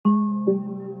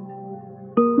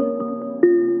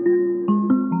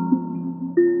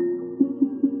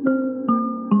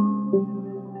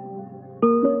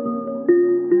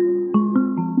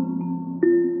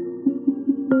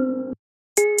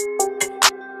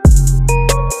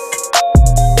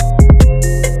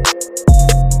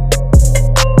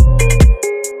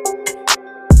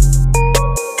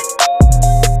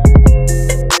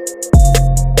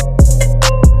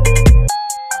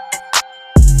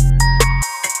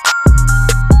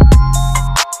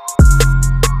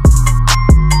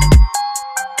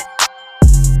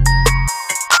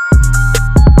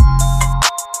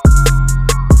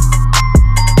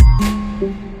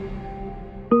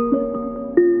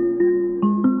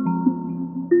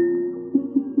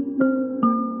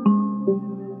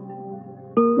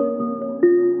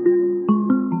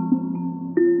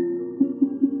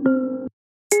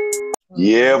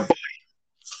Yeah, boy.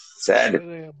 Sad.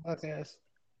 Damn, podcast.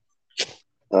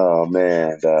 Oh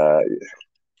man,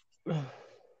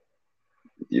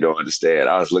 you don't understand.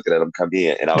 I was looking at him come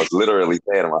in, and I was literally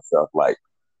saying to myself, like,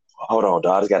 "Hold on,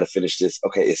 dog. I got to finish this.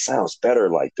 Okay, it sounds better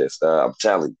like this. I'm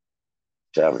telling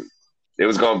you. It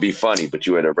was gonna be funny, but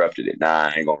you interrupted it. Nah,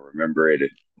 I ain't gonna remember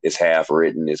it. It's half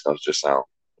written. It's gonna just sound.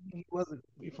 It wasn't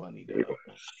be funny though.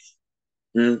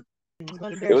 Hmm? It was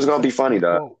gonna It was actually gonna be sound like funny, a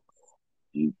dog. quote.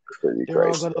 You pretty They're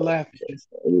all crazy, gonna dog. laugh at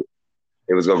you.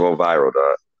 It was gonna go viral,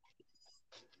 dog.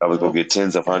 I was gonna Well, get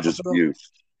tens of they're all hundreds of gonna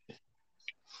views.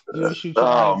 you'll shoot your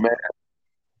Oh eyes. man.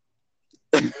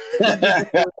 You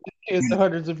get the kids the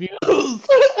hundreds of views.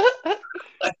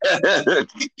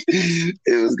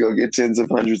 It was gonna get tens of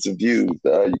hundreds of views.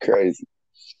 You crazy?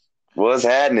 What's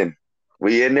happening?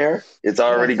 We in there? It's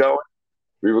already Yes. going.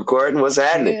 We recording? What's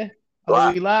happening? Yeah. Are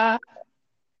Live. we live?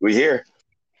 We here.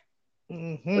 We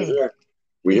Mm-hmm. here.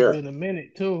 We It's here. been a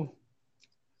minute too.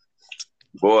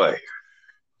 Boy,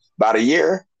 about a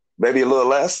year, maybe a little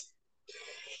less.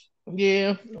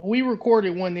 Yeah, we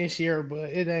recorded one this year, but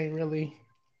it ain't really.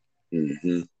 Hmm.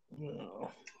 You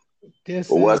know, this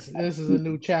But what's is this is a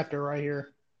new chapter right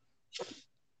here.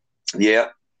 yeah,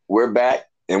 we're back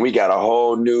and we got a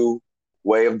whole new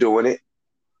way of doing it.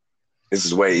 This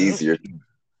is way Yep. easier.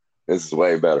 This is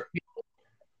way better.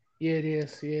 Yeah, it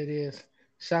is. Yeah, it is.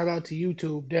 Shout out to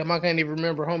YouTube. Damn, I can't even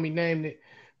remember homie named it.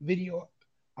 Video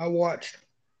I watched.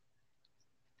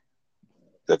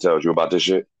 That tells you about this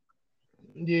shit.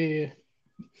 Yeah,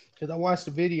 because I watched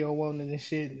the video on it and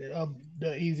shit of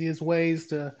the easiest ways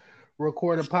to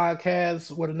record a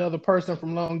podcast with another person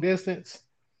from long distance.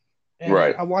 And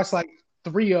Right. I watched like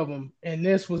three of them, and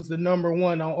this was the number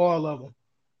one on all of them.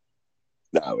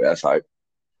 No, that's hype.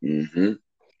 Hmm.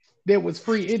 That was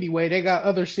free anyway. They got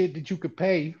other shit that you could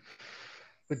pay,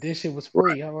 but this shit was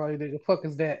Right. free. I'm like, the fuck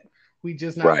is that? We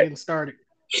just now Right. getting started.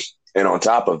 And on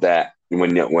top of that,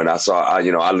 when I saw,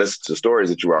 I listened to stories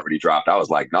that you already dropped. I was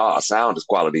like, nah, sound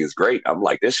quality is great. I'm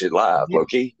like, this shit live, Yeah, low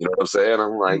key. You know what I'm saying?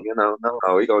 I'm like, no,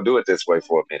 we gonna do it this way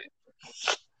for a minute.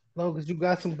 long as you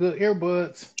got some good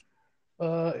earbuds,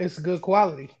 it's good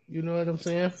quality. You know what I'm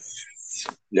saying?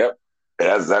 Yep.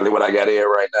 That's exactly what I got in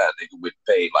right now. Nigga would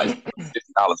pay like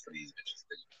 $50 for these bitches.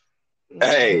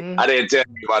 Hey, Hmm. I didn't tell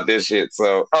you about this shit.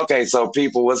 So, okay, so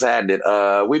people, what's happening?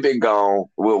 We've been gone.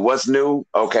 Well, what's new?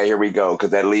 Okay, here we go. Because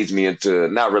that leads me into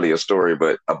not really a story,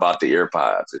 but about the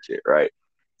earpods and shit, right?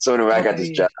 So anyway, I got Okay, this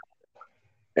yeah, job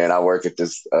and I work at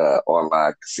this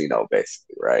online casino,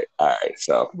 basically, right? All right,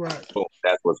 so right. boom,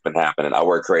 that's what's been happening. I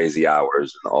work crazy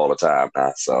hours all the time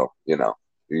now, so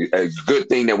a good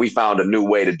thing that we found a new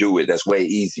way to do it. That's way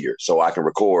easier, so I can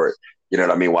record. You know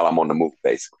what I mean while I'm on the move,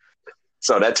 basically.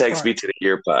 So that takes me Right. to the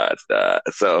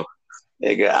earpods. So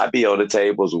nigga, I be on the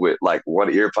tables with like one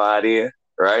earpod in,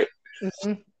 right?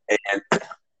 Hmm. And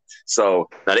so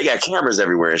now they got cameras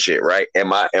everywhere and shit, right?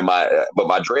 But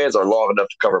my dreads are long enough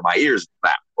to cover my ears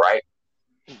now, right?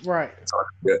 Right.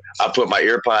 So I put my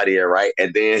earpod in, right?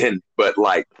 And then, but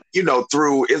like,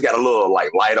 through it's got a little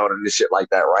like light on it and shit like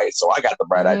that, right? So I got the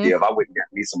bright Hmm. idea if I would get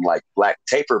me some like black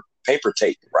paper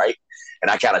tape, right?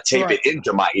 And I kind of tape Right. it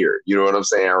into my ear. You know what I'm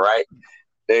saying, right?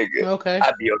 Nigga, Okay.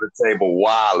 I'd be on the table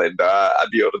wilding, dog. I'd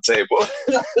be on the table.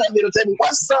 I'd be on the table.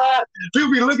 What's up?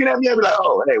 People be looking at me. I'd be like,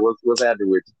 oh, hey, what's happening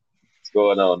with you? What's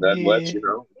going on? Nothing much, Yeah.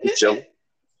 Just chilling.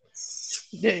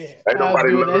 Yeah. Ain't I was nobody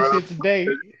doing looking that around. shit today.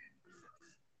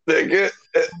 Nigga,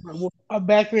 I'm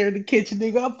back there in the kitchen,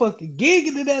 nigga. I'm fucking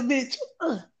gigging to that bitch.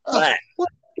 black, What,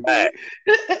 nigga? black.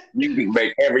 Music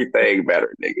make everything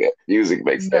better, nigga. Music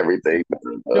makes No, everything better,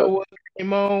 you know dog. what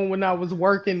came on when I was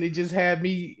working? It just had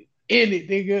me in it,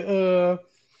 nigga.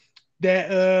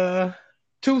 That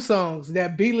two songs.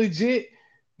 That Be Legit.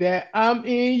 That I'm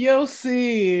in your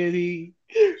city.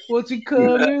 Won't you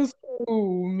come and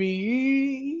school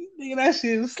me? Nigga, that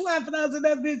shit was slapping. I was in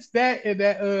that bitch. That and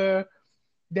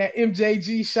that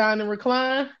MJG Shine and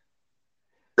Recline.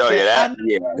 Oh yeah, That I that know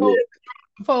yeah, the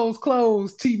yeah. phones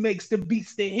closed. T makes the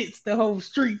beats that hits the whole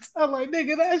streets. I'm like,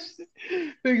 nigga, that shit.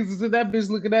 Niggas is in that bitch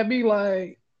looking at me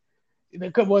like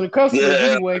the customers Yeah,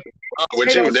 anyway. with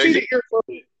They you, don't see nigga. the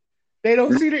earbud. They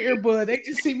don't see the earbud. They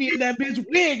just see me in that bitch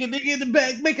wig and nigga in the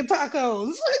back making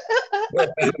tacos. Like,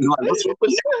 what's up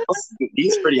with you?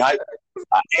 He's pretty hype.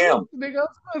 I am. Nigga,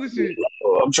 I'm some shit.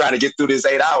 I'm trying to get through this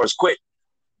 8 hours quick.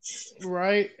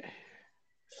 Right?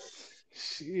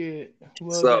 Shit.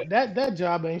 Well, So, that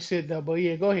job ain't shit though. But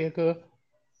yeah, go ahead, cuz.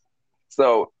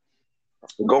 so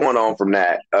going on from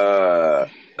that,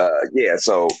 yeah.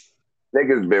 So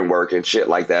niggas been working shit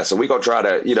like that. So we gonna try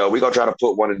to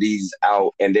put one of these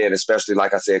out, and then especially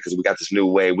like I said, because we got this new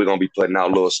way, we're gonna be putting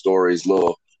out little stories,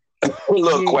 little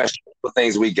little Yeah, question, little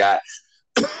things we got.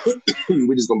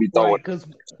 We just gonna be throwing, right. Because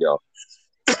yo.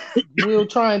 we'll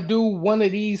try and do one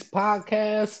of these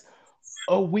podcasts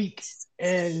a week,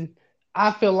 and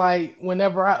I feel like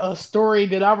whenever a story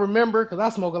that I remember, because I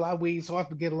smoke a lot of weed, so I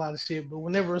forget a lot of shit. But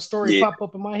whenever a story Yeah, pop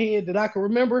up in my head that I can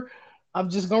remember, I'm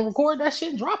just gonna record that shit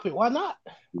and drop it. Why not?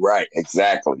 right,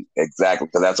 exactly, exactly.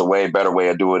 Because that's a way better way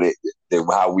of doing it than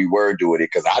how we were doing it.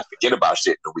 Because I forget about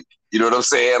shit in a week. You know what I'm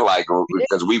saying? Like, Yeah,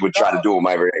 because we would try to do them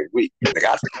every week. Like,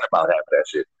 I forget about half that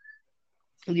shit.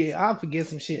 yeah, I'll forget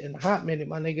some shit in a hot minute,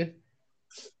 my nigga.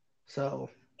 So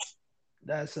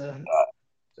that's a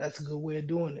that's a good way of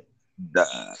doing it.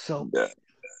 Nah, So nah.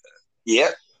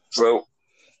 Yep. So,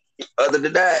 other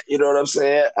than that, you know what I'm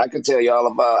saying? I can tell you all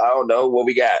about. I don't know what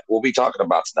we got. What we talking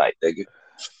about tonight, nigga?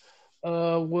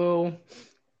 well,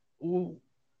 w-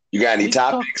 You got any we can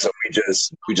talk topics? So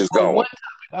we just about going. one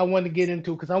topic I want to get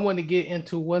into because I want to get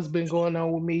into what's been going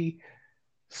on with me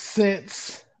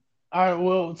since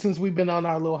since we've been on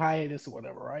our little hiatus or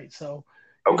whatever, right? So,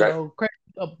 Okay.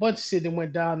 a bunch of shit that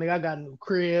went down. Nigga, I got a new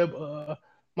crib,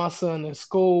 my son in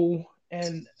school,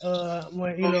 and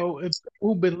when if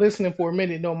who've been listening for a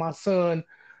minute know my son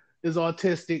is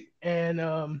autistic, and he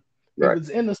Right. was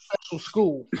in a special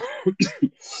school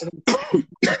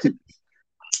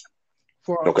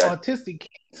for Okay. autistic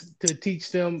kids to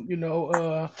teach them,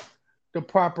 the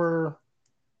proper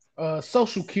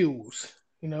social cues.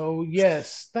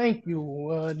 Yes, thank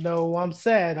you. No, I'm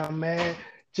sad. I'm mad.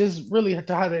 Just really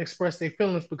to how to express their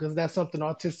feelings because that's something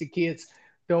autistic kids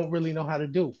don't really know how to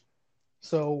do.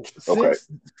 So Okay.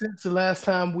 since the last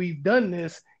time we've done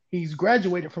this, he's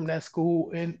graduated from that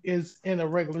school and is in a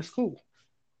regular school.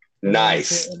 You know what I'm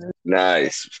saying?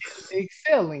 Nice. Nice.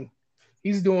 Excelling.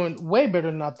 He's doing way better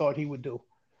than I thought he would do.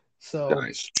 So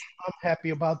Nice. I'm happy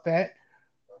about that.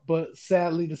 But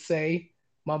sadly to say,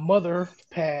 my mother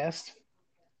passed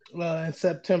in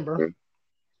September.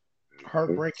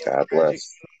 Heartbreaking, God tragic.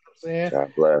 bless. You know what I'm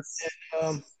God bless.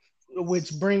 saying?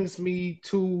 Which brings me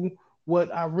to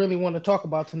what I really want to talk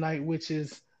about tonight, which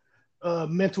is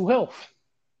mental health.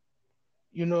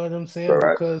 You know what I'm All saying?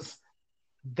 right. Because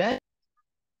that,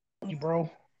 bro,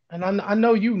 and I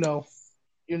know you know.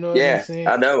 You know what I'm Yeah, saying?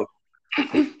 I know.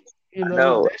 I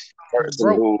know. That shit A almost person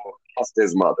broke. who lost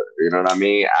his mother. You know what I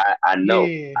mean? I know.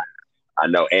 Yeah, I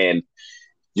know. And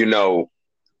you know,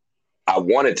 I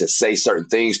wanted to say certain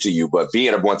things to you, but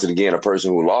being once again a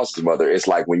person who lost his mother, it's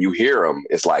like when you hear them,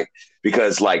 it's like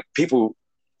because like people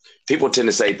tend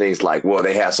to say things like, "Well,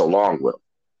 they had so long with him,"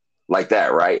 like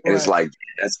that, right? And it's right, like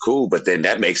that's cool, but then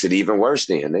that makes it even worse,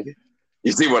 then, nigga.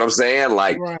 You see what I'm saying?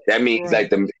 Like right, that means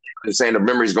right. like the saying the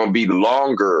memory's gonna be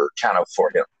longer, kind of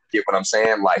for him. Get what I'm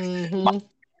saying? Like my, Mm-hmm.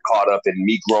 caught up in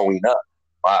me growing up.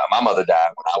 My mother died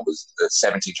when I was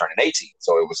 17, turning 18,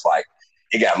 so it was like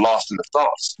it got lost in the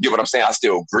thoughts. You get what I'm saying? I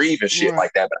still grieve and shit Right,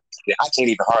 like that, but I can't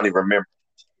even hardly remember.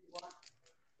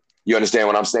 You understand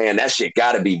what I'm saying? That shit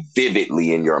got to be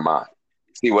vividly in your mind.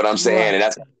 See what I'm saying? And right.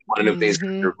 that's one of them things because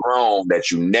Mm-hmm. you're grown that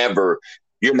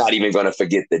you're not even going to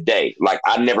forget the day. Like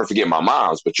I never forget my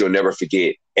mom's, but you'll never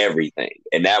forget everything.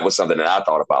 And that was something that I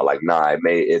thought about. Like, nah,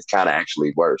 it's kind of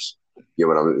actually worse. You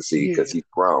know what I'm going to see because Yeah, he's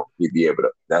grown. He'd be able to.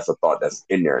 That's a thought that's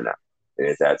in there now. And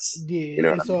if that's, yeah. you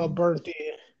know what I It's all mean? burnt in.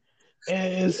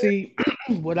 And see,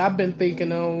 what I've been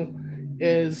thinking on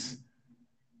is,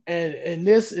 and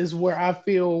this is where I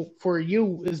feel for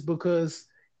you is because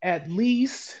at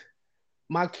least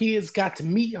my kids got to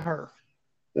meet her.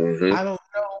 Mm-hmm. I don't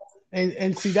know,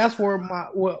 and see that's where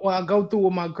what I go through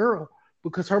with my girl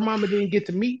because her mama didn't get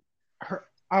to meet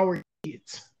our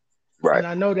kids, Right. and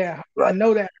I Right.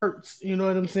 know that hurts. You know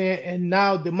what I'm saying? And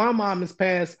now that my mom has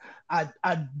passed,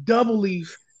 I doubly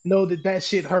know that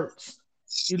shit hurts.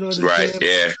 You know what I'm Right. saying?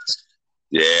 Yeah.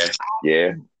 Yeah.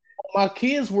 Yeah. My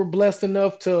kids were blessed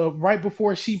enough to right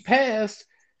before she passed,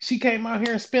 she came out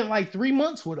here and spent like 3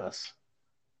 months with us.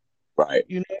 Right.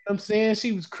 You know what I'm saying?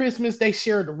 She was Christmas. They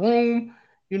shared a room.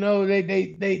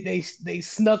 They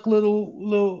snuck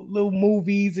little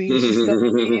movies and she snuck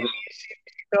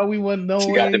She we wasn't got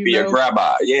knowing. to be a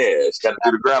grandma. Yeah. She got to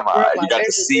do the grandma. Grandma. You got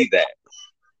to see that.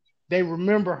 They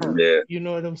remember her. Yeah. You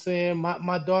know what I'm saying?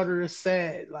 My daughter is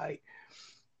sad. Like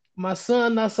my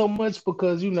son, not so much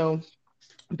because the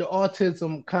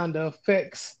autism kind of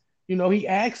affects. He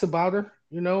asks about her.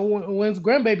 When's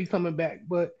grandbaby coming back?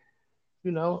 But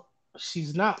you know,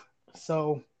 she's not.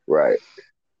 So, Right.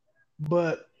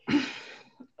 but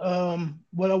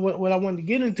what I wanted to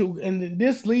get into, and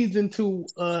this leads into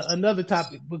another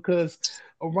topic because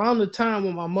around the time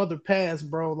when my mother passed,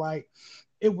 bro, like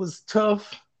it was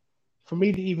tough for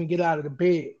me to even get out of the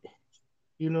bed.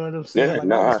 You know what I'm saying? Yeah.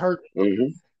 Like I was Nah. hurt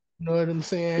Mm-hmm. You know what I'm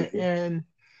saying? Mhm. And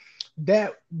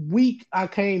that week I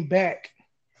came back,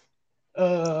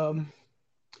 um,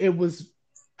 it was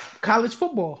college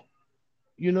football.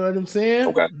 You know what I'm saying?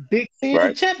 Okay. Big Ten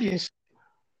Right. championship.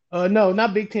 No,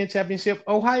 not Big Ten championship.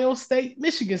 Ohio State,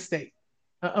 Michigan State.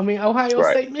 I mean Ohio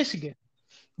Right. State, Michigan.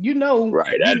 You know,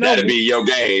 Right. you know, That'd nigga, be your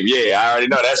game. Yeah, I already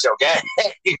know that's your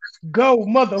game. go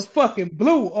motherfucking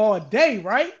blue all day,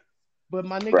 right? But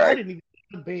my nigga, I Right. didn't even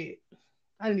go to bed.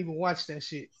 I didn't even watch that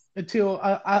shit until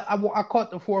I caught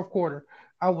the fourth quarter.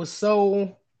 I was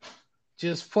so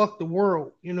just fuck the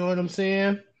world. You know what I'm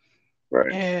saying?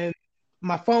 Right. And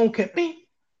my phone kept bing,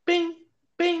 bing,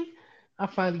 bing. I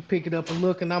finally pick it up and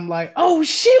look, and I'm like, oh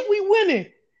shit, we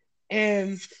winning.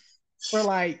 And for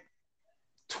like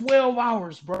 12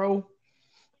 hours, bro,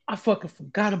 I fucking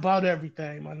forgot about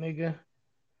everything, my nigga.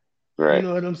 You Right.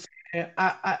 know what I'm saying?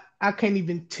 I can't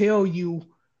even tell you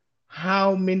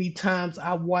how many times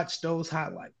I watched those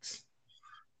highlights.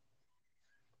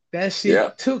 That Yeah.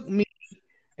 shit took me,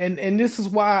 and this is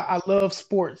why I love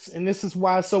sports, and this is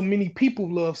why so many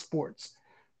people love sports,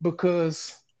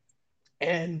 because,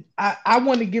 and I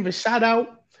want to give a shout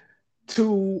out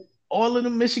to all of the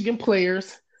Michigan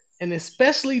players, and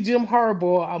especially Jim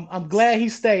Harbaugh. I'm glad he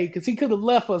stayed because he could have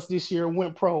left us this year and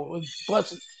went pro. It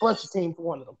was bunch of teams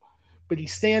wanted him, but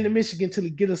he's staying in Michigan till he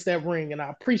get us that ring, and I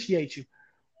appreciate you.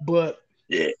 But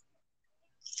Yeah.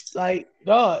 like,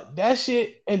 God, that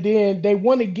shit. And then they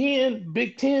won again,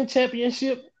 Big Ten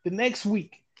championship the next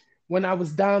week when I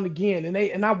was down again,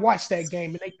 and I watched that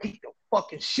game and they beat the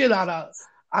fucking shit out of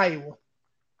Iowa,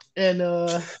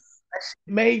 and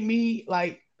made me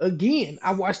like again.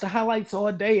 I watched the highlights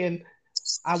all day and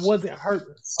I wasn't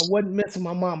hurting. I wasn't missing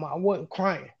my mama. I wasn't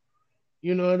crying.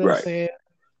 You know what I'm Right. saying?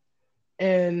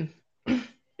 And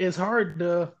it's hard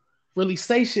to really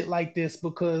say shit like this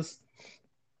because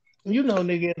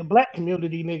nigga, in the black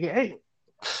community, nigga,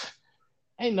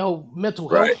 ain't no mental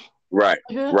Right. health. Right.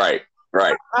 Nigga. Right.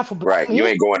 Right. Not for black Right. You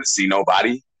men. ain't going to see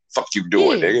nobody. Fuck you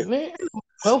doing, Yeah, nigga. man.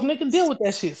 Health nigga, deal with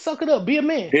that shit. Suck it up. Be a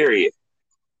man. Period.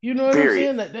 You know what I'm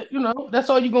Period. saying? That's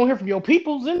all you're gonna hear from your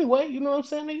peoples anyway. You know what I'm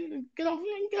saying? Nigga, get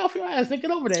off your ass, nigga.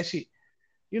 Get over that shit.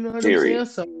 You know what I'm Period.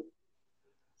 saying?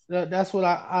 So that's what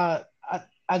I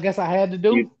guess I had to You,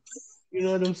 do. You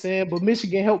know what I'm saying? But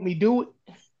Michigan helped me do it,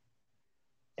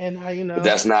 and but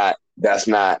that's not,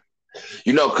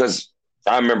 because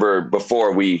I remember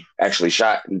before we actually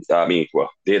shot,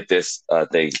 did this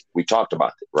thing, we talked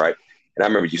about it, right? And I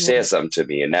remember you said right. something to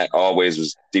me, and that always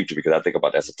was deep to me because I think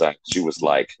about that sometimes. She was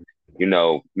like,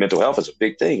 mental health is a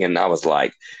big thing. And I was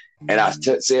like, and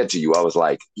said to you, I was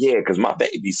like, yeah, because my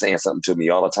baby's saying something to me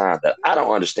all the time that I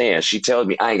don't understand. She tells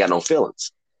me I ain't got no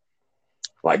feelings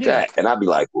like Yeah, that. And I'd be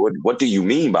like, what do you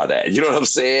mean by that? You know what I'm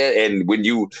saying? And when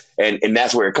you, and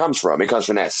that's where it comes from. It comes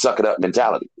from that suck it up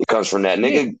mentality. It comes from that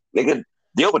yeah, nigga,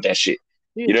 deal with that shit.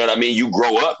 yeah, You know what I mean? You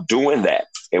grow up doing that.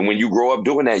 And when you grow up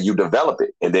doing that, you develop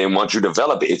it. And then once you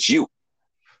develop it, it's you.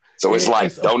 So it's like,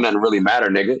 it's don't nothing really matter,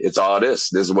 nigga. It's all this.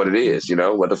 This is what it is.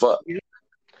 What the fuck?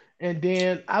 and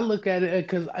then I look at it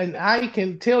because, and I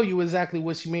can tell you exactly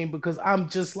what you mean because I'm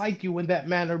just like you in that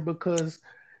manner. Because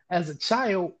as a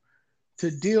child, to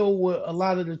deal with a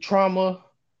lot of the trauma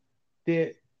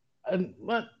that,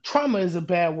 trauma is a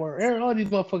bad word. All these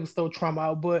motherfuckers throw trauma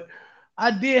out, but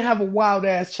I did have a wild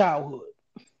ass childhood.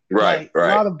 Right, Like a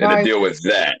right. lot of And to violence, deal with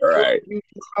that, right.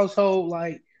 household.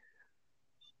 Like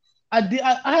I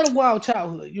had a wild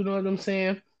childhood. You know what I'm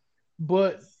saying?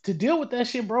 But to deal with that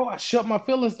shit, bro, I shut my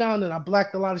feelings down and I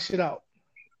blacked a lot of shit out.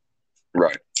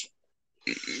 Right.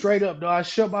 Straight up, though, I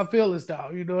shut my feelings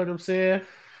down. You know what I'm saying?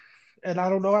 And I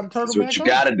don't know how to turn That's them what back you on.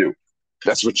 gotta do.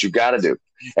 That's what you gotta do.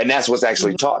 And that's what's You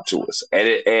actually know? taught to us.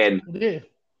 And Yeah,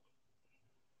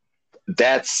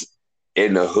 that's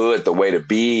in the hood the way to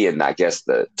be, and I guess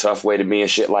the tough way to be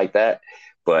and shit like that.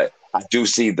 But I do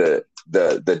see the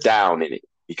down in it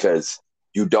because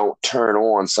you don't turn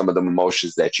on some of the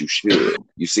emotions that you should.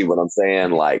 You see what I'm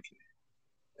saying? Like,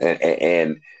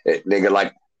 and nigga,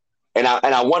 like, and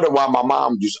I wonder why my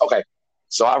mom used. Okay,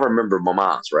 so I remember my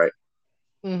mom's right.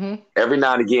 mm-hmm. Every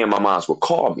now and again, my mom's would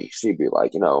call me. She'd be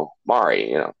like,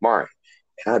 Mari, and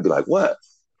I'd be like, what?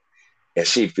 And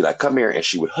she'd be like, come here, and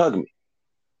she would hug me.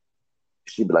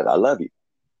 She'd be like, I love you.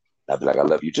 I'd be like, I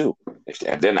love you too.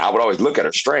 And then I would always look at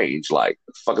her strange, like,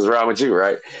 what the fuck is wrong with you,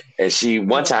 right? And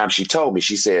one Right. time she told me,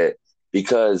 she said,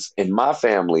 because in my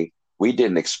family, we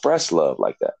didn't express love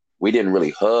like that. We didn't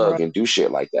really hug Right. and do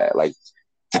shit like that. Like,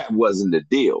 that wasn't the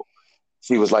deal.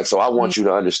 She was like, so I Mm, want you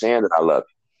to understand that I love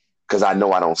you because I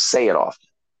know I don't say it often.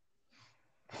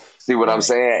 See what I'm right.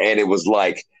 saying? And it was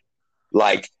like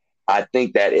I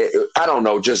think that I don't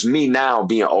know, just me now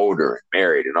being older and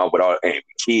married and all with all and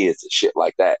kids and shit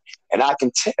like that. And I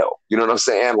can tell, you know what I'm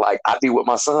saying? Like I be with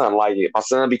my son, like if my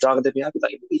son be talking to me, I be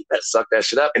like, you better suck that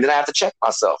shit up. And then I have to check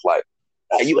myself, like,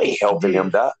 nah, you ain't helping him, Yeah.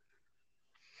 doc.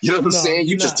 You know what I'm No, saying? you're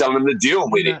You just not. tell him to deal You're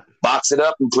with it, not. box it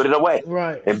up and put it away.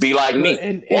 Right. And be like But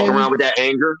me. Walk around with that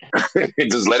anger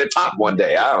and just let it pop one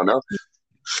day. I don't know.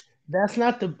 that's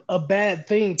not a bad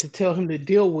thing to tell him to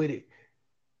deal with it.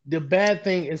 The bad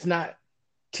thing is not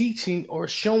teaching or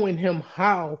showing him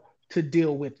how to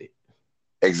deal with it.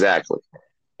 Exactly.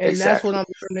 And that's what Exactly. I'm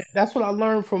learning. That's what I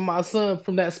learned from my son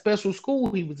from that special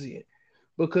school he was in.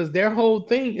 Because their whole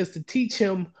thing is to teach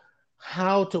him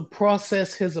how to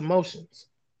process his emotions.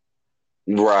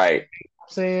 Right.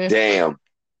 Saying Damn.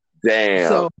 Damn.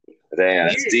 so Damn.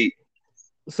 That's yeah. deep.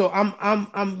 So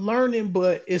I'm learning,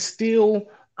 but it's still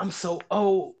I'm so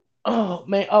old. Oh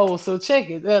man, oh so check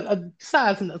it.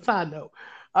 Side note,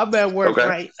 I'm at work Okay.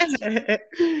 right,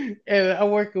 and I'm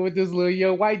working with this little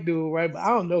young white dude right, but I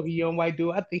don't know he young white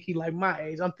dude. I think he like my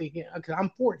age. I'm thinking because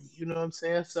I'm 40. You know what I'm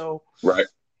saying? So Right.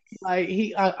 like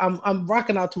I'm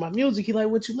rocking out to my music. He like,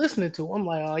 what you listening to? I'm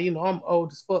like, oh, I'm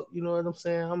old as fuck. You know what I'm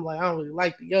saying? I'm like, I don't really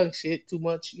like the young shit too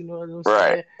much. You know what I'm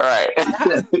Right. saying? Right. Like, how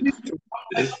old you? I'm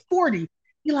like, I'm 40.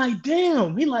 He like,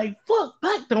 damn. He like, fuck,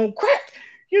 black don't crack.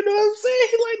 You know what I'm saying?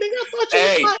 He like, nigga, I thought you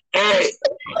was Hey, my hey,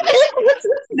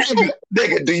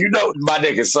 nigga, do you know my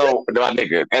nigga? So my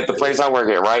nigga at the place I work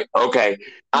at, right? Okay,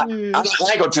 I yeah,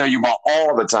 ain't gonna tell you about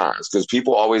all the times because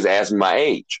people always ask me my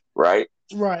age, right?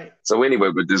 right, So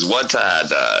anyway, but this one time,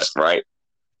 right?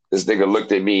 This nigga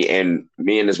looked at me and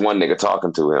this one nigga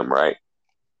talking to him, right?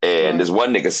 And this right.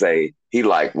 one nigga say, he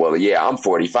like, well, yeah, I'm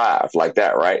 45, like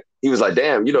that, right? He was like,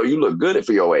 damn, you look good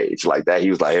for your age, like that. He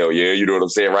was like, hell yeah, you know what I'm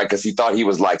saying, right? Because he thought he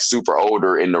was like super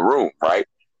older in the room, right?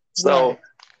 So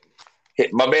Right.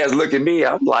 my man's looking at me.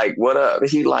 I'm like, what up?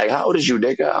 He like, how old is you,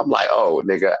 nigga? I'm like, oh,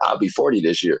 nigga, I'll be 40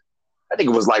 this year. I think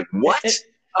it was like, what?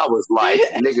 I was like,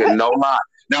 nigga, no lie.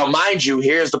 Now, mind you,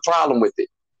 here's the problem with it.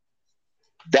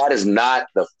 That is not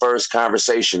the first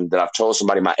conversation that I've told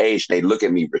somebody my age. They look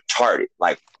at me retarded.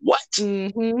 Like, what? I'd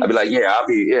Mm-hmm. be like,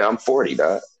 yeah, I'm 40,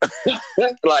 dog.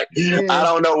 Like, I Yeah.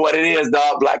 don't know what it is,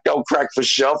 dog. Black don't crack for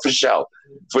sure, for sure.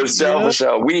 For sure, for Yep.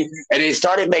 sure. And it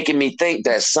started making me think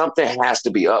that something has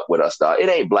to be up with us, dog. It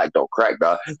ain't black don't crack,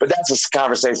 dog. But that's a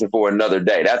conversation for another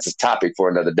day. That's a topic for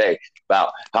another day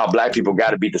about how black people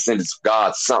got to be descendants of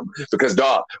God, something. Because,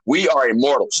 dog, we are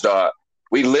immortals, dog.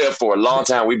 We live for a long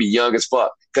time. We be young as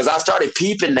fuck. Because I started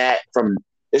peeping that from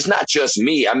it's not just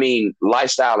me. I mean,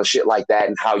 lifestyle and shit like that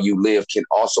and how you live can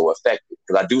also affect it.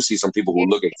 Because I do see some people who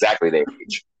look exactly their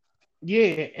age.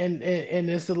 Yeah, and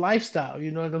it's the lifestyle,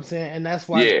 you know what I'm saying? And that's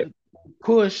why Yeah.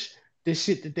 push the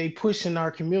shit that they push in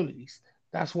our communities.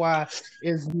 That's why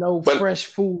there's no But fresh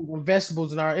food and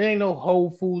vegetables in our. It ain't no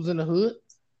whole foods in the hood.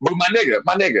 my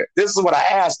nigga, this is what I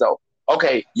asked though.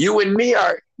 Okay, you and me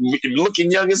are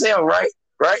looking young as hell, right?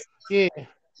 Right? Yeah,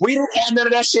 We didn't have none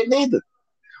of that shit neither.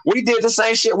 We did the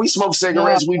same shit. We smoked no,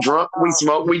 cigarettes. We drunk. We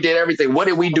smoked. We did everything. What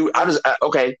did we do?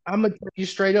 Okay. I'm gonna tell you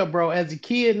straight up, bro. As a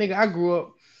kid, nigga, I grew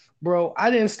up, bro.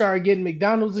 I didn't start getting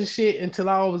McDonald's and shit until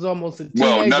I was almost a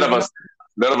Well, teenager, and none of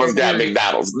us got and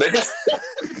McDonald's. None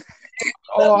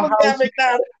our of us got house,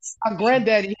 McDonald's. my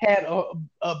granddaddy had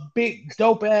a big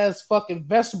dope ass fucking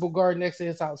vegetable garden next to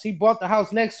his house. He bought the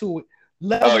house next to it, Oh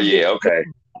leveled yeah, it. okay.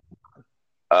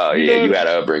 Oh You yeah, know you what had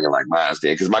an upbringing like mine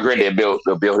did. Because my granddad built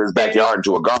his I'm saying? backyard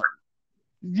into a garden.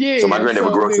 So my Yeah. granddad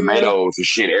would So grow nigga, tomatoes and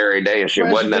shit every day and shit.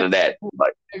 Wasn't none president, of that.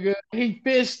 Like nigga, he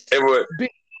fished it was big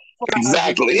fries and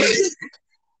exactly, ate.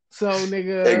 So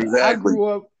nigga, I exactly. grew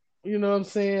up. You know what I'm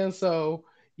saying? So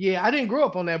yeah, I didn't grow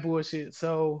up on that bullshit.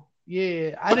 So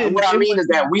yeah, I But what didn't. I It mean was is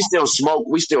that we still smoke,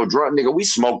 we still drunk, nigga. We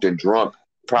smoked and drunk.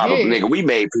 Probably, yeah, nigga. We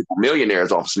made people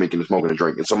millionaires off smoking and smoking and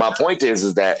drinking. So my point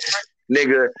is that,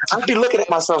 nigga, I be looking at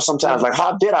myself sometimes yeah. like,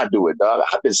 how did I do it, dog?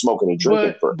 I've been smoking and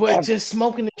drinking But forever. just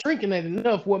smoking and drinking ain't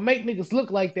enough. What make niggas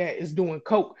look like that is doing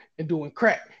coke and doing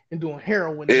crack and doing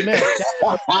heroin and Is meth. That's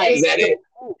what made that them it?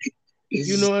 cool.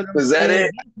 You know what I'm Is that saying?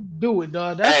 it? Do it,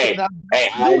 dog. That's Hey, what I hey,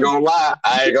 I ain't do. gonna lie.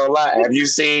 I ain't gonna lie. Have you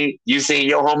seen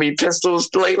your homie Pistols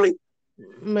lately?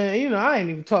 Man, I ain't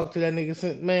even talked to that nigga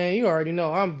since. Man, you already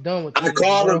know I'm done with that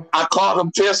nigga, bro. I called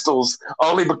him Pistols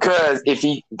only because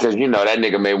because that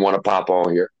nigga may want to pop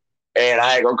on here. And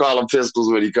I ain't gonna call him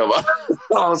Pistols when he come up.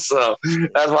 So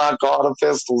that's why I called him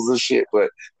Pistols and shit. But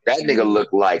that nigga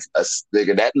look like a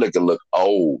nigga. That nigga look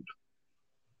old.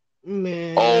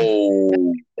 Man,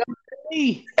 Old.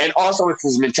 hey, And also it's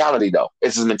his mentality though.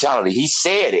 It's his mentality. He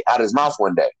said it out of his mouth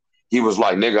one day. He was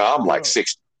like, nigga, I'm like bro.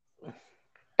 60.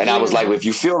 And I was Yeah, like, well, if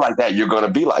you feel like that, you're gonna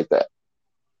be like that.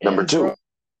 Number And bro,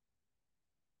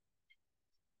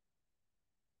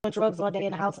 two. drugs all day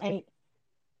in the house ain't.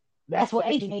 That's what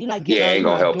aging is. You're not Yeah, getting ain't you're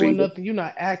gonna not help doing either. nothing. You're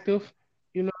not active.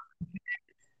 You know,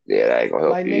 Yeah, that ain't gonna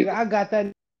help like you nigga, either. I got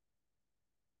that.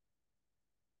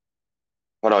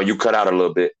 Hold on, you cut out a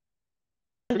little bit.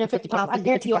 150 pounds. I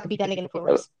guarantee you I could beat that nigga in the foot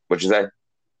race. What you say?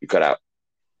 You cut out.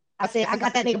 I said I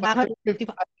got that nigga by 150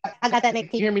 pounds. I got that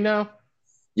nigga. You hear me now?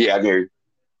 Yeah, I can hear you.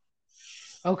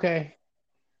 Okay.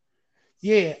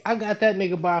 Yeah, I got that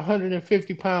nigga by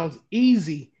 150 pounds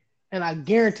easy, and I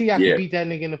guarantee I could Yeah. beat that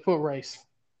nigga in the foot race.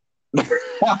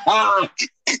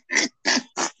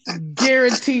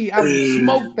 Guarantee I would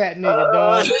smoke that nigga,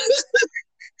 dog.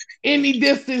 Any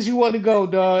distance you want to go,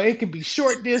 dog. It could be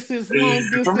short distance, long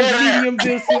From distance, there to there. medium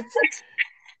distance.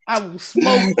 I will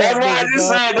smoke That's that why I nigga,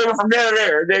 just dog. said, nigga, from there to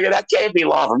there. Nigga, that can't be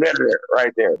long. From there to there,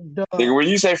 right there. Dog. Nigga, when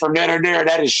you say from there to there,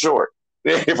 that is short.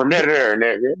 From there to there,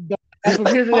 nigga. Dog. From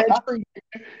here to that tree.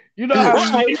 You know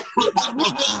how we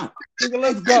nigga,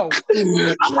 let's go.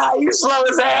 You slow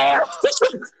as hell.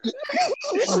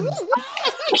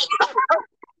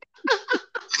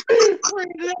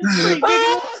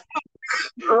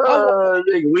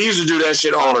 Nigga, we used to do that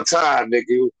shit all the time,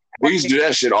 nigga. We used to do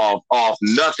that shit off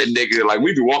nothing, nigga. Like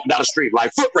we be walking down the street,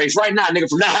 like foot race right now, nigga.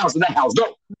 From that house to that house,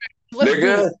 go, Let's do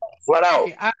nigga. it. Flat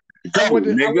out, I go, want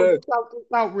to nigga. shout this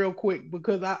out real quick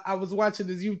because I was watching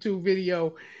this YouTube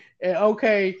video, and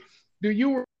okay, do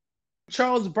you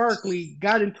Charles Barkley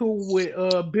got into it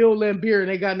with Bill Laimbeer and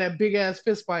they got in that big ass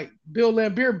fist fight. Bill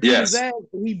Laimbeer beat his ass,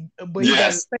 but he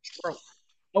got his face broke.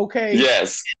 Okay.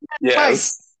 Yes.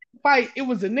 Yes. Fight. It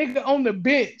was a nigga on the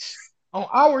bench on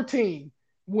our team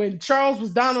when Charles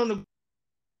was down on the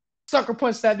sucker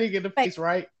punched that nigga in the face,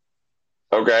 right?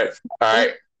 Okay. All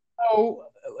right. So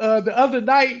the other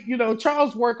night, you know,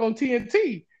 Charles worked on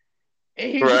TNT,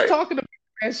 and he was talking about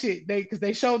that shit. Because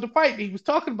they showed the fight, and he was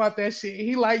talking about that shit. And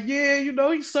he like, yeah, you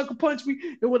know, he sucker punched me,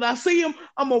 and when I see him,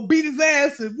 I'm gonna beat his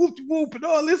ass and whoop whoop and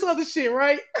all this other shit,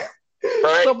 right?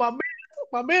 So my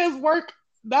man's work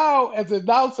now as an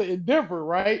announcer in Denver,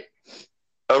 right?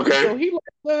 Okay. So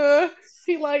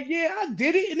he like, yeah, I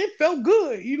did it and it felt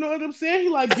good. You know what I'm saying? He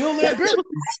like Bill Laimbeer,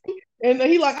 and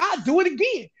he like, I'll do it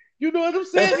again. You know what I'm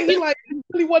saying? And he like, you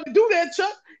really want to do that,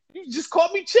 Chuck? You just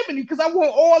called me chimney because I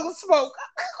want all the smoke.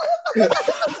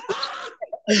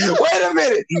 Wait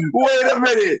a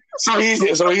minute. So he's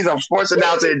a sports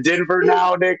announcer in Denver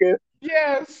now, nigga.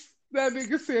 Yes, that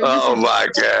nigga said. Oh my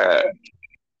god.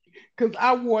 Because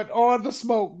I want all the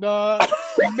smoke, dog.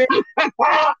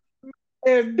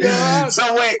 And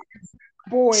so wait.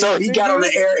 Boy, so he got on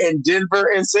the air in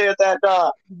Denver and said that,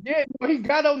 dog. Yeah, he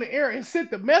got on the air and sent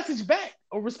the message back,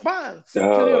 a response.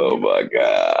 Oh my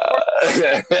god!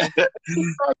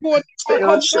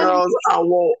 Charles, I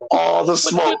want all the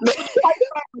smoke.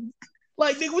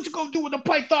 Like, nigga, what you gonna do when the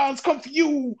pythons come for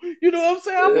you? You know what I'm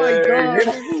saying? I'm like,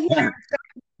 dog,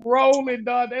 rolling,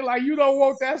 dog. They like, you don't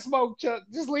want that smoke, Chuck.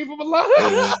 Just leave him alone.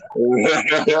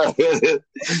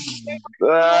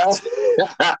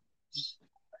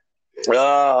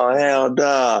 Oh hell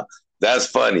no. That's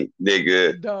funny,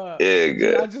 nigga. Duh.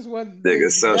 Yeah, I just want nigga.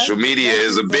 Social media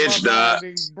is a bitch, dog.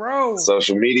 Bro.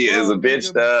 Social media is a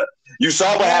bitch, dog. You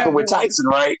saw what happened with Tyson,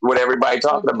 right? What everybody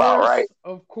talking about, right?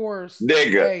 Of course.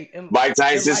 Nigga. Hey, Mike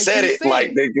Tyson said it,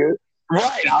 like, nigga.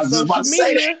 Right. I was just about to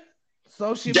say that.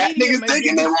 Social that media. That nigga's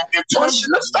thinking they won't get punched in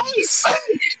the face.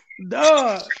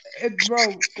 Duh.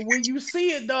 Bro, when you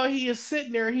see it, dog, he is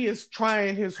sitting there. He is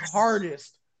trying his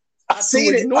hardest. I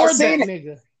seen it. I seen it.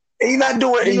 Nigga. He's not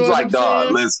doing it. He's like,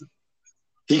 dog, listen.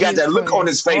 He got that look on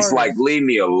his face like, leave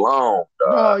me alone,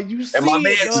 dog. You see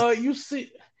it, dog. You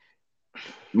see.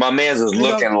 My man's is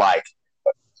looking like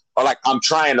I'm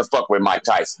trying to fuck with Mike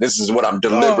Tyson. This is what I'm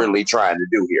deliberately trying to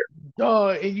do here.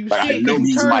 Dog, and you see it because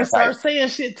he turn and start saying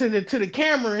shit to the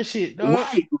camera and shit, dog.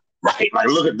 Right. Like,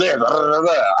 look at there.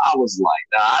 I was like,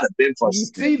 nah, I'd have been punched. You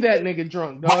see that nigga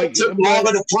drunk, dog. It took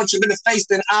longer to punch him in the face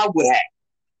than I would have.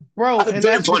 Bro, and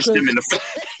that's punched him in the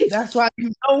face. That's why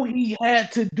you know he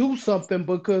had to do something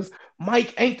because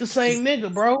Mike ain't the same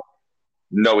nigga, bro.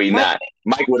 No, he not.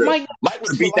 Mike would have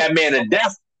beat that man to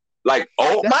death. Like,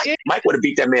 Mike would have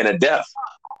beat that man to death.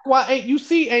 Why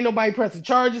ain't nobody pressing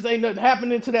charges? Ain't nothing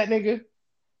happening to that nigga.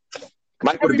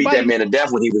 Mike would have beat that man to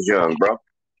death when he was young, bro.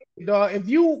 Dog, if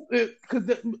you, because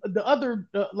the other,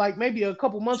 like maybe a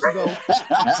couple months ago.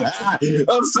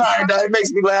 I'm sorry, dog. It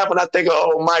makes me laugh when I think of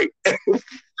old Mike.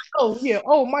 Oh yeah,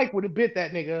 Mike would have bit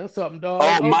that nigga or something,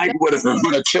 dog. Mike would have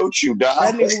killed you, dog.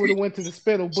 That nigga would have went to the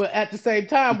spittle, but at the same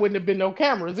time, wouldn't have been no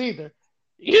cameras either.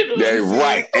 You know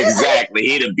right, exactly.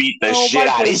 He'd have beat the shit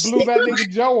out of him. Blew that nigga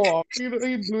jaw off. He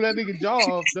blew that nigga jaw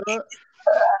off, dog.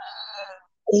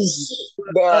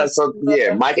 So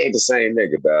yeah, Mike ain't the same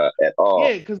nigga, dog, at Yeah,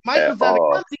 all. because Mike At was at a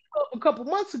all. comedy club a couple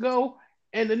months ago,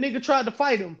 and the nigga tried to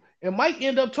fight him, and Mike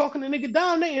ended up talking the nigga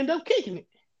down. They ended up kicking it.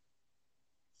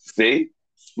 See?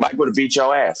 Mike would have beat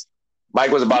your ass.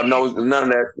 Mike was about Yeah, none of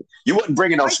that. You wasn't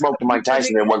bringing no Mike could smoke to have Mike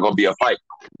Tyson. There wasn't gonna be a fight.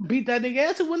 beat that nigga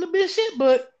ass. It wouldn't have been shit,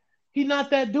 but he not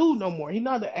that dude no more. He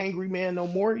not the angry man no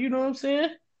more. You know what I'm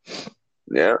saying?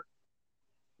 Yeah.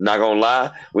 Not gonna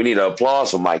lie, we need an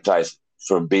applause for Mike Tyson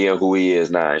for being who he is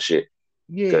now and shit.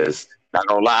 Yeah, Cause not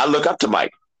gonna lie, I look up to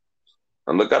Mike.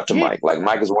 I look up to yeah. Mike. Like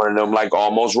Mike is one of them like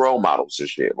almost role models and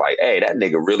shit. Like, hey, that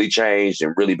nigga really changed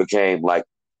and really became like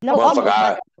No, motherfucker.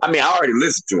 almost. I mean, I already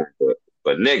listened to him,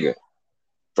 but nigga,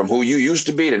 from who you used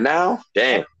to be to now,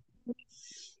 damn.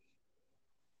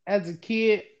 As a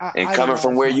kid, I And coming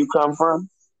from idolized where Mike. you come from,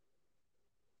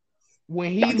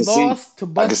 When he I can see, lost to I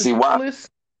can Buster see why. Douglas,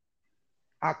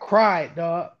 I cried,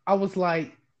 dog. I was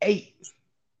like 8.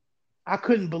 I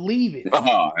couldn't believe it.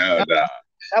 Oh hell That, nah.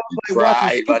 that You was like watching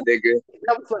cried, my Super. nigga.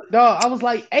 That was like, dog. I was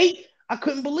like 8. I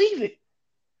couldn't believe it.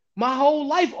 My whole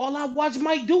life, all I watched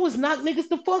Mike do was knock niggas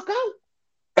the fuck out.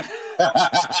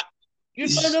 You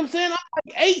know what I'm saying? I'm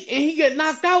like 8, and he get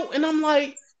knocked out, and I'm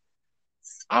like,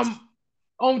 I'm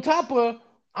on top of.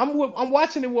 I'm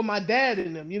watching it with my dad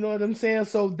and them. You know what I'm saying?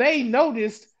 So they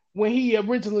noticed when he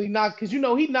originally knocked, because he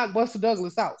knocked Buster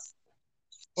Douglas out.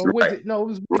 Or was Right, it? No, it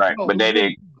was Riddick right. Bowe. But they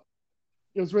didn't.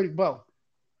 It was Riddick Bowe.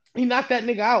 He knocked that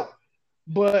nigga out,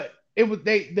 but it was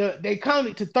they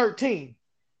counted to 13.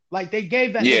 Like they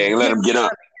gave that Yeah, nigga and let plenty him get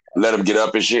up. Let him get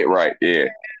up and shit. Right. Yeah,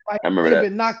 like I he remember could have that.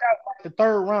 been knocked out like the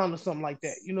third round or something like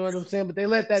that. You know what I'm saying? But they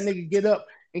let that nigga get up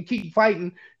and keep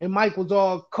fighting, and Mike was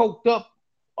all coked up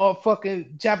off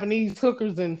fucking Japanese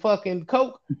hookers and fucking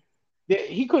coke.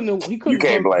 He couldn't he You couldn't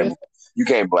can't work blame this. him. You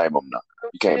can't blame him. No,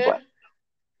 you can't blame him.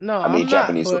 No, I mean, I'm not.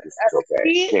 Japanese But hookers is okay.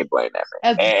 You can't blame that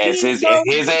as man. a And kid, at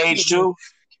bro, his age too.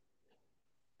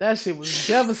 that shit was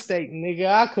devastating, nigga.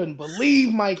 I couldn't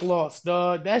believe Mike lost,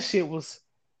 dog. That shit was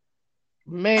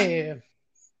man,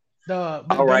 dog.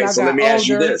 All But then right, I so let got me ask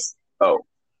you older. this. Oh,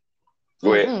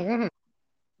 go ahead. Mm-mm-mm.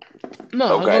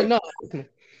 No, Okay, no.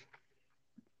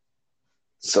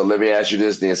 so let me ask you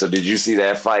this then. So did you see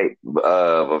that fight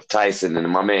of Tyson and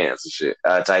my man's and shit?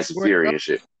 Tyson Wait, Fury and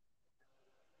shit.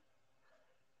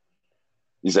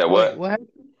 You said wait, what? what happened?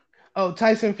 Oh,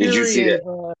 Tyson Did you Fury see that?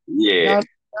 and Yeah,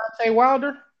 Deontay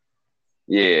Wilder.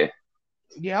 yeah,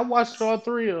 Yeah, I watched all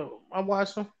three of them. I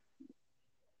watched them.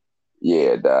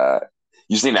 yeah. Dog.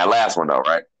 You seen that last one though,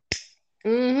 right?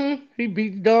 He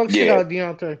beat the dog shit Yeah, out of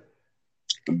Deontay.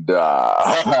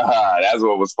 duh. That's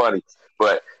what was funny.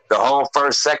 But the whole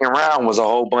first, second round was a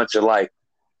whole bunch of like,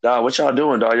 dog, what y'all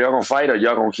doing, dog? Y'all gonna fight or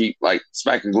y'all gonna keep like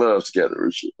smacking gloves together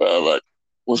and shit? Like,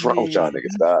 what's wrong with y'all Yeah.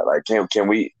 niggas, dog? Like, can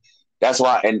we? That's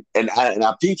why. And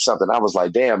I peeped something. I was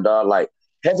like, damn, dog. Like,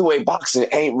 heavyweight boxing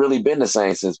ain't really been the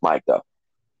same since Mike though.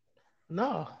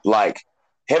 No. Like,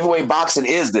 heavyweight boxing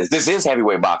is this. This is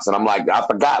heavyweight boxing. I'm like, I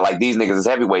forgot. Like, these niggas is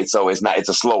heavyweight, so it's not. It's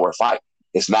a slower fight.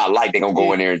 It's not like they're gonna go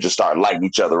Yeah. in there and just start lighting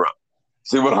each other up.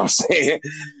 See what I'm saying?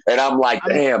 And I'm like, I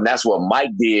mean, damn, that's what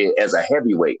Mike did as a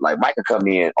heavyweight. Like Mike could come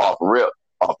in off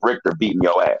Richter beating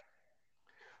your ass.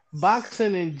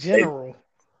 boxing in And, general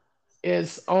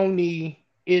is only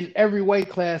in every weight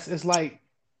class. It's like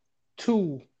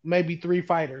 2, maybe 3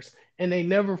 fighters, and they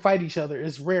never fight each other.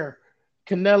 It's rare.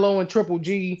 Canelo and Triple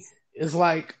G is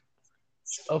like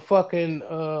a fucking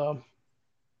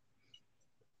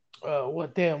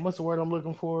what's the word I'm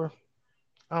looking for?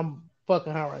 I'm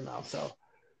fucking high right now, so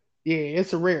yeah,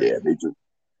 it's a yeah, rarity. me too.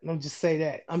 I'll just say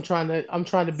that. I'm trying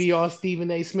to be all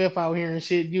Stephen A. Smith out here and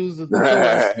shit, use the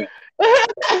thesaurus.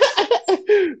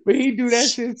 But he do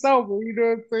that shit sober, you know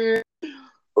what I'm saying?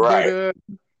 But Right.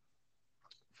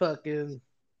 fucking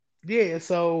yeah,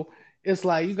 so it's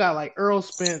like you got like Earl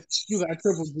Spence, you got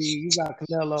Triple G, you got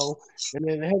Canelo, and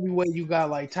then heavyweight you got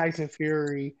like Tyson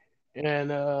Fury,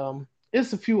 and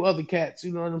it's a few other cats.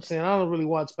 You know what I'm saying? I don't really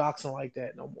watch boxing like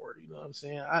that no more. You know what I'm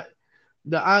saying?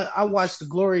 I watch the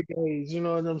glory days. You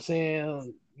know what I'm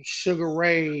saying? Sugar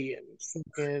Ray and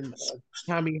fucking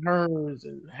Tommy Hearns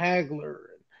and Hagler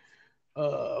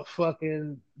and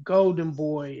fucking Golden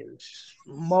Boy and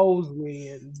Mosley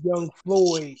and Young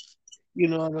Floyd. You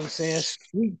know what I'm saying?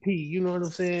 Sweet Pea, you know what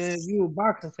I'm saying? You a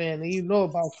boxing fan and you know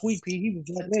about Sweet Pea, he was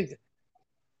that nigga.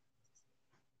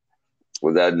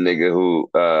 Was that nigga who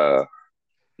nah,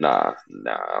 I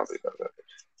don't think that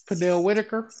Fidel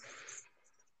Whitaker.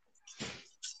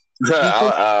 was You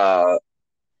from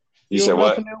you you said don't know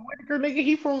what? Fidel Whitaker, nigga?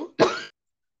 He from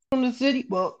the city,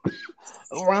 well,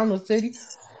 around the city.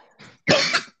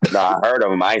 Nah, I heard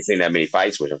of him. I ain't seen that many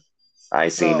fights with him. I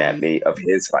ain't seen Oh, that many of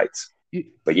his fights.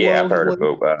 But yeah, I've Well, heard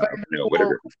of well, Pernell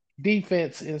Whitaker.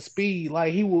 defense and speed.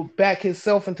 Like he would back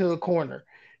himself into a corner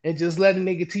and just let a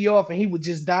nigga tee off, and he would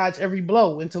just dodge every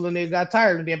blow until the nigga got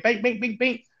tired, and then bang, bang, bang,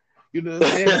 bang. You know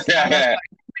what I'm saying?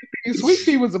 Sweet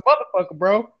Pea was a motherfucker,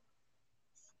 bro.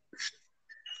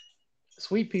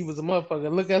 Sweet Pea was a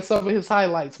motherfucker. Look at some of his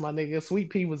highlights, my nigga. Sweet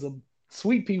Pea was a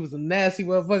nasty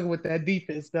motherfucker with that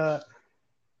defense, dog.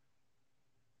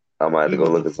 I might have to He go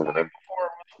was look at some of them.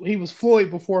 he was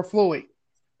Floyd before Floyd.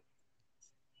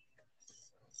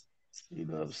 You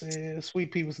know what I'm saying?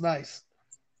 Sweet Pea was nice.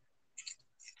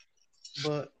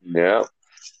 But Yeah.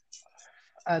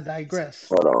 I digress.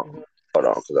 Hold on. Hold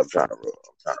on, because I'm trying to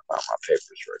find my papers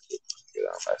real quick. You know,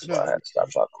 that's why I had to stop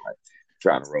talking. Like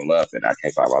trying to roll up and I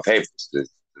can't find my papers.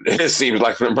 It seems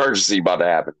like an emergency about to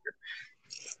happen.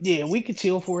 Yeah, we could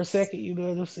chill for a second. You know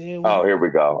what I'm saying? Oh, here we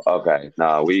go. Okay,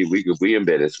 no, we in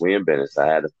business. We in business. I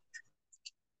had to,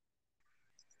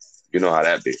 you know how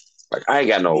that be. Like I ain't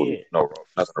got Yeah. nothing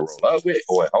to roll up with.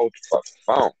 Boy, hold the fucking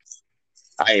phone.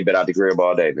 I ain't been out the crib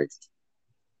all day, nigga.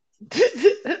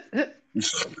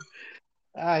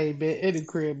 I ain't been in the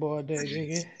crib all day,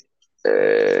 nigga.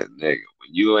 Nigga, when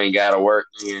you ain't gotta work,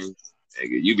 nigga,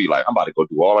 you be like, I'm about to go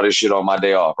do all of this shit on my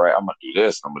day off, right? I'm gonna do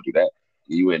this, I'm gonna do that.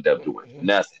 You end up doing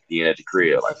nothing. Being at the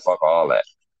crib, like fuck all that.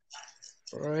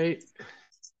 Right.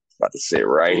 About to sit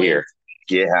right here,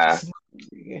 get high,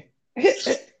 and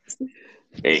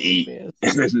eat.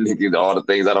 Nigga, all the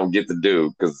things I don't get to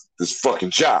do because this fucking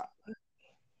job.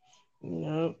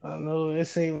 Yep, I know. It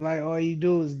seems like all you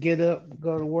do is get up,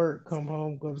 go to work, come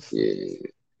home, go to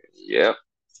sleep. Yep.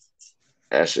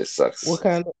 That shit sucks. What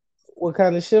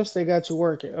kind of shifts they got you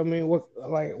working? I mean, what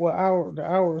the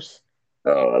hours?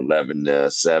 11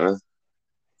 to 7.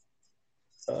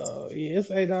 Yeah, it's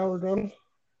 8 hours though.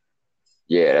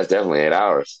 Yeah, that's definitely 8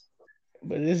 hours.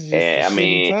 But it's just a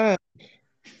shitty time.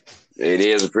 It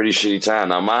is a pretty shitty time.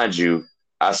 Now, mind you,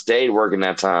 I stayed working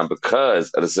that time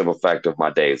because of the simple fact of my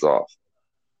days off.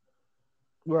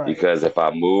 Right. Because if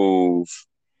I move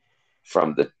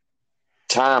from the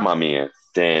time I'm in,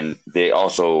 then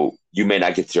you may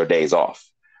not get your days off.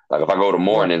 Like if I go to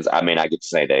mornings, I may not get the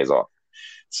same days off.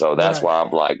 So that's why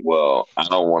I'm like, well, I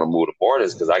don't want to move to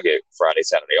mornings because I get Friday,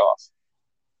 Saturday off.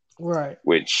 Right.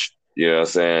 Which, you know what I'm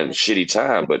saying, shitty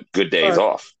time, but good days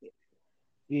off.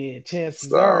 Yeah,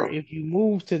 chances are if you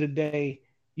move to the day,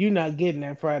 you're not getting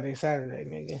that Friday, Saturday,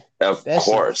 nigga. Of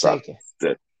course. You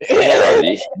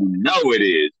know it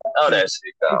is. Oh, that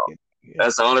shit, though.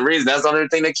 That's the only reason. That's the only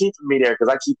thing that keeps me there because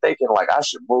I keep thinking like I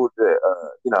should move to,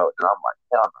 and I'm like,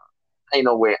 hell no, ain't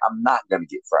no way I'm not gonna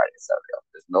get Friday, Saturday off.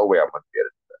 There's no way I'm gonna get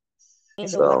it.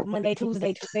 So like Monday,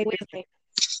 Tuesday, Wednesday.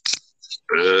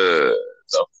 The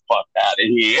fuck out of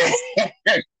here.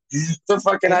 The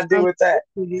fuck can I do with that?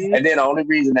 And then the only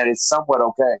reason that it's somewhat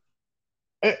okay.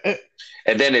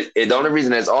 And then the only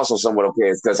reason it's also somewhat okay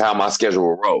is because how my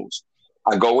schedule rolls.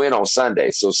 I go in on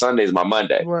Sunday, so Sunday is my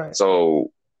Monday. Right.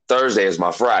 So Thursday is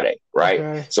my Friday, right?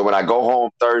 Okay. So when I go home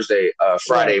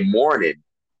Friday morning,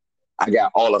 I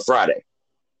got all of Friday,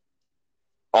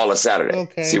 all of Saturday.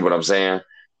 Okay. See what I'm saying?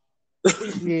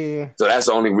 Yeah. So that's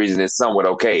the only reason it's somewhat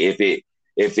okay.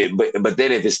 But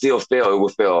then if it still fell,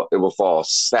 it will fall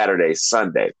Saturday,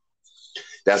 Sunday.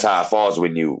 That's how it falls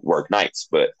when you work nights.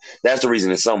 But that's the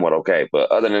reason it's somewhat okay. But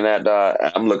other than that,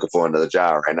 I'm looking for another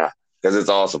job right now because it's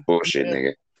all some bullshit,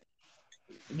 nigga.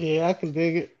 Yeah, I can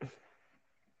dig it.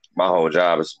 My whole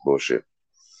job is some bullshit.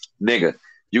 Nigga,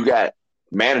 you got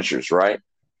managers, right?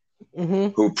 Mm-hmm.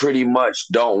 Who pretty much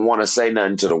don't want to say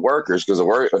nothing to the workers because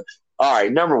all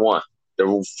right, number one,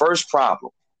 the first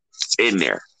problem in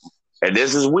there, and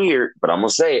this is weird, but I'm going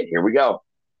to say it. Here we go.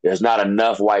 There's not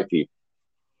enough white people.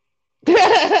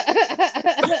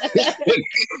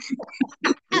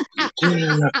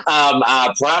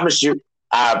 I promise you,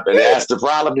 that's the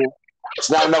problem here. It's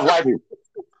not enough white people.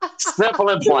 Simple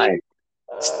and plain.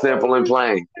 Simple and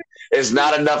plain. It's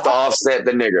not enough to offset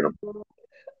the niggerdom.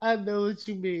 I know what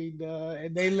you mean,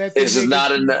 and they let it's just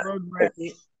not enough.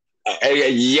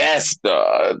 Yes,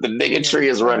 the nigga tree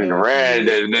is running around.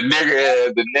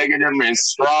 The niggerdom is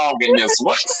strong in this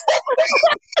one.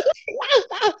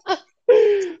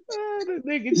 The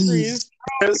nigga tree is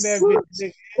strong in that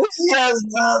bitch. Yes,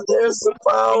 there's a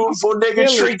powerful nigga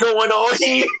tree going on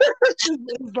here.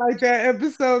 It's like that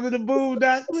episode of the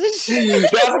Boondocks. That's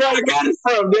where I got it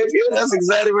from, nigga. That's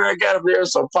exactly where I got it.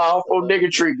 There's some powerful nigga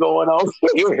tree going on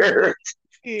here.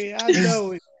 Yeah, I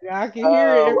know it. I can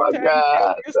hear it every time.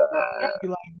 God.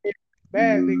 Like,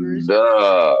 bad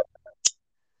nigga.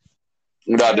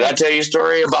 No, did I tell you a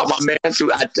story about my man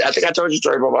who I think I told you a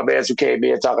story about my man who came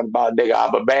in talking about nigga,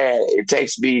 I'm a man. It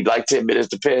takes me like 10 minutes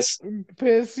to piss.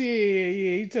 Piss, yeah.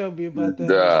 He told me about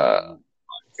that, Uh, man.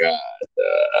 God,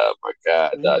 oh my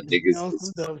God, He just be niggas on some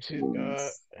is dumb shit,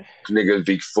 dog. niggas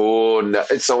be full.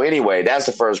 So anyway, that's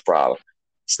the first problem.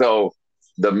 So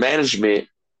the management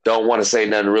don't want to say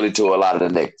nothing really to a lot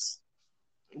of the niggas,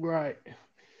 Right.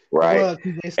 right? Well,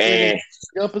 'cause they scared And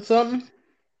they up or something.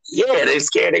 yeah, they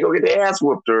scared they gonna get their ass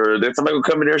whooped or then somebody will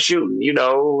come in there shooting, their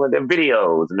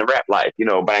videos and the rap life,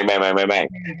 bang, bang, bang, bang, bang.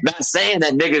 Not saying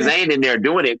that niggas ain't in there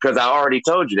doing it because I already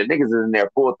told you that niggas is in there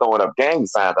full throwing up gang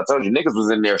signs. I told you niggas was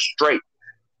in there straight.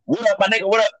 What up, my nigga?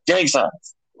 What up? Gang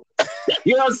signs.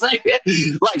 You know what I'm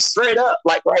saying? Like straight up,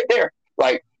 like right there.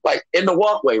 Like in the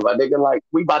walkway, my nigga. Like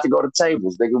we about to go to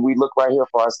tables, nigga. We look right here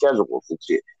for our schedules and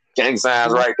shit. Gang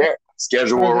signs right there.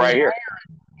 Schedule Are they right here.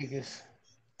 niggas?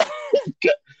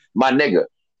 My nigga.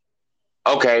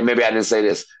 Okay, maybe I didn't say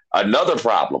this. Another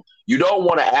problem. You don't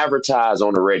want to advertise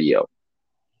on the radio,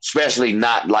 especially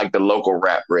not like the local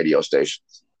rap radio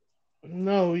stations.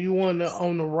 No, you want to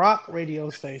on the rock radio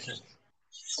station.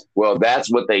 Well, that's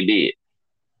what they did.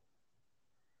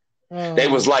 They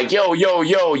was Um, like, yo, yo,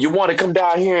 yo, you want to come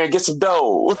down here and get some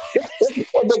dough?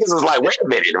 Niggas was like, wait a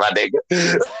minute, my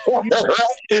oh,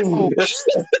 nigga.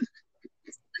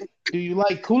 do you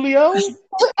like Coolio?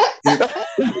 They come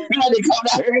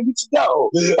down here and get some dough.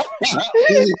 You know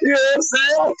what I'm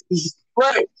saying?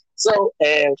 Right. So,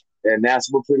 and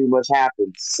that's what pretty much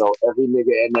happens. So every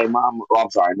nigga and their mama, oh, I'm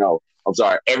sorry, no. I'm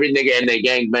sorry. Every nigga and their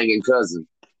gang banging cousin.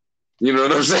 You know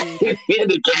what I'm saying? They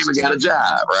came and got a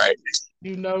job, right?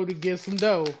 You know to get some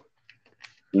dough.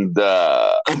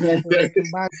 Duh. So they can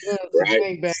buy guns and Right.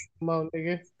 gang bang them on,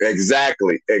 nigga.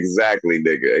 Exactly,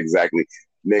 nigga, exactly,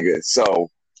 nigga.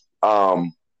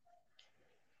 Um,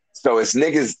 so it's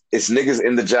niggas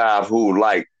in the job who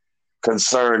like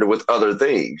concerned with other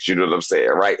things. You know what I'm saying,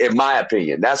 right? In my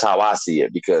opinion, that's how I see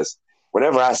it. Because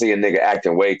whenever I see a nigga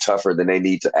acting way tougher than they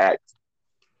need to act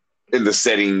in the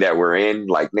setting that we're in,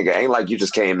 like nigga, ain't like you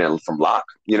just came in from lock.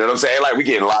 You know what I'm saying? Ain't like we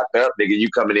getting locked up, nigga. You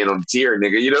coming in on the tier,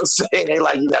 nigga. You know what I'm saying? Ain't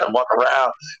like you gotta walk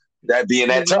around that being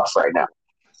that Nigga, tough right now,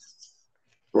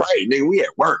 right? Nigga, we at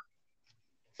work,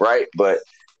 right? But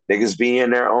niggas be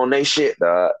in there on they shit,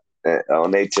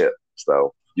 on they tip.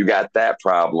 So you got that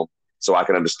problem. So I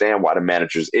can understand why the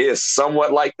managers is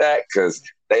somewhat like that because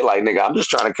they like, nigga, I'm just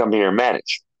trying to come here and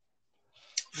manage.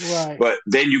 right, But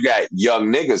then you got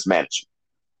young niggas managing.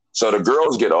 So the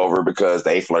girls get over because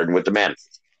they flirting with the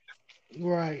managers.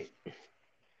 right.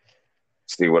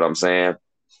 See what I'm saying?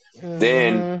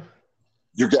 Then Uh-huh.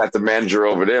 you got the manager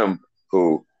over them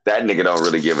who that nigga don't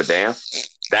really give a damn.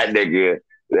 That nigga,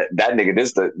 that nigga,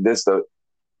 this the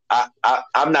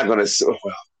I'm not gonna well,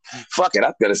 fuck it.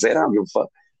 I'm gonna say it. I don't give a fuck,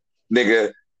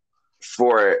 nigga.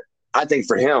 I think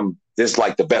for him, this is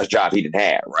like the best job he didn't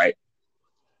have, right?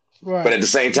 But at Right. the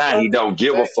same time, he don't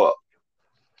give a fuck.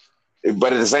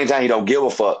 But at the same time, he don't give a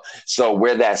fuck. So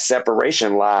where that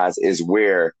separation lies is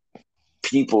where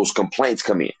people's complaints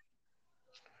come in.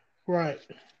 Right. Is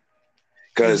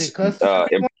Because it customer?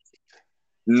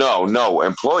 no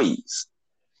employees.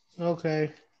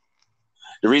 Okay.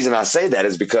 The reason I say that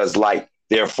is because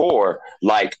therefore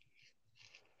a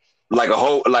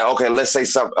whole okay, let's say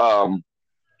some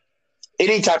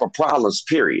any type of problems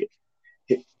period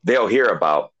they'll hear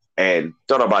about and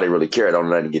don't nobody really care, don't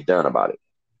let it get done about it.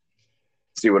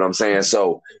 See what I'm saying?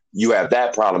 So you have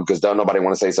that problem because don't nobody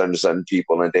want to say certain to certain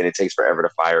people, and then it takes forever to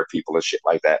fire people and shit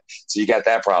like that. So you got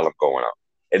that problem going on,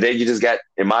 and then you just got,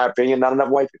 in my opinion, not enough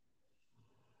white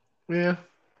people. Yeah.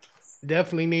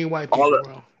 Definitely need white All people, of,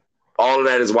 bro. all of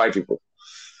that is white people.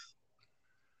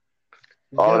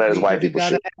 All of that is Definitely white either people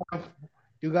gotta shit. have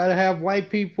you gotta have white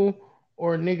people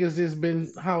or niggas that's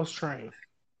been house trained.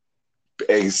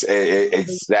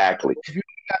 Exactly, If you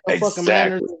got no fucking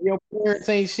manners, exactly. if your parents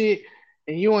ain't shit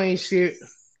and you ain't shit,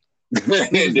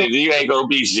 niggas don't. You ain't gonna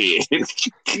be shit.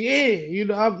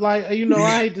 Yeah, I'm like, I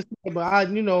hate to say it, but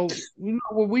you know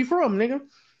where we from, nigga.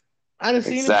 I done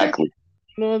seen it plenty. Exactly.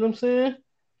 You know what I'm saying?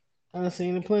 I done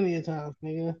seen it plenty of times,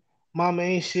 nigga. Mama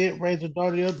ain't shit, raised her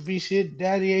daughter up to be shit.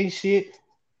 Daddy ain't shit.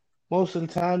 Most of the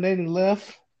time they done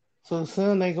left. So the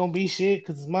son ain't gonna be shit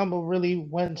because his mama really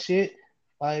wasn't shit.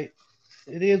 Like,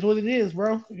 it is what it is,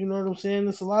 bro. You know what I'm saying?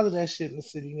 There's a lot of that shit in the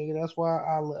city, nigga. That's why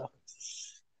I left.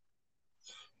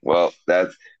 Well,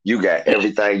 that's you got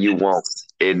everything you want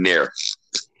in there,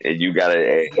 and you got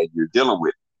it, and you're dealing with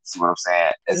it. See what I'm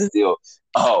saying? It's It's, still,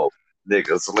 oh,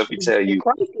 nigga. So let me it's tell like you.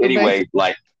 Chrysler, Anyway,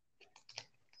 basically.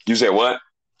 you said what?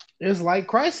 It's like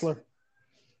Chrysler.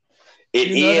 It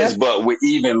You know is, that's but with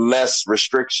even less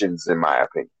restrictions, in my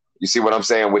opinion. You see what I'm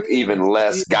saying? With even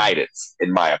less guidance,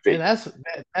 in my And opinion. that's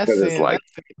Because it's like,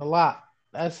 that's saying a lot.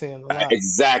 That's saying a lot.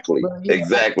 exactly, But yeah, at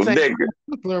exactly, the same nigga. time,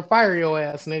 Chrysler fire your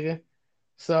ass, nigga.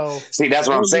 So See, that's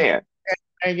what I'm don't get saying.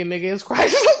 angry, nigga. It's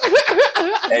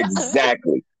Chrysler.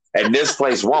 Exactly. And this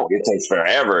place won't. It takes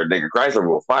forever. Nigga, Chrysler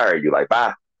will fire you. Like,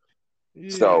 bye. Yeah,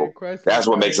 So Chrysler that's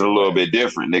what fire makes it a your little ass. bit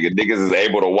different. Niggas is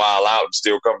able to wild out and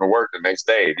still come to work the next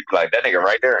day. You be like, that nigga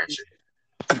right there and shit.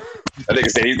 That nigga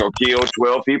said he's gonna kill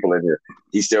 12 people in here.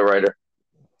 He's still right there.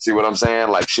 See what I'm saying?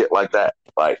 Like shit like that.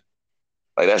 Like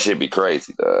that shit be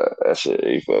crazy, dog. That shit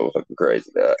be fucking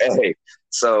crazy, dog. Hey,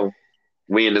 so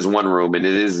we in this one room and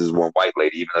it is this one white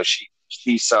lady, even though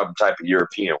she's some type of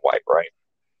European white, right?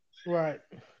 Right.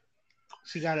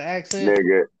 She got an accent.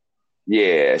 Nigga.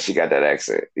 Yeah, she got that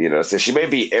accent. So she may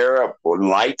be Arab or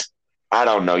light. I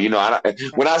don't know.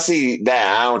 When I see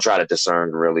that, I don't try to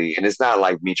discern really, and it's not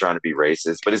like me trying to be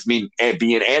racist, but it's me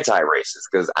being anti-racist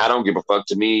because I don't give a fuck.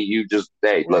 To me, you just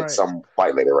look, Right. some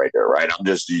white lady right there, right? I'm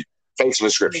just facing the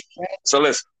scripture. So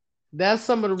listen, That's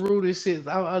some of the rudest shit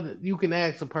you can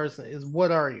ask a person is,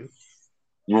 "What are you?"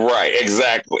 right?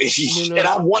 Exactly. You know, And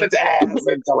I wanted to ask him,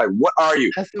 like, what are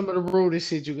you? that's some of the rudest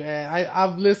shit you can ask.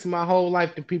 I've listened my whole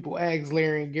life to people ask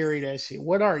Larry and Gary that shit.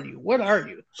 What are you? What are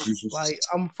you? Like,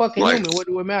 I'm fucking Like, human. What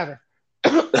do it matter?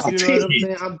 You know what I'm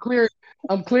saying? I'm clear.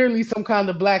 I'm clearly some kind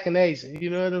of black and Asian. You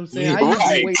know what I'm saying? I use the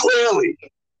right? way Clearly,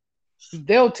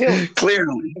 they'll tell you.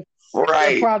 clearly, They're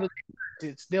right? proud of their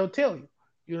heritage. They'll tell you.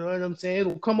 You know what I'm saying?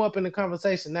 It'll come up in the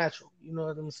conversation natural. You know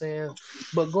what I'm saying?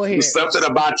 But go ahead. Something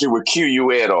about you would cue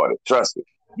you in on it. Trust me.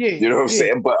 Yeah, You know what I'm yeah.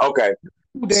 saying? But okay.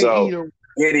 Who they So eat or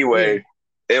anyway,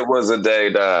 it was a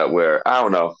day where I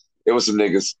don't know. It was some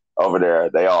niggas over there.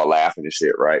 They all laughing and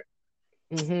shit, right?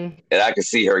 mm-hmm. And I could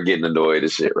see her getting annoyed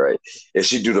and shit, right? And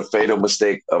she do the fatal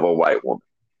mistake of a white woman.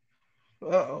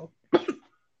 Uh-oh.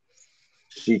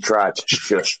 She tried to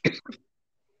shush.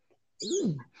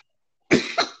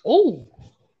 Oh.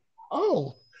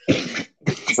 Oh.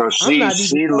 So I'm she not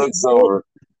even looks over.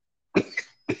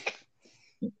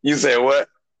 You said what?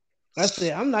 I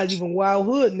said, I'm not even wild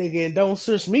hood nigga and don't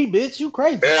search me, bitch. You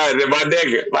crazy. Yeah, my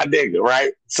nigga,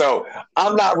 right? So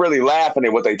I'm not really laughing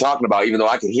at what they talking about, even though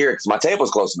I can hear it because my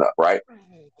table's close enough, right?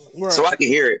 Right. So I can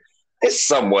hear it. It's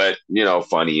somewhat,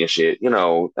 funny and shit.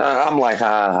 I'm like,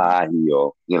 ha ha,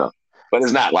 heel, but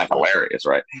it's not like hilarious,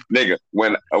 right? Nigga,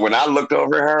 when I looked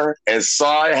over at her and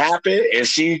saw it happen, and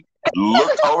she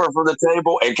looked over from the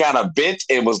table and kind of bent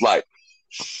and was like,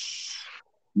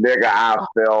 nigga, I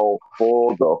fell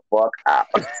full the fuck out.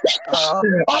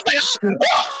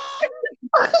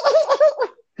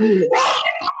 Did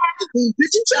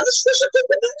you tell us this?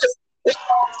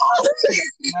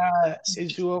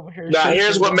 Is you over here? Now,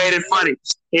 here's what made it funny.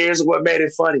 Here's what made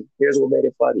it funny.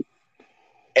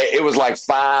 It was like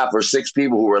 5 or 6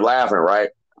 people who were laughing, right?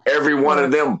 Every one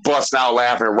of them bust out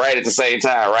laughing right at the same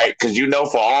time, right? Because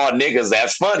for all niggas,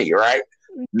 that's funny, right?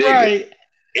 Nigga. Right.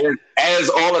 And as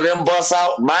all of them bust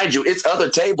out, mind you, it's other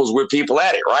tables with people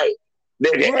at it, right?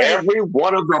 Nigga, Right. every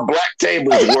one of the black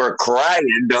tables were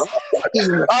crying, dog.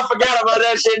 I forgot about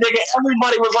that shit, nigga.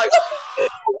 Everybody was like,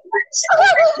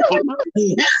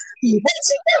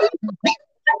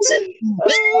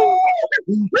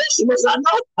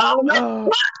 I don't know.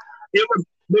 It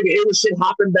was shit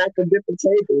hopping back to different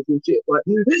tables and shit. Like,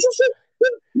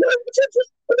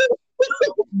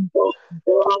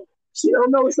 she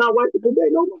don't know it's not white people day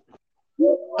no more.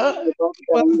 Thought it was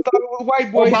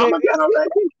white boy. Obama got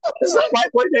elected. It's not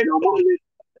white boy day no more.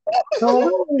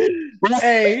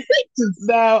 Hey,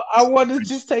 now I want to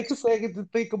just take a second to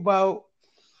think about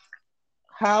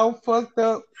how fucked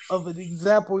up of an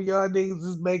example y'all niggas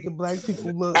is making black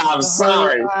people look. I'm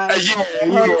sorry. Now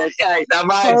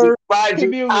mind you,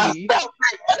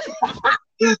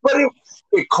 but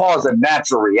it caused a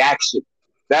natural reaction.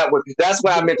 That's what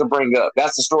I meant to bring up.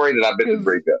 That's the story that I meant to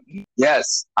bring up.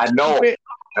 Yes, I know.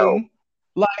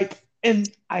 And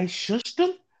I shushed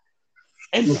him.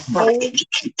 And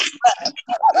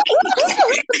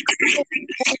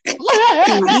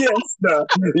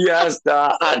yes,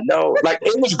 I know. Like,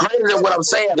 it was greater than what I'm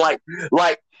saying. Like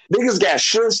niggas got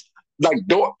shushed. Like,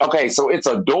 door. Okay, so it's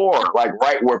a door, like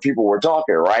right where people were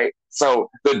talking, right? So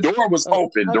the door was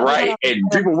opened, right, and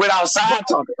people went outside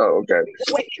talking. Oh, okay.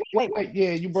 Wait.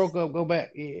 Yeah, you broke up. Go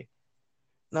back. Yeah.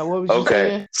 Now what was you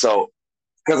saying? So.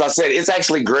 Because I said it's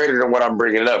actually greater than what I'm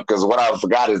bringing it up. Because what I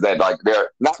forgot is that, like,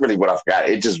 they're not really what I forgot.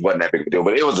 It just wasn't that big of a deal,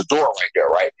 but it was a door right there,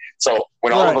 right? So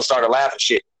when all of us started laughing,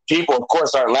 shit, people of course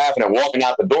started laughing and walking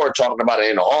out the door, talking about it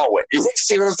in the hallway. You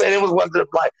see what I'm saying? It was one of them,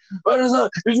 like, what is up?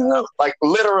 Like,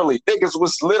 literally, niggas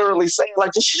was literally saying,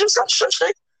 like, did she just got shush?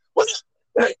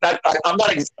 I'm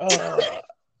not.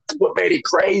 what made it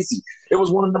crazy. It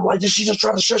was one of them like, she just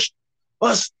trying to shush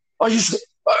us. Are you?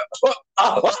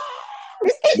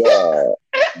 Duh,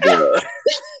 duh,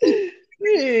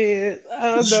 Yeah,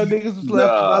 I don't know. Niggas was laughing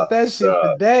duh, about that shit for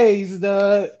duh. days,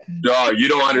 dog. Dog, you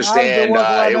don't I've been understand.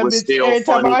 walking around It that was bitch. still Every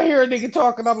time funny. I hear a nigga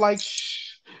talking, I'm like, shh.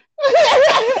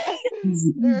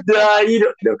 Duh,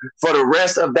 for the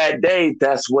rest of that day,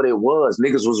 that's what it was.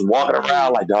 Niggas was walking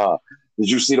around like, dog, did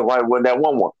you see the white one? That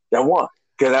one? That one.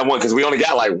 Because we only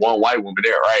got like one white woman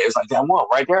there, right? It's like that one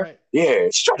right there. Right, Yeah,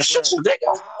 she's trying to shoot right. some dick.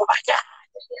 Oh my God.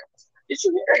 Did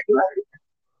you hear it?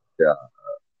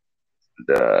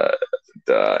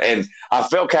 Yeah, and I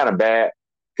felt kind of bad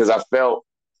because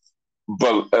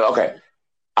but okay,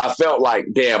 I felt like,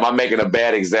 damn, I'm making a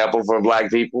bad example for black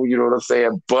people. You know what I'm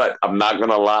saying? But I'm not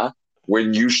gonna lie.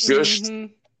 When you shushed, Mm-hmm.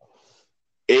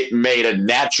 it made a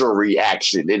natural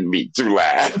reaction in me to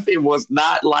laugh. It was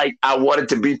not like I wanted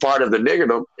to be part of the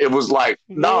niggerdom. It was like,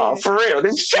 nah, Yeah, for real.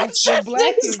 This shut it's the shut black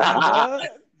niggas. in you, dog.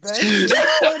 That shit is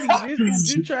funny.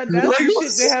 You try. That's some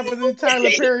shit that happened in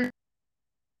Tyler Perry.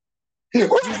 You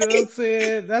know what I'm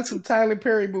saying? That's some Tyler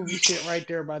Perry movie shit right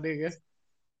there, my nigga.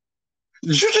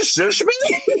 You just shush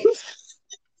me.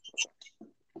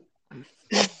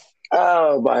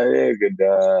 Oh my nigga,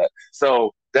 dog.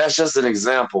 So that's just an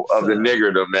example of the So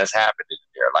niggerdom that's happening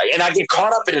there. Like, and I get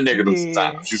caught up in the niggerdom yeah,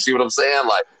 sometimes. You see what I'm saying?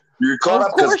 Like, you get caught of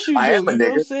up because course you I do. am a You know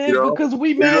what I'm nigger. saying? Because we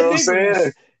You know mad what I'm saying?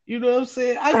 niggers. You know what I'm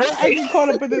saying? I Right. get caught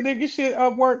up in the nigga shit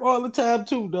at work all the time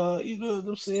too, dog. You know what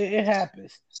I'm saying? It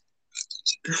happens.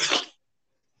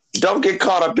 Don't get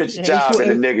caught up at your It's job what.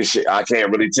 in the nigga shit. I can't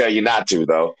really tell you not to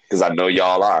though, because I know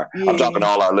y'all are. I'm talking to Yeah,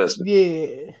 all our listeners.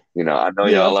 yeah. I know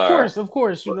Yeah, y'all of are. course, of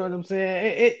course. You know what I'm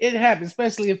saying? It happens,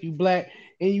 especially if you black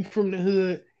and you from the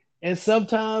hood. And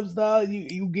sometimes, dog,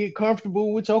 you get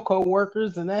comfortable with your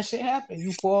coworkers, and that shit happen.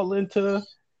 You fall into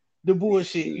the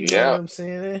bullshit. You know what Yeah. I'm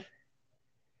saying?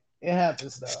 It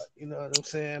happens, dog. You know what I'm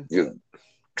saying? But You,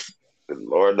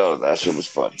 Lord knows that shit was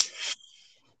funny.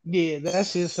 yeah, that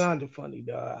shit sounded funny,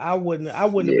 dog. I wouldn't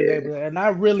have been Yeah. able to. And I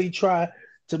really try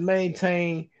to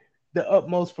maintain the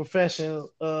utmost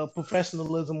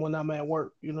professionalism when I'm at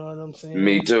work. You know what I'm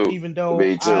Me saying? too. Even though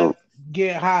Me I too.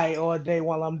 get high all day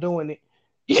while I'm doing it.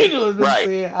 You know what I'm Right.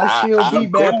 saying? I still be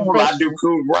I'm mad cool. I do professional.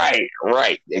 cool. Right.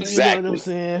 Right. You know what I'm Exactly.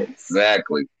 saying?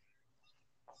 Exactly.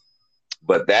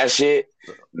 But that shit,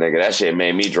 So, nigga, that shit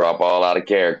made me drop all out of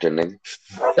character, nigga.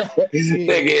 yeah.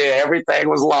 Nigga, everything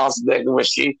was lost,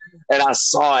 nigga. And I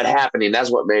saw it happening.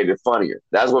 That's what made it funnier.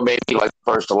 That's what made me like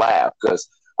first to laugh because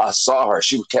I saw her.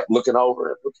 She kept looking over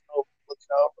and looking over, looking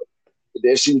over. And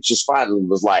then she just finally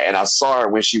was like, and I saw her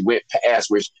when she went past,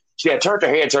 which she had turned her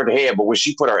head, but when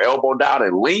she put her elbow down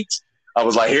and leaped, I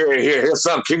was like, here's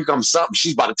something. Here comes something.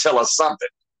 She's about to tell us something.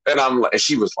 And I'm like, and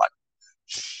she was like,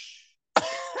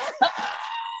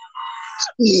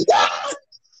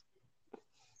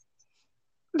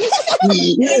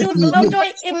 It was a low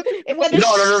joint. It wasn't a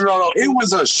no, no, no, shh. no, no. It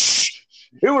was a shh.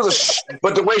 It was a shh.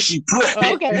 But the way she put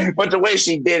Oh, it, okay. but the way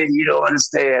she did it, you don't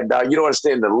understand. You don't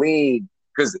understand the lean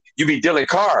because you be dealing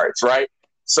cards, right?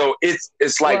 So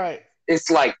Right. it's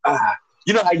like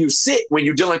you know how you sit when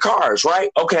you're dealing cards, right?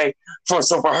 Okay. For her,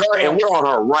 and Right. we're on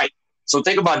her right. So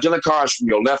think about dealing cards from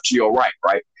your left to your right,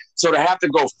 right? So to have to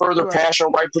go further Right. past your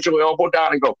right, put your elbow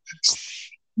down and go,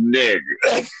 nigga,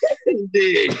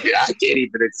 nigga, I can't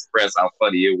even express how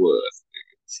funny it was.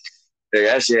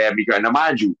 That shit had me crying. Now,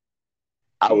 mind you,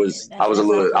 Yeah, I was a that sounds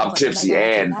little, so I'm funny. I'm not tipsy gonna lie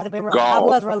to you. and I'd have been wrong. I gone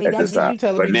was really at young this You time. you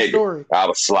telling But me the nigga, story? I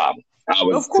was slobbing. I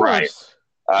was Of crying. course.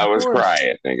 I Of was course.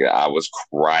 crying, nigga. I was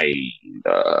crying.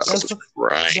 I That's was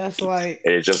crying. that's like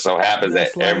And it just so happens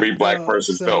that that's every like black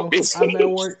person felt so me. I'm at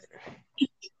work.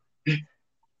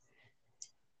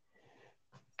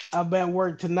 I'm at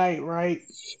work tonight, right?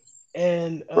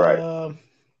 And Right.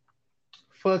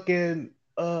 fucking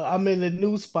I'm in the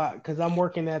new spot because I'm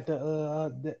working at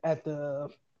at the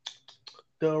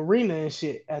arena and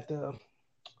shit at the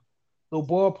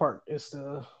ballpark. It's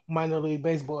the minor league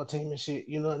baseball team and shit.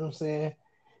 You know what I'm saying?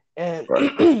 And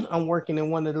Right. I'm working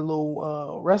in one of the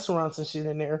little restaurants and shit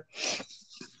in there.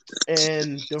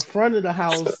 And the front of the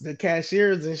house, the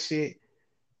cashiers and shit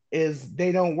is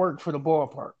they don't work for the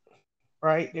ballpark,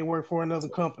 right? They work for another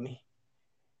company.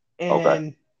 Okay.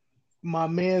 And my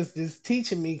man's just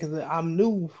teaching me because I'm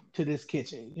new to this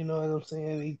kitchen. You know what I'm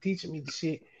saying? He teaching me the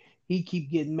shit. He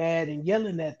keep getting mad and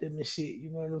yelling at them and shit. You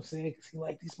know what I'm saying? Because he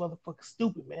like these motherfuckers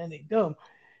stupid, man. They dumb.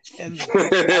 And I'm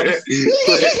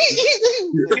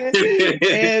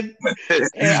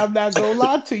and I'm not gonna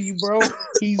lie to you, bro.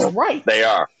 He's right. They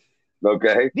are.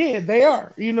 Okay. Yeah, they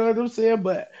are. You know what I'm saying?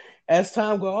 But as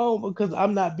time go on, because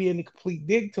I'm not being a complete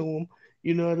dick to him,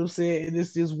 You know what I'm saying? And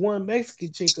it's this one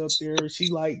Mexican chick up there. She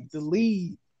like the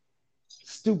lead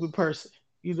stupid person.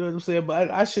 You know what I'm saying?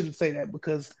 But I shouldn't say that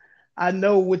because I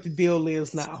know what the deal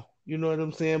is now. You know what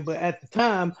I'm saying? But at the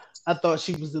time, I thought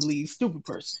she was the lead stupid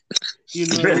person. You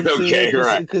know what I'm saying? Okay,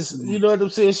 right, Because you know what I'm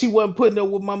saying. She wasn't putting up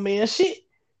with my man shit.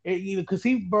 And, you know, because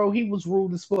he was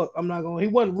rude as fuck. I'm not going. He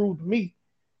wasn't rude to me.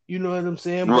 You know what I'm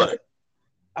saying? right. But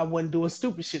I wasn't doing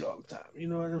stupid shit all the time. You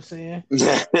know what I'm saying?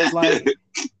 At Like,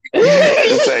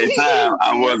 the same time,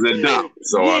 I wasn't dumb.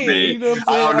 So yeah, I mean, you know what I'm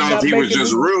I saying. don't I'm know if not he was making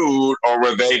just this. rude or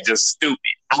were they just stupid.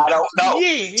 I don't know.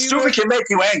 Yeah, you know, Stupid can make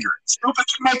you angry. Stupid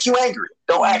can make you angry.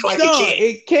 Don't act like it no, can't.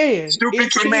 it can, Stupid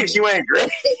it can make can, you angry.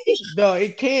 no,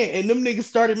 it can, and them niggas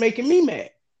started making me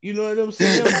mad. You know what I'm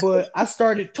saying? But I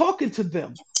started talking to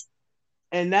them,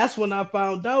 and that's when I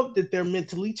found out that they're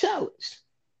mentally challenged.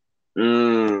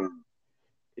 Mm,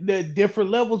 The different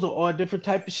levels of all different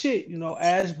type of shit. You know,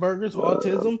 Asperger's,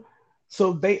 autism.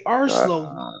 So they are slow.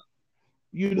 uh,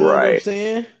 You know what I'm right.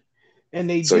 saying? And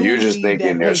they So do you're just need thinking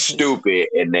that they're patience. stupid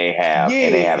and they have Yeah,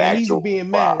 and he's actual. being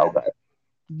Wow. mad at them. Okay.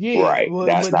 Yeah, Right. but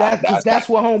that's because That's not. that's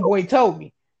what homeboy told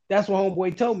me. That's what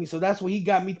homeboy told me. So that's what he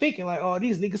got me thinking. Like, oh,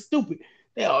 these niggas stupid.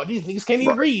 Oh, these niggas can't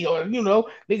even Right. read. Or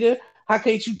nigga, how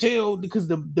can't you tell? Because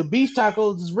the beef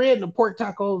tacos is red and the pork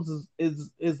tacos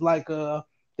is like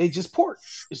they just pork.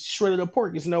 It's shredded up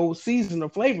pork. It's no season or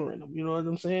flavor in them. You know what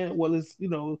I'm saying? Well, it's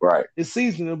Right. it's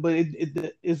seasoned, but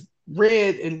it's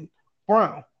red and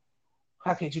brown.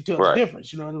 How can't you tell the Right.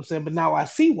 difference? You know what I'm saying? But now I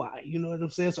see why. You know what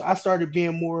I'm saying? So I started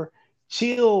being more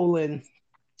chill and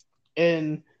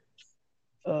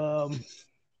um,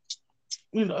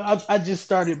 I just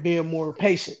started being more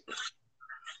patient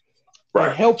and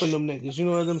Right. helping them niggas. You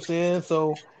know what I'm saying?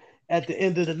 So at the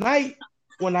end of the night,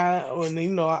 when I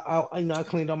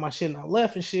cleaned all my shit and I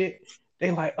left and shit,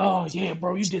 they like, oh yeah,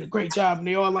 bro, you did a great job. And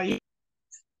they all like,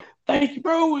 thank you,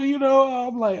 bro. And,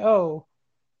 I'm like, oh,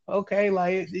 okay,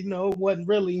 like it wasn't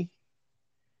really.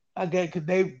 I got cause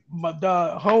they my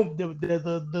the home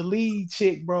the lead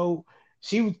chick, bro.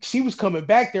 She was coming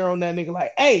back there on that nigga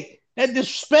like, hey, that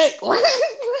disrespect. She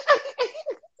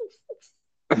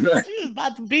was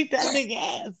about to beat that nigga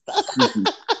ass.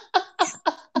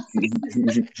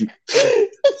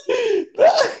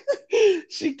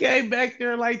 She came back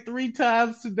there like 3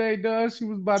 times today, dog. She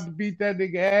was about to beat that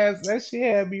nigga ass. That shit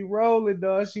had me rolling,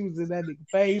 dog. She was in that nigga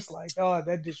face like, oh,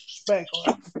 that disrespect gonna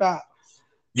have to stop.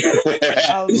 And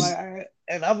I was like,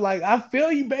 and I'm like, I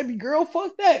feel you, baby girl.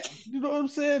 Fuck that. You know what I'm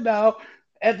saying? Now,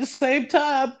 at the same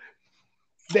time,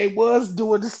 they was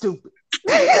doing the stupid.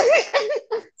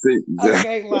 See, I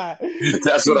can't lie.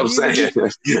 that's what Cause I'm saying.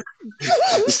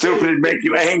 Stupid make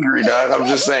you angry, dog. I'm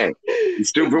just saying. he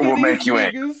Stupid get will these make you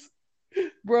angry. niggas,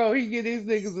 bro. He get these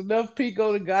niggas enough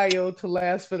pico de gallo to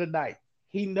last for the night.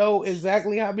 He know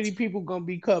exactly how many people gonna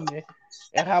be coming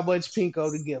and how much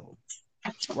pinko to give them.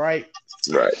 Right?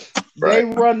 Right. They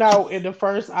Right. run out in the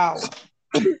first hour.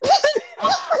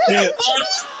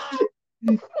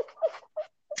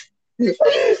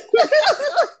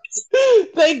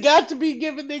 They got to be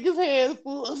giving niggas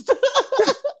handfuls.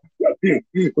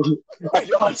 Like,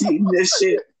 y'all eating this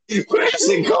shit. Where's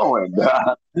it going,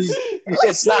 dog?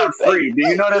 It's not they, free. Do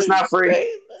you know that's not free?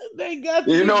 they, they got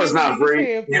to You be know it's giving not niggas free.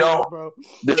 You handfuls, don't. bro.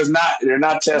 They're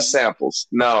not test samples.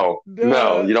 No,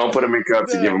 no. Duh, You don't put them in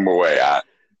cups and give duh. them away.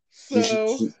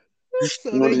 So,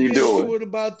 so What they are you get doing? into it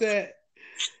about that.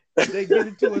 They get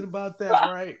into it about that,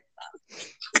 right?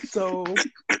 So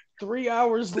 3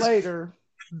 hours later,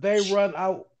 they run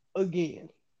out again.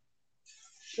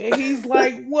 And he's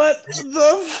like, what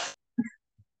the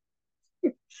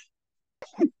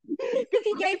because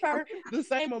he gave her the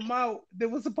same amount that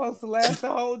was supposed to last the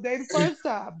whole day the first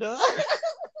time, duh.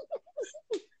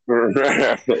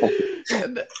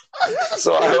 And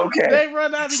So okay, they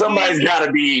run out somebody's again. got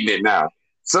to be eating it now.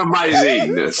 Somebody's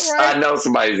eating this. I Right? know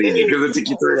somebody's eating it because it took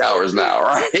you 3 hours now,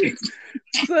 right?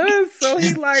 So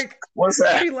What's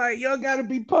that? he like, y'all gotta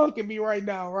be punking me right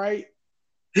now, right?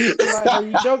 He like, are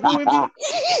you joking with me?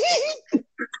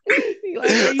 He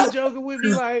like, are you joking with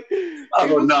me? Like, he Oh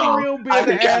was for no, real I being an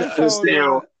can kind of asshole, understand.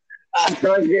 dog.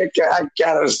 I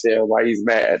can't understand why he's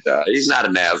mad. He's not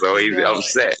an asshole. He's Dog.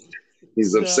 upset.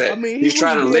 He's Dog. I upset. mean, he He's was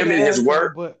trying to being an limit his asshole,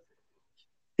 work. but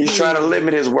He's trying to yeah,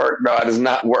 limit his work. No, it is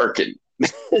not working.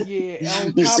 yeah.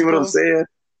 On You see top what I'm of saying?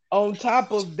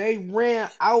 they ran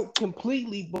out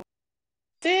completely, but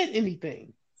said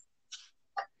anything.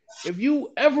 If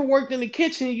you ever worked in the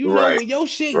kitchen, you know Right, when your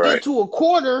shit right. get to a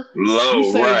quarter, you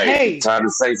Low, say, right. "Hey, Time to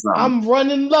say something. I'm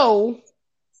running low.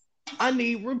 I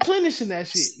need replenishing that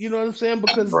shit." You know what I'm saying?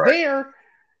 Because Right, there,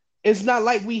 it's not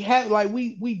like we have like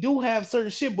we do have certain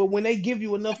shit, but when they give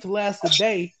you enough to last a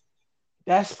day,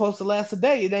 that's supposed to last a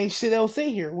day. It ain't shit else in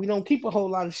here. We don't keep a whole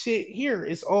lot of shit here.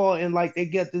 It's all in like they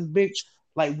get this big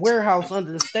like warehouse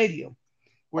under the stadium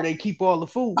where they keep all the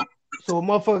food. So a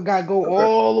motherfucker got to go Okay.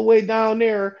 all the way down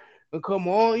there and come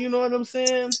on. You know what I'm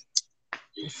saying?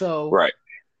 So Right.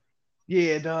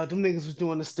 yeah, dog, them niggas was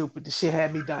doing the stupid. The shit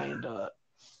had me dying, dog.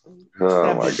 Oh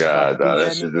That my bitch was about to God, beat dog, that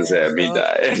that shit nigga just had ass, me dog.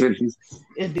 dying.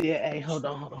 It did. Hey, hold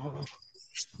on.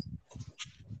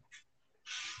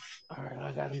 All right,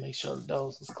 I gotta make sure the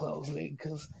doors is closed, nigga,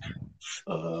 because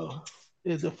uh,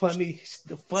 the funny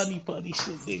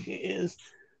shit, nigga, is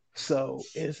so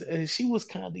it's and she was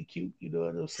kind of cute, you know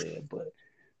what I'm saying, but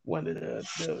one of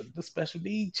the special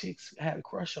need chicks had a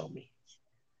crush on me,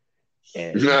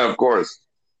 and No, of course.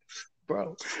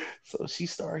 bro, so she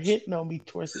started hitting on me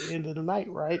towards the end of the night,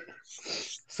 right?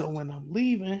 So when I'm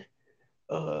leaving,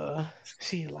 uh,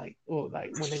 she like, or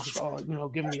like when they was all,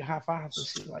 giving me high fives and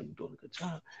shit, like you doing a good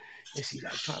job, and she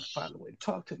like trying to find a way to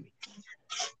talk to me,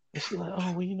 and she like,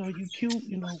 oh well, you cute,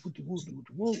 what do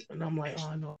woo, and I'm like, oh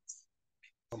I know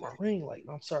my ring, like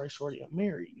I'm sorry, shorty, I'm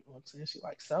married, you know what I'm saying? She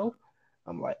like, so,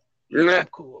 I'm like, yeah, Nah, I'm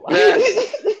cool.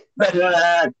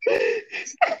 nah,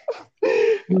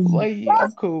 I'm like, yeah,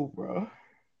 I'm cool, bro.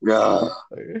 nah.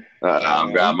 Like,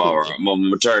 I'm cool. I'm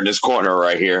gonna turn this corner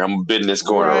right here. I'm gonna bend this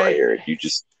corner right Right. here.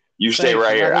 You stay Thank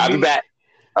right you. here. I'll be back.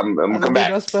 I'm I gonna don't come need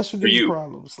back no special for needs you.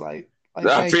 problems. Like, I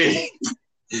thank you.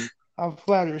 feel- I'm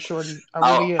flattered, shorty. I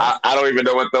really am. I don't even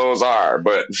know what those are,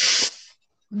 but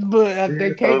But I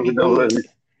they can't don't be even know what good.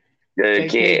 they They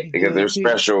can't can't be because they're good.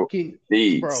 special Bro,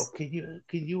 needs.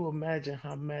 can you imagine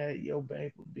how mad your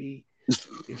babe would be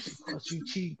if she caught you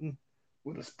cheating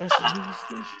with a special needs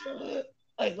bitch, dog?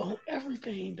 Like on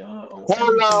everything, dog. On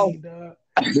Hello. everything, dog.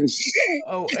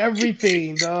 Oh,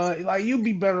 everything, dog. Like you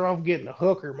be better off getting a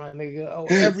hooker, my nigga. Oh,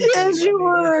 everything, Yes, my you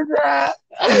nigga. would.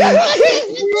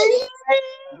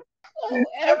 Oh,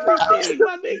 everything,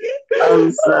 my nigga. I'm Oh,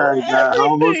 sorry, God. I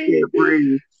almost everything. can't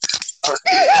breathe.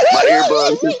 My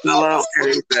earbuds just fell out.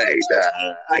 Everything.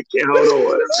 I can't hold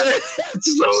on.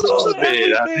 Just hold Oh, on a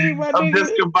minute. everything, my I'm nigga.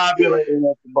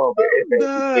 discombobulated at the moment. It made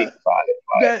me think Duh, about it.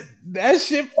 Like, that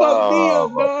shit fucked me oh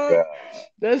up, my dog. God.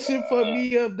 That shit fucked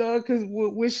me up, dog. Cause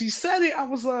when she said it, I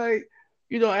was like,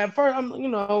 at first I'm,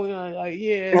 like,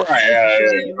 yeah, Right, it's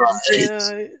good, you know what I'm right,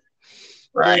 saying?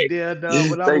 But right. then,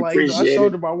 but I'm They like, I appreciate showed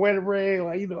it. her my wedding ring,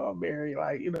 like, I'm married,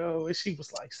 like, and she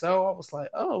was like, so I was like,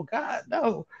 oh God,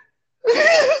 no.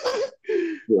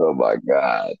 Oh my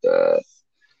God.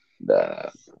 Nah.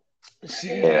 She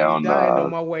had me Hell dying on no.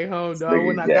 my way home, This dog.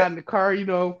 When nigga I got got in the car,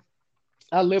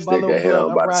 I live this my little nigga blunt. hell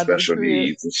I about the ride to the special crib.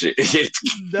 needs and shit.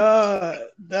 Duh,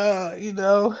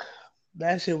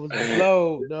 that shit was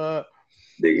blow, duh.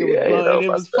 It was Nigga ain't blow, know and it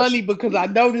about was funny special because I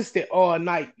needs. noticed it all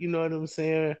night. You know what I'm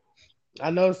saying? I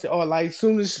noticed it all like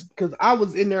soon as because I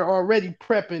was in there already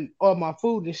prepping all my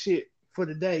food and shit for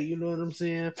the day. You know what I'm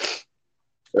saying?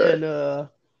 Right, And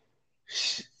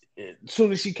sh- as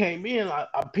soon as she came in, I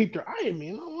peeped her eyeing me,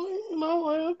 and I'm like,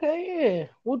 like, okay, yeah,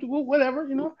 whatever,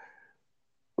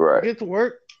 right. get to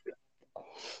work.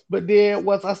 But then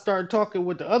once I started talking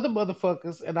with the other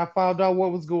motherfuckers and I found out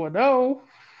what was going on,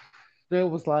 they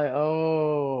was like,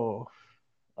 oh,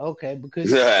 okay,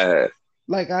 because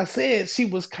like I said, she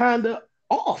was kind of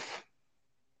off.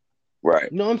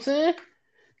 Right, You know what I'm saying?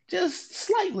 Just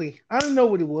slightly. I don't know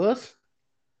what it was.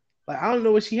 Like I don't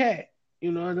know what she had.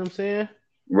 You know what I'm saying?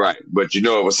 right. But you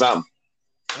know it was something,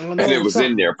 I don't and know it it was was in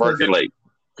something there percolate.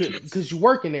 because you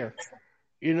working there.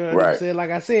 You know what I'm Right. saying?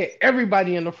 Like I said,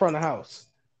 everybody in the front of house.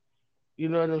 You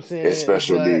know what I'm It's saying?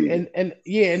 special But needs. and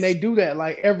yeah, and they do that.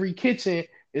 Like every kitchen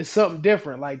is something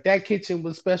different. Like that kitchen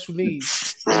was special needs,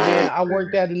 and then I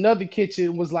worked at another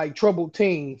kitchen was like troubled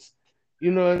teens.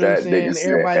 You know what I'm That nigga saying?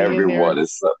 said Everybody in everyone there.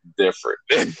 is something different.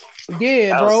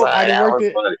 Yeah, I'm bro. sorry, that was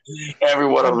funny. Every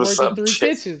one I of done them is worked in something three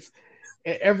different. kitchens.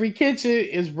 And every kitchen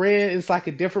is red. It's like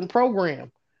a different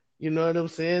program. You know what I'm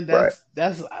saying? Right.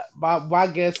 That's my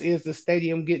guess is the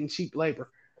stadium getting cheap labor.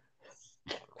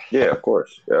 Yeah, of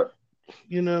course. Yeah.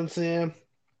 You know what I'm saying?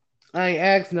 I ain't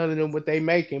asked none of them what they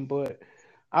making, but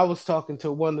I was talking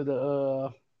to one of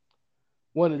the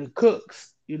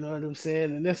cooks. You know what I'm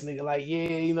saying? And this nigga like,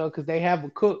 yeah, because they have a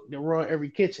cook that run every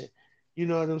kitchen. You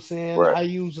know what I'm saying? Right. I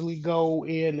usually go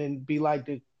in and be like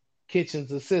the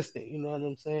kitchen's assistant. You know what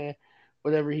I'm saying?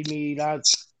 Whatever he need, I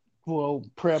will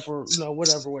prep or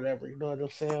whatever. You know what I'm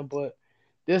saying? But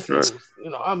this Right. nigga was,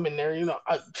 I'm in there.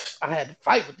 I had to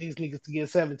fight with these niggas to get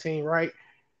 17 right,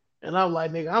 and I'm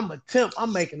like, nigga, I'm a temp.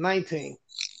 I'm making 19.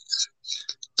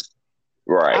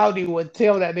 Right. I don't even want to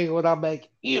tell that nigga what I'm making.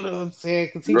 You know what I'm saying?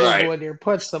 Because he gonna Right. go in there and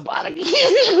punch somebody.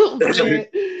 You know what I'm saying?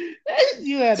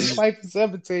 You had to fight for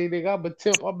 17, nigga. I'm a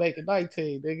tip. I'm making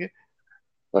 19, nigga.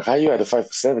 Like, how you had to fight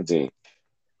for 17?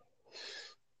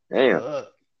 Damn. Uh,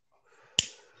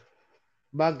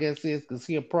 my guess is because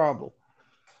he a problem.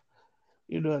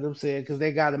 You know what I'm saying? Because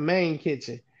they got a main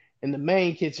kitchen, and the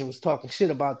main kitchen was talking shit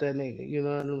about that nigga. You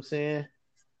know what I'm saying?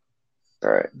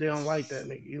 All right. They don't like that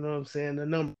nigga. You know what I'm saying? The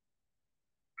number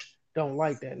don't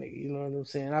like that nigga. You know what I'm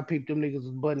saying? I peeped them niggas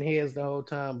was butting heads the whole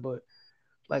time, but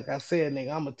like I said,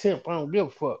 nigga, I'm a temp. I don't give a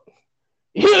fuck.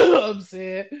 You know what I'm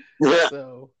saying? Yeah.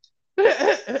 So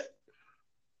I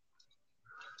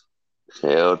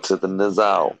Hell to the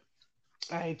Nizal.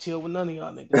 ain't chill with none of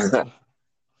y'all niggas.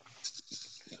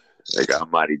 They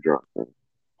got mighty drunk.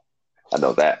 I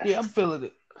know that. Yeah, I'm feeling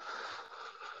it.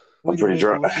 I'm We done pretty been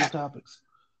drunk. through a few topics.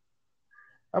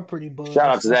 I'm pretty buzzed. Shout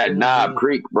out to I'm that feeling Knob good.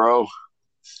 Creek, bro.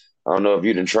 I don't know if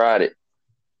you done tried it.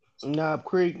 Knob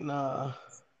Creek, nah.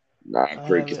 Knob I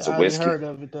Creek, haven't. it's a I ain't whiskey. heard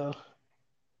of it though.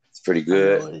 It's pretty I know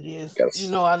good. what it is. Got You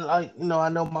know, I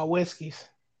know my whiskeys.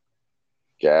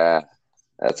 yeah,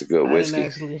 that's a good I didn't whiskey.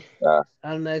 actually. Uh,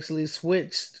 I didn't actually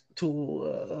switched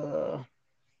to.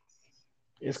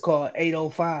 It's called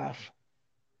 805.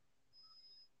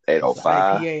 It's an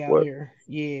 805. IPA out What? here.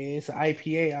 Yeah, it's an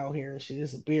IPA out here and shit.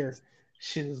 It's a beer.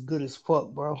 Shit is good as fuck,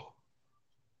 bro.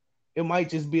 It might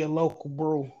just be a local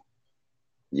brew.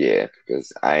 Yeah,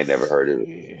 because I ain't never heard of it.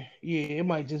 Yeah, it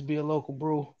might just be a local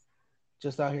brew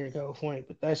just out here in California.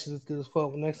 But that shit is good as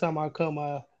fuck. Next time I come,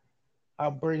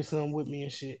 I'll bring some with me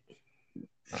and shit.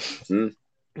 Hmm?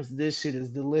 'Cause this shit is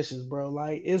delicious, bro.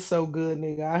 Like it's so good,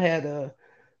 nigga. I had uh,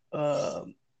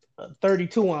 a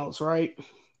 32 ounce, right?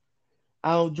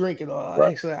 I don't drink it all.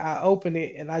 Right. Actually, I open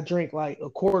it and I drink like a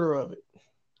quarter of it.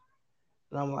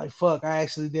 And I'm like, fuck, I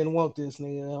actually didn't want this,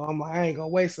 nigga. I'm like, I ain't gonna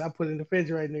waste it. I put it in the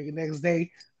refrigerator, nigga. Next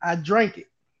day, I drank it.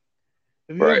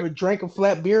 Have you Right. ever drank a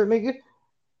flat beer, nigga?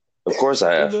 Of course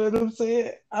I You have. know what I'm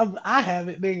saying? I have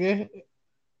it, nigga. You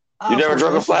I'll never pour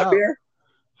drunk a that shit flat out. beer?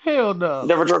 Hell You no.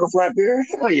 never drunk a flat beer?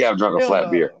 Hell yeah, I've drunk a Hell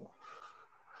flat beer. no.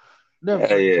 Never Hell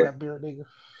drink a yeah. flat beer, nigga.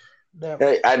 Never.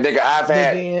 Hey, I think But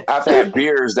then, I've had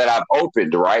beers that I've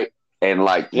opened, right? And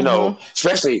like,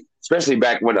 especially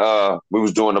back when we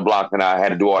was doing the block and I had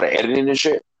to do all the editing and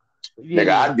shit. Nigga,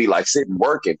 yeah, I'd be like sitting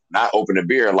working, not open a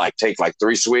beer and like take like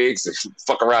 3 swigs and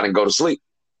fuck around and go to sleep.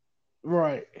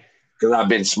 right. Because I've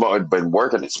been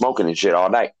working and smoking and shit all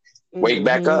night. Wake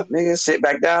back Hmm. up, nigga, sit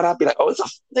back down. I'll be like, oh, it's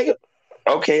a nigga.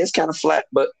 Okay, it's kind of flat,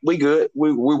 but we good.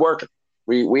 We working.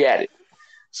 We at it.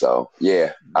 So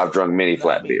yeah, I've drunk many Not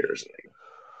flat me. beers.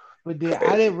 But then I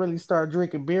Crazy. didn't really start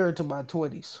drinking beer until my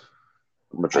 20s.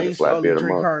 I'm gonna I drink a used to flat only beer drink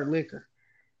tomorrow. hard liquor.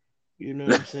 You know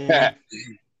what I'm saying?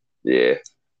 Yeah,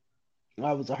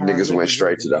 I was a hard niggas went liquor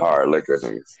straight drinker, to the nigga. hard liquor.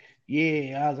 Niggas.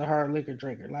 Yeah, I was a hard liquor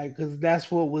drinker. Like, cause that's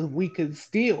what was we could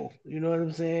steal. You know what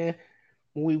I'm saying?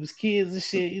 When we was kids and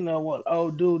shit, you know what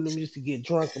old dude and them used to get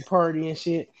drunk and party and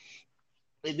shit.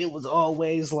 And it was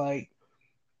always like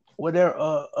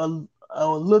whatever a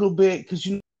little bit, cause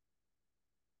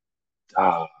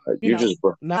Ah, you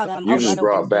know now that I'm you older, I just know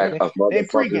what brought it's doing. back a They motherfucking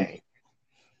pregame.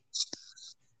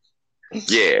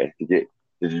 yeah. To get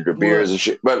the beers What? and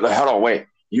shit. But hold on, wait.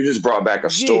 You just brought back a Yeah,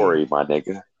 story, my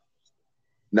nigga.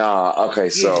 Nah, okay, yeah.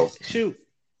 so Shoot.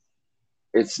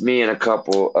 it's me and a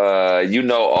couple. You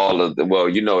know all of the. Well,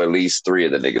 you know at least 3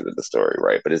 of the niggas in the story,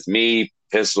 right? But it's me,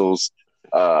 Pistols.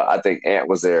 I think Ant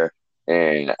was there,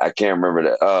 and I can't remember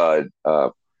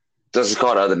the. This is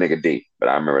called the other nigga D, but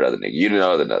I remember the other nigga. You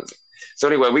know the other. So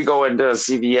anyway, we go into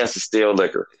CVS to steal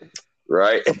liquor,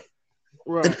 right?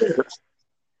 Right.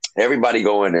 Everybody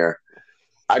go in there.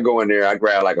 I go in there, I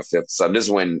grab like a fifth. So this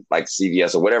is when like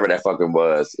CVS or whatever that fucking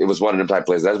was. It was one of them type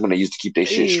places. That's when they used to keep their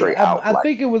shit straight Yeah, out. I Like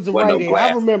think it was the wasn't right no day. I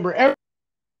glass. remember every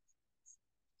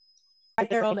right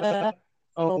there on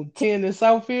 10 in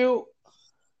Southfield.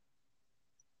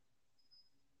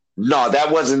 No,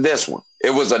 that wasn't this one.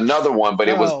 It was another one, but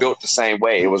it was Oh, built the same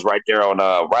way. It was right there on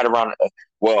right around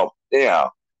well, yeah.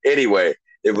 Anyway,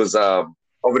 it was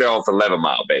over there off 11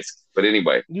 Mile basically. But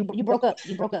anyway, You broke up.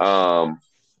 You broke up.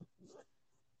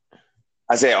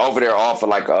 I said over there off of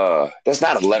like that's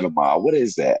not 11 Mile. What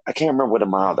is that? I can't remember what a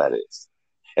mile that is.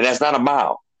 And that's not a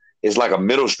mile. It's like a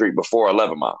middle street before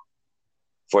 11 Mile.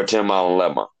 For 10 Mile and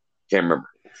 11 Mile. Can't remember.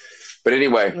 But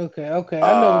anyway, okay.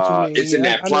 I know what you mean. it's in Yeah,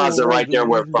 that I know what plaza road right there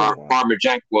where you've been on. Farmer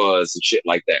Jack was and shit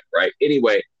like that, right?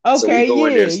 Anyway, so we Okay, go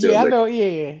in there to steal I liquor. know,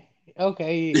 yeah.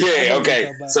 Okay, yeah, I Yeah, know what you're okay.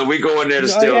 talking about. So we go in there to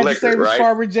All you steal had to say liquor, was right?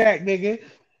 Farmer Jack, nigga.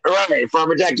 Right.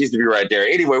 Farmer Jack used to be right there.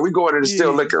 Anyway, we go in there to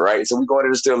steal Yeah, liquor, right? So we go in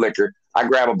there to steal liquor. I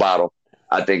grab a bottle.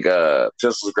 I think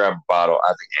Pistols grab a bottle. I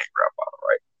think Ant grab a bottle,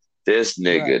 right? This right.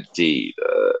 nigga D.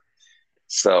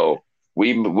 So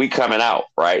we coming out,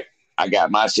 right? I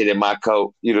got my shit in my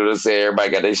coat. You know what I'm saying? Everybody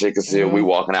got their shit concealed. We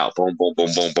walking out. Boom, boom,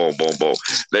 boom, boom, boom, boom, boom.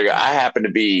 Nigga, I happen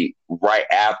to be right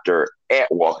after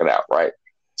Ant walking out, right?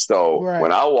 So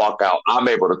when I walk out, I'm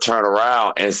able to turn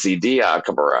around and see Dion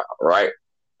come around, right?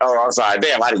 Oh, I'm sorry.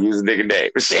 Damn, I didn't use a nigga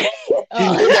name. Shit. It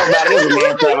don't matter. This was a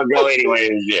long time ago anyway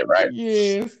and shit, right?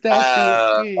 Yeah,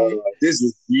 stop it. This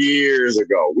was years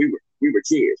ago. We were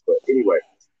kids, but anyway,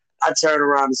 I turn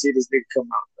around and see this nigga come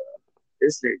out.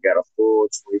 This nigga got a full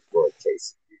 24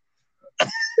 case. And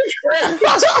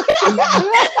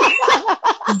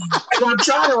I'm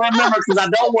trying to remember because I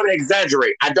don't want to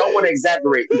exaggerate.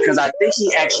 Because I think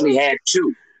he actually had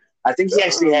two.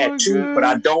 But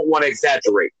I don't want to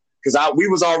exaggerate because we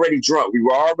was already drunk. We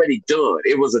were already done.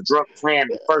 It was a drunk plan in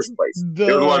the first place.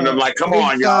 It was one of them like, come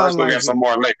on, y'all, let's go get some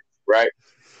more liquor, right?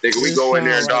 Nigga, we go in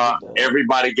there, dog.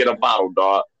 Everybody get a bottle,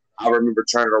 dog. I remember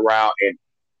turning around and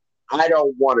I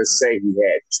don't want to say he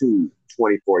had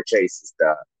 24 cases,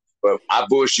 dog. But I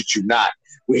bullshit you not.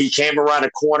 When he came around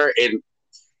the corner and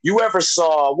you ever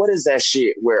saw, what is that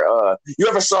shit where, you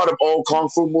ever saw them old Kung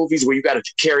Fu movies where you got to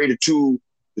carry the two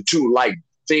like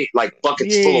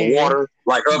buckets full of water,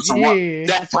 like up some water.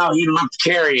 That's how he looked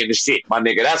carrying the shit, my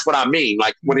nigga. That's what I mean.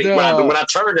 Like when I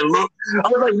turned and looked, I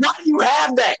was like, why do you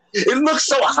have that? It looks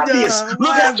so obvious.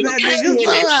 Look at that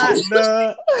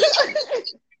nigga.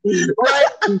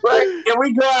 Right. And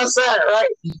we go outside,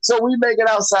 right? So we make it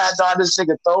outside, dog. This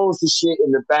nigga throws the shit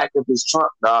in the back of his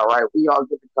trunk, dog, right? We all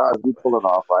get the cars, we pulling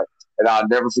off, right? And I'll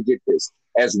never forget this.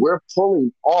 As we're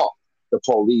pulling off, the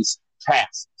police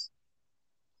pass us.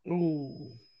 Ooh.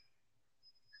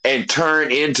 And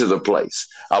turn into the place.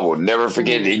 I will never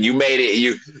forget it. And you made it.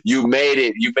 You made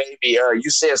me. You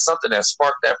said something that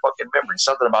sparked that fucking memory.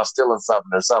 Something about stealing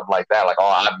something or something like that, like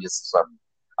all obvious or something.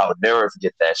 I would never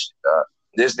forget that shit.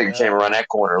 This nigga came around that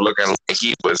corner looking like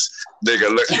he was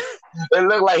it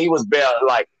looked like he was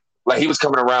like he was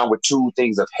coming around with two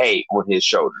things of hay on his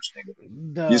shoulders,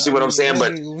 nigga. You see what I'm saying?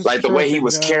 But like the way he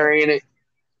was carrying it.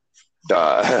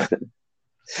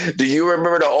 Do you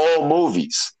remember the old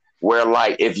movies where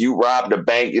like if you robbed a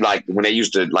bank, like when they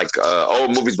used to like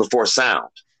old movies before sound,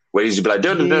 where he used to be like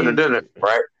dun dun dun dun dun,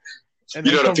 right? And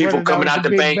you know the people coming out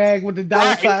the bank bag with the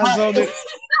dollar signs on it.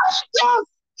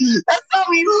 That's how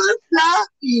he looks now.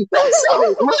 That's how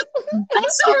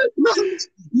it looks.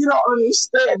 You don't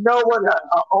understand. No one,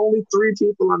 only 3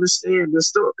 people understand the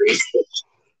story.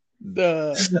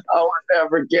 I would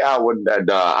never get. I wouldn't.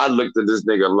 I looked at this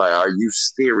nigga like, "Are you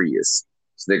serious?"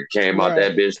 This nigga came out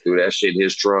that bitch, threw that shit in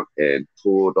his trunk, and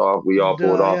pulled off. We all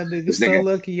pulled off. This nigga, so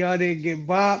lucky y'all didn't get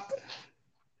bopped.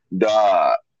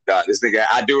 This nigga.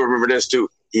 I do remember this too.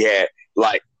 He had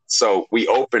like. So we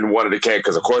opened one of the cans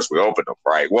because, of course, we opened them,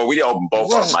 right? Well, we didn't open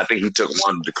both of them. I think he took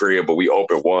one to the crib, but we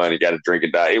opened one and got a drink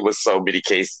and die. It was so many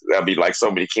cases. I mean, like so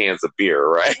many cans of beer,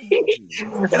 right?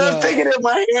 And I'm thinking in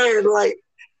my head, like,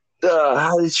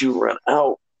 how did you run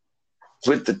out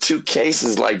with the 2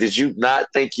 cases? Like, did you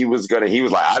not think he was gonna? He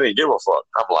was like, I didn't give a fuck.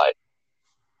 I'm like,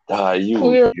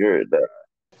 you're the.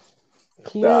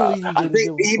 I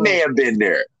think he may have been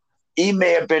there. He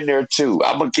may have been there too.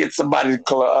 I'm gonna get somebody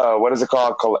to what is it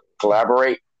called?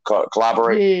 Collaborate,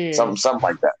 something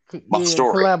like that. My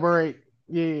story.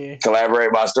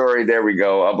 Collaborate my story. There we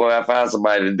go. I'm gonna find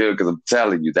somebody to do it because I'm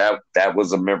telling you that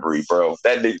was a memory, bro.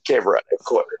 That nigga came around that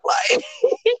corner like,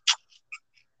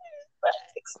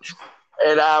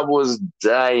 and I was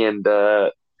dying.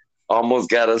 Almost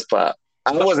got us popped.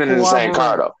 I wasn't in the same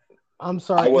car though. I'm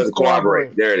sorry. I wasn't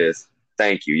cooperating. There it is.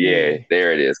 Thank you. Yeah,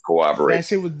 there it is. Cooperate. That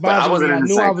shit was bothering me. I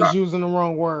knew I was using the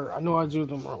wrong word.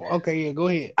 Okay, yeah, go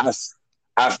ahead.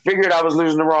 I figured I was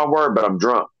using the wrong word, but I'm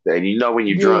drunk. And you know when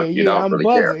you're drunk, you don't really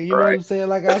buzzing, care. You know what I'm saying?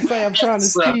 Like I say, I'm trying to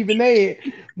Stephen A.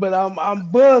 But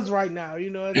I'm buzzed right now. You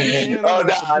know what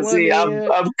I'm saying?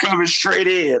 I'm coming straight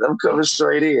in. Guy. I'm going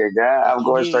straight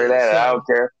at it. I don't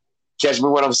care. Catch me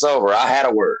when I'm sober. I had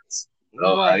a words. You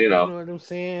know what I'm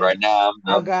saying? Right now,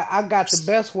 I got the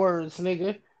best words,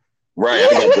 nigga. Right, I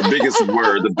got the biggest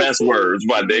word, the best words,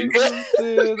 my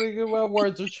nigga. My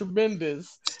words are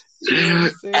tremendous.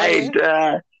 Hey,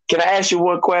 can I ask you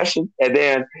one question? And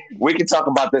then we can talk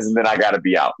about this, and then I got to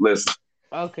be out. Listen.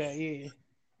 Okay, yeah.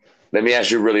 Let me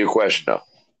ask you really a question, though.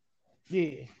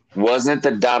 Yeah. Wasn't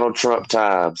the Donald Trump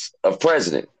times of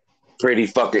president pretty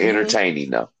fucking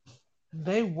entertaining, though?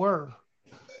 They were.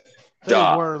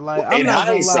 Like, I'm not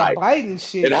gonna lie, Biden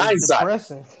shit is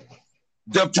depressing.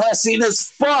 Depressing as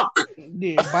fuck.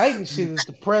 Yeah, Biden shit is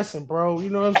depressing, bro. You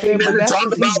know what I'm saying? But that's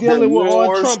because he's dealing with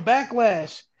all Trump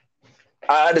backlash.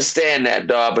 I understand that,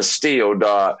 dog, but still,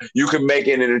 dog, you can make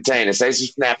it entertaining. Say some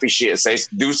snappy shit.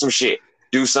 Do some shit.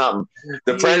 Do something.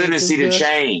 The presidency done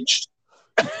changed.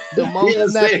 The You most know what I'm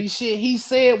saying? snappy shit he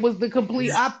said was the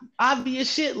complete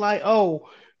obvious shit, like, oh,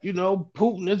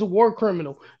 Putin is a war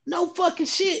criminal. No fucking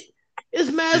shit. It's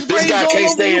mass This graves guy all can't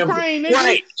over stay in Ukraine, nigga.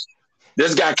 right.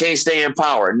 This guy can't stay in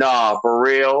power. Nah, for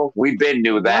real. We been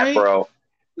knew that, Right? bro.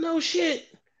 No shit.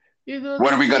 You know what What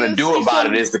are I'm we gonna saying? do about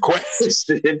it is the question.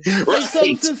 Say something Right.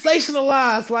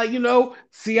 sensationalized, like,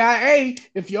 CIA,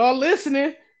 if y'all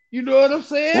listening, you know what I'm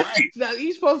saying? Right. Now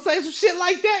you supposed to say some shit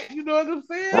like that, you know what I'm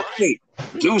saying? Right.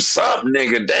 Do something,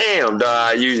 nigga. Damn,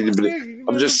 dog. Nigga, you know I'm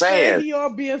what just I'm saying? saying. He all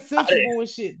being I didn't sensible and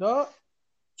shit, dog.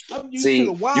 I'm used to the see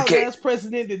you wild can't ass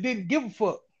president that didn't give a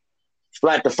fuck.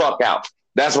 flat the fuck out.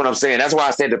 That's what I'm saying. That's why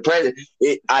I said the president.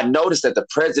 I noticed that the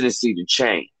presidency to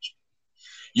change.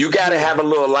 You got to Yeah. have a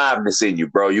little aliveness in you,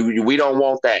 bro. We don't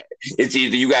want that. It's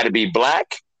either you got to be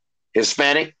black,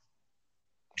 Hispanic,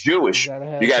 You Jewish. gotta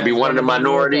You have got to be some one of the government with the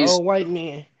minorities. old white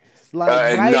man.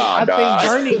 Like Nah, I think dog.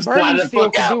 Bernie Flat the still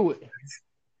fuck could out. do it.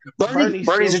 Bernie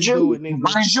still Bernie's a could do Jew. it, nigga.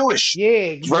 Bernie's Jewish. Yeah,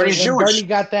 Bernie's and Bernie Jewish.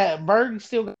 got that. Bernie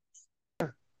still,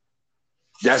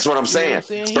 That's what I'm you know what I'm saying.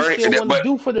 saying? He Bernie, still want to but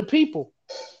do for the people.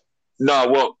 no,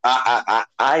 well,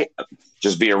 I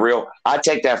just being real. I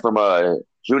take that from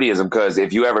Judaism because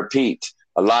if you ever peeped,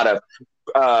 a lot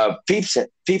of peeps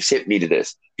hit me to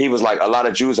this. He was like, a lot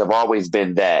of Jews have always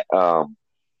been that. How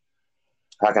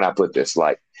can I put this?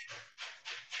 Like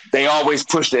they always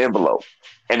push the envelope,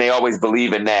 and they always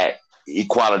believe in that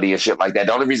equality and shit like that.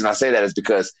 The only reason I say that is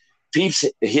because peeps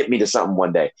hit me to something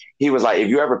one day. He was like, if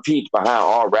you ever peeped behind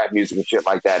all rap music and shit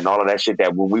like that, and all of that shit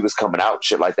that when we was coming out,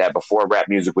 shit like that, before rap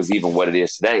music was even what it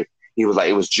is today, he was like,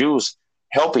 it was Jews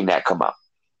helping that come out.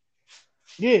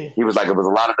 Yeah. He was like, it was a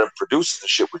lot of them producers and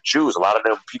shit with Jews. A lot of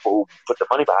them people who put the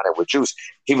money behind it were Jews.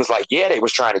 He was like, yeah, they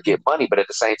was trying to get money, but at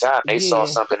the same time, they saw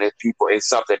Yeah. something in people, in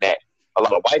something that a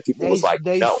lot of white people was like,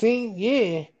 They no.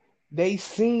 they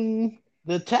seen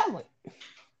the talent.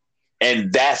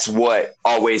 And that's what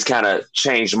always kind of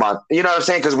changed my, you know what I'm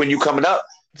saying? Because when you coming up,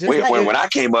 when I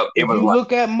came up, it if was you like,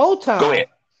 look at Motown, go ahead.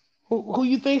 Who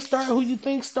you think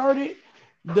started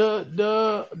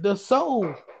the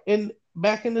soul in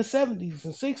back in the 70s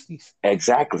and 60s?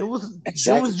 Exactly. It was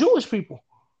Exactly. Jewish people.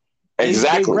 They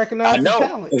Exactly. I recognized the know.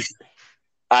 talent.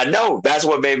 I know. That's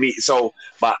what made me so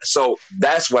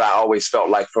that's what I always felt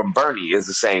like from Bernie is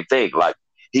the same thing. Like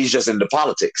he's just into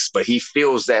politics, but he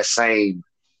feels that same,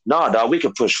 no, dog, we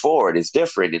can push forward. It's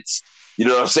different. It's you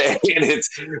know what I'm saying? It's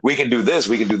we can do this,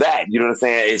 we can do that. You know what I'm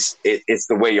saying? It's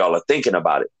the way y'all are thinking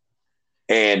about it.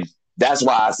 And that's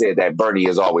why I said that Bernie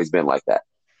has always been like that,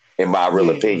 in my real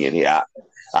opinion. Yeah.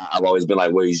 I've always been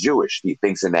like, well, he's Jewish. He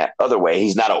thinks in that other way.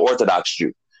 He's not an Orthodox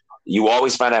Jew. You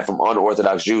always find out from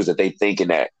unorthodox Jews that they think in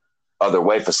that other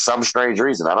way for some strange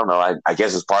reason. I don't know. I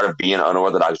guess it's part of being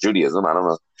unorthodox Judaism. I don't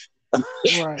know.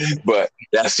 Right. But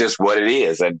that's just what it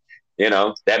is. And,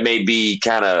 that may be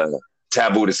kind of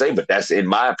taboo to say, but that's, in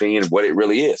my opinion, what it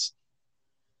really is.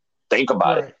 Think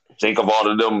about it. Think of all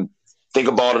of them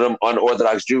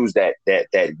unorthodox Jews that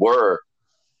were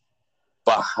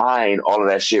behind all of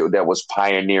that shit that was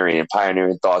pioneering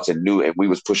thoughts and we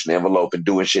was pushing the envelope and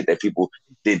doing shit that people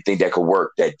didn't think that could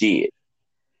work that did.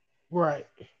 Right.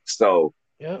 So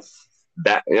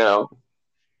that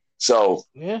so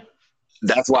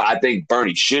that's why I think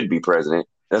Bernie should be president.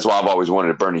 That's why I've always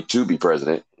wanted Bernie to be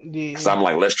president. Because I'm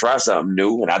like, let's try something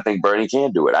new, and I think Bernie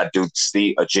can do it. I do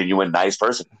see a genuine nice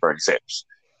person, Bernie Sanders.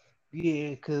 Yeah,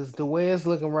 because the way it's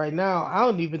looking right now, I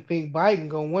don't even think Biden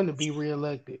gonna want to be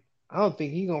reelected. I don't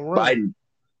think he's gonna run.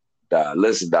 Biden,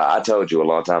 listen, I told you a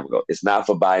long time ago, it's not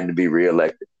for Biden to be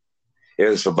reelected. It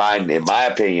was for Biden, in my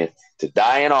opinion, to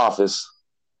die in office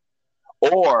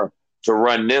or to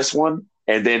run this one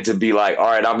and then to be like, all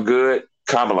right, I'm good,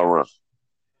 Kamala run.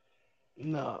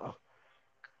 No.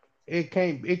 It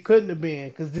couldn't have been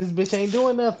because this bitch ain't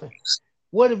doing nothing.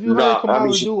 What have you heard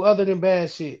Kamala do other than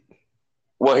bad shit?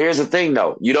 Well, here's the thing,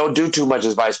 though. You don't do too much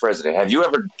as vice president.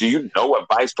 Do you know what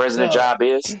vice president job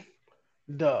is?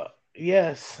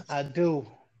 Yes, I do.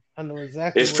 I know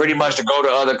exactly. It's pretty much to go to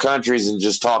other countries and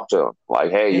just talk to them.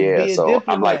 Like, hey, and yeah. Be a so diplomat.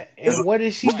 I'm like, and what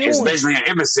is she doing? It's basically an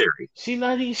emissary. She's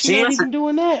not even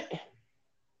doing that.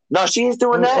 No, she is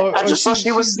doing that. I just thought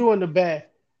she was. She's doing the bad.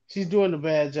 She's doing the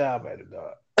bad job at it,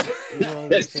 dog. You know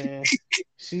what I'm saying?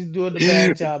 She's doing the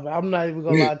bad job. I'm not even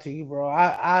gonna lie to you, bro.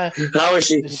 How is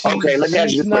she? Okay, let me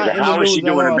ask you this question. How is she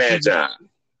doing a bad job?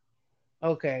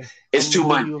 Okay. It's too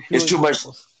much. It's too much.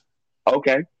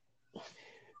 Okay.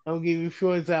 I'll give you a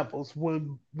few examples.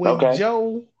 When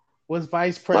Joe was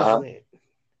vice president,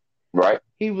 right?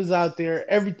 He was out there.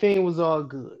 Everything was all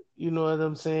good. You know what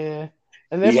I'm saying?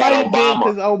 And it He had might have been Obama.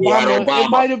 because He had Obama. It Obama.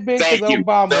 might have been because Thank you.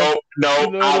 Obama. No, You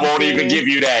no, know what I I'm won't even saying? give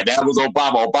you that. That was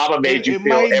Obama. Obama made you It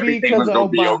feel might be everything because was of going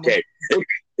to be Obama. okay.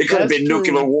 It could have That's been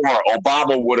nuclear true. war.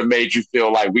 Obama would have made you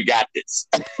feel like we got this.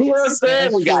 You know what I'm saying?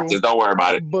 That's We got true. this. Don't worry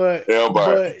about it. But You know,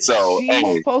 but but so she's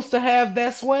hey, supposed to have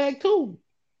that swag too.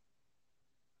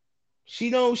 She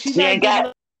don't. She's she not ain't giving got.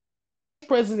 up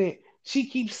president. She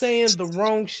keeps saying the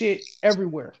wrong shit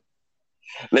everywhere.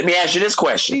 Let me ask you this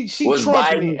question: She Was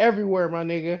trumping it Biden everywhere, my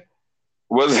nigga.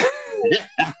 was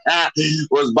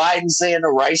was Biden saying the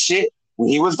right shit when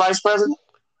he was vice president?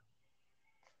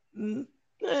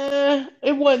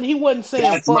 It wasn't. He wasn't saying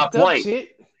That's my fucked up point.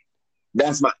 shit.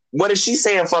 That's my. What is she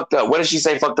saying? Fucked up. What did she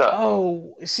say? Fucked up.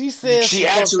 Oh, she said She some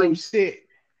fucked up actually, shit.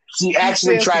 she She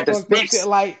actually said some tried to fucked up shit. fix.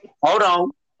 Like Hold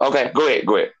on. Okay, go ahead.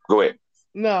 Go ahead. Go ahead.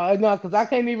 no, because I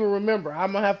can't even remember.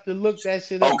 I'm gonna have to look that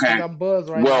shit up because Okay. I'm buzzed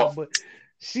right now. Well, But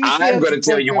she I'm said going some to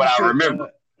tell fucked you up what I shit, remember. dog.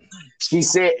 She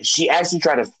said she actually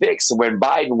tried to fix when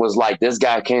Biden was like, this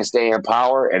guy can't stay in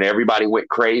power, and everybody went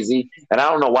crazy. And I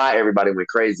don't know why everybody went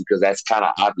crazy because that's kind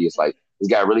of obvious. Like, this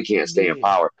guy really can't stay in Yeah,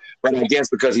 power. But I guess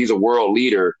because he's a world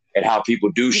leader and how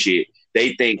people do he, shit,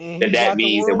 they think and that he that got the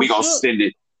means that we're world going to shook. send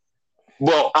it.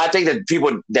 Well, I think that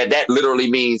people, that literally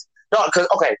means, no, because,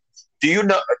 okay, do you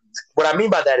know what I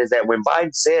mean by that is that when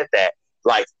Biden said that,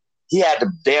 like, he had to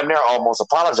damn near almost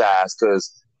apologize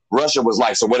because Russia was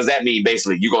like, so what does that mean?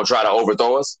 Basically, you gonna try to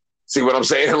overthrow us? See what I'm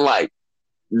saying? Like,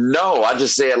 no, I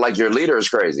just said like your leader is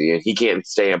crazy and he can't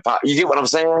stay in power. You get what I'm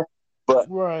saying? But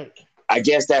Right. I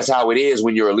guess that's how it is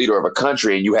when you're a leader of a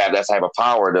country and you have that type of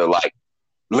power to like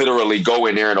literally go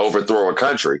in there and overthrow a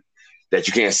country. That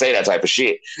you can't say that type of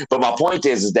shit. But my point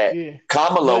is that Yeah.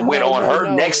 Kamala But went no, on no, her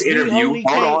no. next He interview. only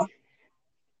Hold can't. on,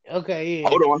 Okay. Yeah.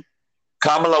 hold on.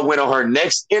 Kamala went on her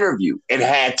next interview and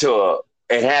had to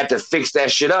fix that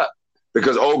shit up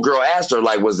because old girl asked her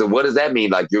like, what does that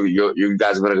mean? Like you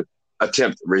guys are gonna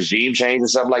attempt regime change or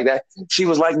something like that? She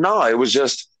was like, no, it was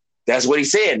just that's what he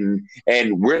said,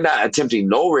 and we're not attempting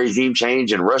no regime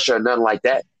change in Russia or nothing like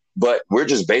that. But we're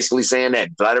just basically saying that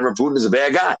Vladimir Putin is a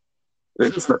bad guy.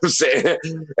 That's what I'm saying.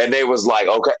 And they was like,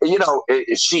 okay,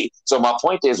 she. So my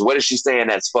point is, what is she saying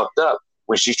that's fucked up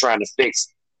when she's trying to fix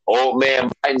old man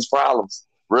Biden's problems?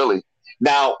 Really?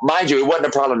 Now, mind you, it wasn't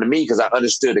a problem to me because I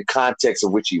understood the context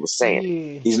of which he was saying.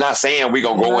 Yeah. He's not saying we're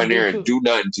gonna And go I in do there and too. do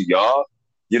nothing to y'all.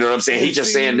 You know what I'm saying? And He's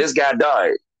just saying see, this guy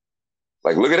died.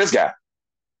 Like, look at this guy.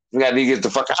 We gotta need to get the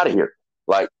fuck out of here.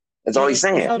 Like, that's all he's It's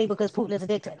saying. only because Putin is a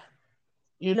dictator.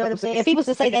 you You know know what what I'm I'm saying? saying? If he was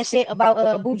to say that shit about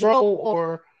Boudreaux Boudreaux,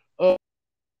 or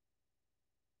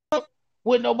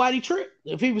would nobody trip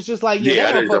if he was just like, yeah, Yeah,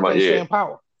 that I didn't talk motherfucker about can't stay yeah. in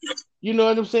power. You know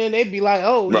what I'm saying? They'd be like,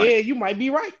 oh Right, yeah, you might be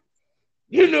right.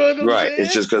 You know what I'm right. It's saying?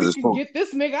 just because We it's can Putin. get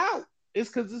this nigga out. It's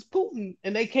because it's Putin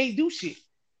and they can't do shit.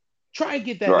 Try and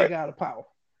get that Right, nigga out of power.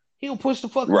 He'll push the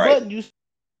fucking right, button. You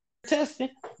testing,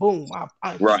 boom.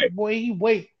 right. Boy, he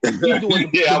doing the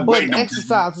Yeah, I'm button waiting.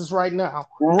 exercises right now,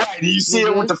 Right. You see it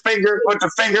with nigga.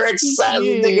 the finger exercises,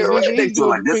 Yeah, nigga, nigga, right he next to it. doing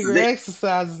Like the this is finger it.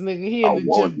 exercises, nigga. He in Oh the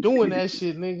Lord, gym doing that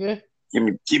shit, nigga.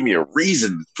 give me a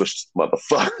reason to push this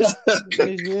motherfucker.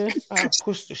 Nigga, I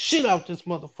push the shit out this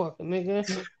motherfucker,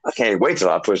 nigga. I can't wait till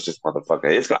I push this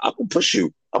motherfucker. I'm gonna push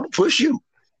you. I'm gonna push you.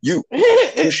 You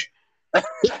You push. I'm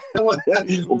gonna know what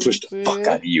I'm push the fuck out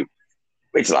saying? of you.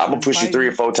 Wait till I'm gonna push you 3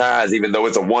 or Biden. 4 times, even though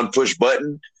it's a one push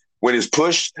button. When it's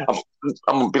pushed, I'm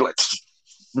gonna be like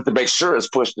to make sure it's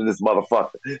pushed in this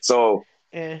motherfucker. So,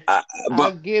 And I, I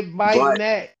but give Biden but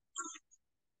that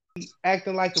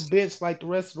acting like a bitch like the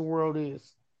rest of the world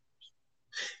is.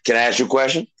 can I ask you a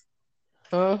question?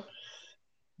 Huh?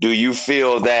 Do you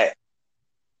feel that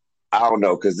I don't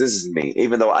know, because this is me.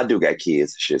 Even though I do got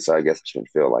kids and shit, so I guess I shouldn't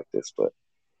feel like this. But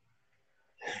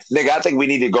nigga, I think we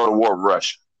need to go to war with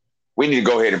Russia. We need to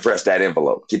go ahead and press that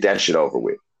envelope. Get that shit over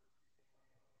with.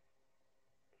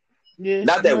 Yeah,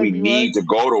 Not you that might we be right. need to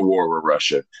go to war with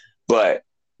Russia, but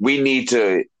we need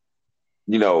to,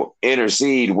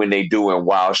 intercede when they doing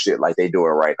wild shit like they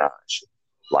doing right now. And shit.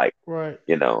 Like, Right.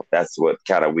 That's what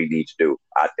kind of we need to do.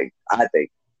 I think.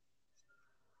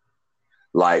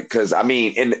 Like, because I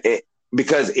mean,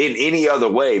 because in any other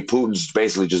way, Putin's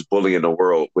basically just bullying the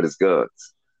world with his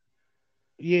guns.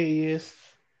 Yeah, he is.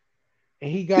 And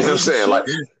he You got know what I'm niggas saying? Like,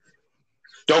 shook.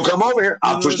 don't come over here. You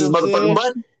I'll know push what this I'm motherfucking saying?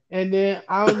 button. And then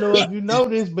I don't know if you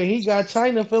noticed, but he got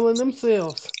China feeling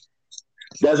themselves.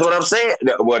 That's what I'm saying.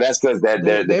 Well, that's because that They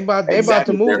they're, they about they about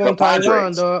to exactly they're move on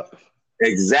Taiwan, compadres. dog. Yeah,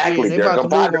 Exactly, they they're about to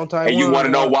move compadres. on And you want Taiwan,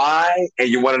 to know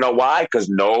dog. why? Because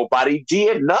nobody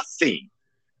did nothing.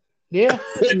 Yeah.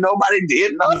 Nobody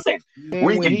did Yeah. nothing. And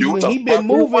We when can do what he the been fuck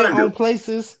we moving want to on do.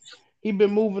 places, he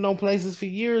been moving on places for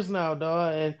years now,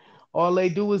 dog. And All they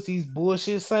do is these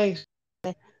bullshit sanctions.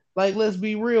 Like, let's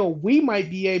be real. We might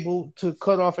be able to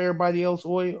cut off everybody else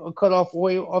oil or cut off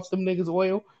oil off them niggas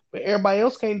oil, but everybody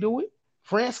else can't do it.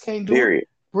 France can't do it. Period.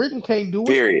 Britain can't do it.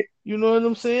 Period. You know what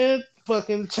I'm saying?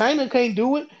 Fucking China can't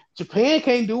do it. Japan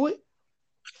can't do it.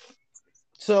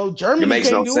 So It Germany makes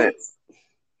can't no do it. sense.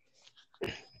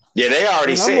 Yeah, they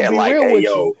already And I'm gonna said be like, real hey, with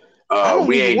yo, you. I don't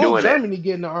we even ain't want doing that. Germany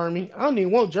getting the army. I don't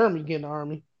even want Germany getting the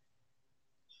army.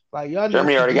 Like y'all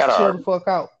Germany niggas can already got just an chill the army. fuck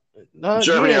out.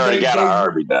 Germany Yeah, already got an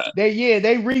army done.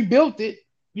 they rebuilt it.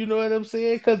 You know what I'm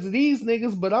saying? Because of these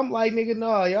niggas. But I'm like, nigga,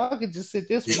 no, y'all can just sit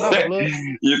this one out, blood.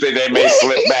 You think they may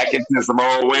slip back into some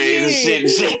old ways and shit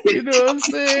and Yeah, shit? you know what I'm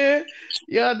saying?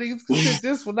 Y'all niggas can sit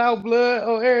this one out, blood,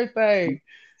 on everything.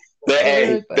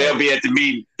 Hey, they'll be at the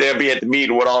meeting. They'll be at the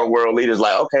meeting with all the world leaders.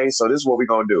 Like, okay, so this is what we're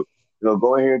gonna do. We're gonna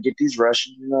go in here and get these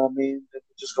Russians. You know what I mean?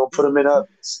 Just gonna put them in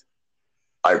ovens.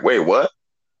 Like, wait, what?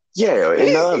 Yeah,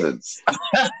 in the ovens.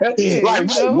 Yeah, you Like,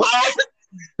 know, what?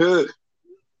 y'all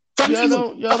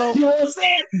don't You know what I'm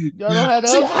saying? have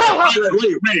See,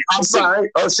 the wait, I'm sorry.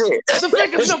 Oh shit. the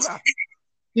finger sugar and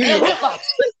Hitler. You know what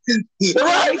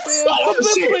Right? I'm saying? Oh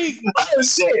shit. Publicly. Oh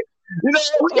shit. You know,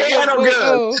 we can't have no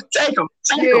guns. Take them.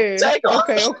 Yeah. Take them.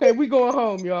 Okay. We going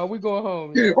home, y'all. We going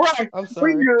home, y'all. Right. I'm We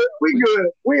sorry. good. We good.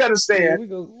 We Yeah, understand.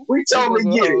 We totally gonna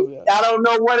go get home, it. y'all. I don't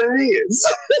know what it is.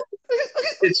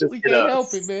 It's just We can't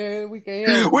help it, man. We can't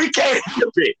help it. We can't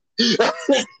help it.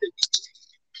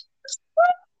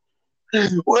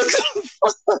 What the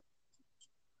fuck?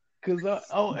 Cause God.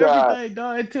 everything,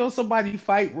 dog, until somebody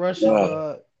fight Russia,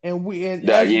 dog, and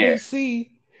as we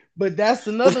see, but that's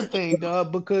another thing,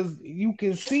 dog, because you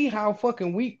can see how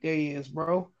fucking weak they is,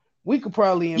 bro. We could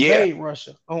probably invade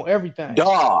Russia on everything.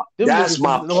 Dog, Them that's niggas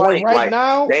my is, point. right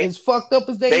now, they, as fucked up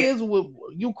as they is with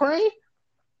Ukraine.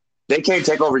 They can't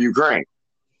take over Ukraine.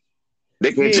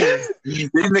 They can't. Yeah. These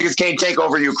niggas can't take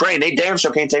over Ukraine. They damn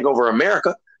sure can't take over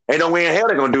America. Ain't no way in hell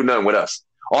they're gonna do nothing with us.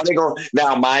 All they gonna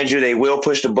now, mind you, they will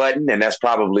push the button, and that's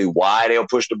probably why they'll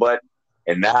push the button.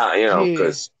 And now, you know,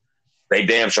 because they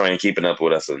damn sure ain't keeping up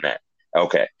with us on that.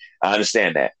 Okay, I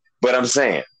understand that, but I'm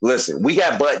saying, listen, we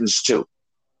got buttons too.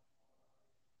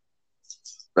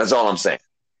 That's all I'm saying.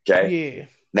 Okay. Yeah.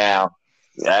 Now,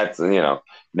 that's you know,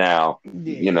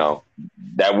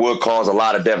 that would cause a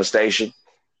lot of devastation.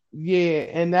 Yeah,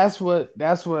 and that's what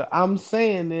I'm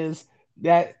saying is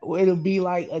that it'll be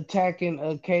like attacking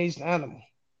a caged animal.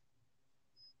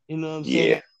 You know what I'm saying?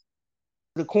 Yeah.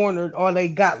 The corner, all they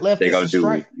got left is gonna a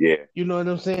strike. Yeah. You know what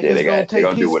I'm saying? Yeah, it's gonna take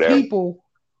his whatever. people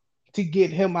to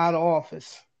get him out of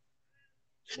office.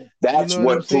 That's you know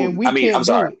what I'm saying? We can't I'm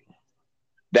sorry. do it.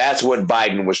 That's what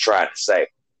Biden was trying to say.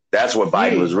 That's what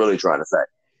Biden was really trying to say.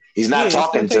 He's not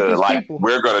talking to like people.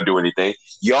 We're gonna do anything.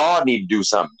 Y'all need to do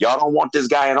something. Y'all don't want this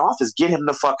guy in office. Get him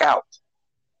the fuck out.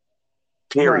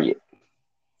 Period. Right.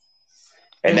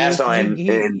 And that's on.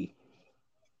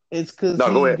 It's because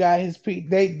he got his people.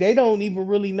 They don't even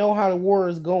really know how the war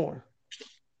is going.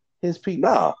 His people.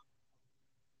 No.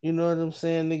 You know what I'm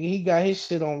saying, nigga? He got his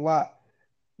shit on lock.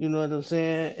 You know what I'm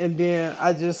saying? And then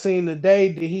I just seen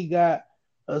today that he got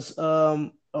a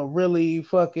really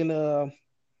fucking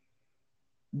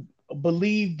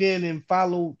believed in and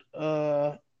followed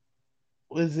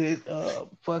was it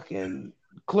fucking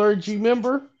clergy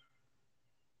member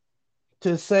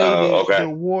to say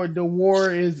that the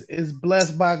war is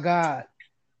blessed by God,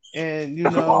 and you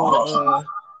know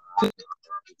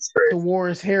the war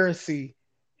is heresy,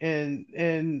 and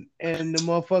the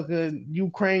motherfucking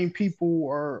Ukraine people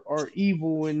are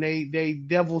evil and they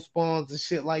devil spawns and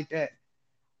shit like that.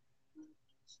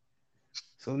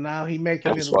 So now he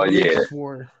making it a religious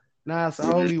war. Now it's a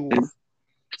holy war.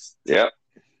 Yep.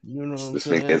 You know what I'm this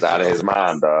saying? This nigga is out of his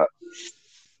mind, dog.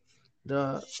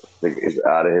 It's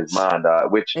out of his mind,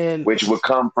 dog. Which would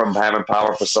come from having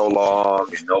power for so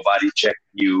long and nobody checking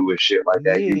you and shit like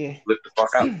that. Yeah. You flip the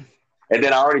fuck out. And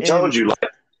then I already told you, like,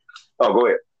 oh, go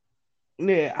ahead.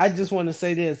 Yeah, I just want to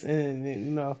say this, and you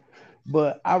know,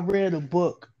 but I read a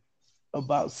book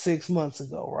about 6 months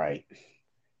ago, right?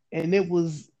 And it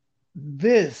was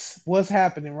what's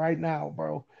happening right now,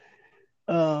 bro.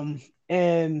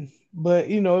 But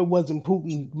you know, it wasn't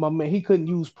Putin, my man. He couldn't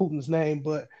use Putin's name,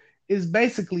 but it's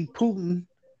basically Putin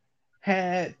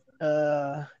had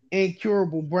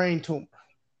incurable brain tumor,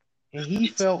 and he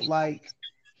felt like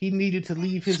he needed to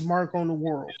leave his mark on the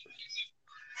world.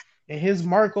 And his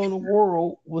mark on the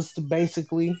world was to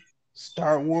basically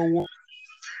start World War.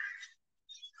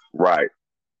 Right.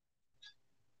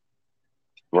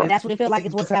 And that's what it feels like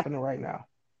is what's happening right now.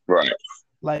 Right.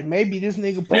 Like maybe this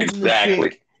nigga Putin is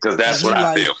sick. Because that's what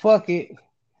I feel. Fuck it.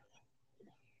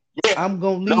 Yeah. I'm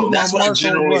gonna leave my mark I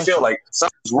genuinely on feel like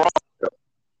something's wrong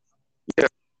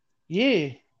Yeah.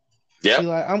 Yep. Be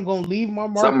like, I'm gonna leave my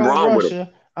mark Something on wrong with him.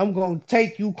 Russia. I'm gonna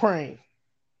take Ukraine.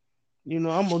 I'm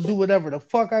gonna do whatever the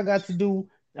fuck I got to do.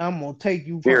 I'm gonna take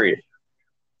Period. Ukraine.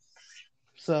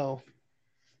 So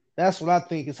that's what I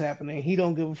think is happening. He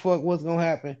don't give a fuck what's gonna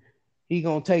happen. He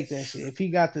gonna take that shit. If he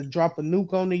got to drop a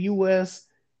nuke on the US,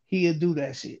 he'll do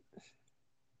that shit.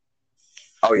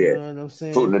 Oh You yeah. know what I'm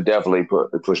Putin saying? would definitely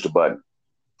push the button.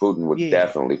 Putin would Yeah,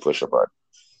 definitely push a button.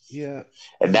 yeah.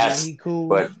 And And then that's he cool.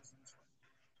 but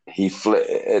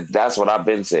that's what I've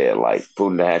been saying. Like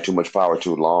Putin had too much power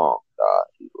too long.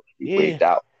 He Yeah, wigged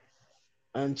out.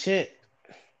 unchecked.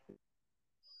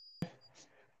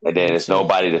 And then it's Unchecked.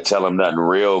 nobody to tell him nothing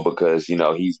real because,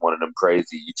 he's one of them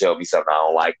crazy. You tell me something I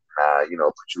don't like,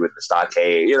 put you in the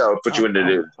stockade, put you I'm into I'm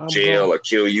the I'm going jail or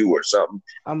kill you or something,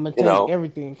 I'm gonna you take know?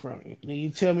 everything from you. Then you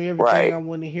tell me everything Right. I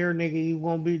want to hear, nigga. You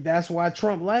gonna be. That's why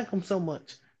Trump like him so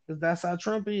much, because that's how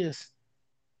Trump is.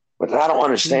 But I don't He's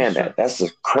understand Trump. that. That's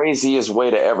the craziest way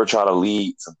to ever try to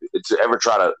lead, to ever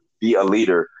try to be a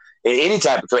leader in any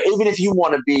type of, even if you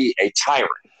want to be a tyrant.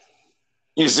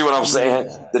 You see what I'm saying?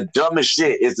 Yeah, The dumbest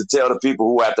shit is to tell the people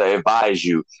who have to advise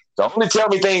you to only tell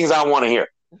me things I want to hear.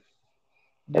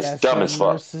 That's that's dumb that as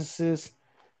fuck. narcissist.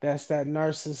 That's that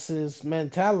narcissist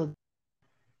mentality.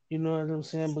 You know what I'm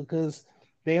saying? Because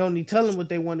they only tell them what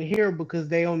they want to hear because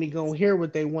they only gonna hear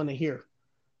what they want to hear.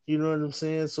 You know what I'm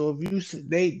saying? So if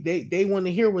they want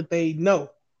to hear what they know,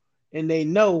 and they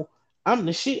know I'm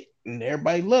the shit, and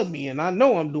everybody love me, and I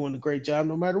know I'm doing a great job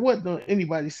no matter what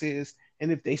anybody says.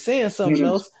 And if they saying something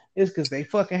else, it's because they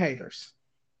fucking haters.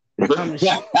 I'm the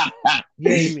shit.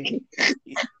 Yay me.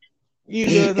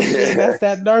 You know what I'm saying? That's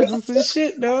that narcissist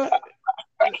shit, dog.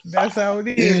 That's how it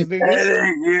is,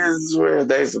 nigga. You swear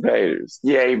they some haters.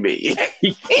 Yay me.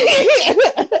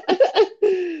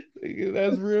 Nigga,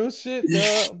 that's real shit,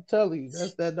 dog. I'm telling you,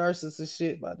 that's that narcissist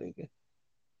shit, my nigga.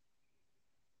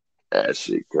 That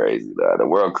shit crazy, dog. The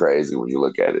world crazy when you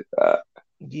look at it.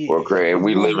 We're Yeah, crazy. it's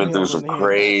We going to living through hell in some a handbasket.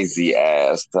 crazy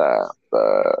ass time.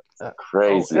 On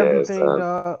Crazy ass everything, time.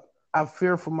 dog, I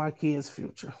fear for my kids'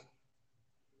 future.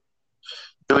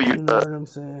 Do you? You know what I'm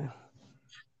saying?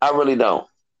 I really don't.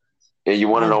 And you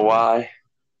want to I know do. why?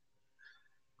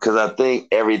 Because I think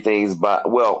everything's about.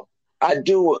 Well, I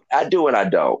do. I do and I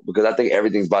don't because I think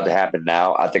everything's about to happen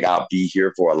now. I think I'll be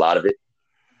here for a lot of it.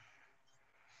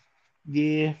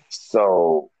 Yeah.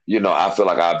 So I feel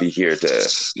like I'll be here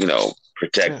to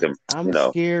protect them. I'm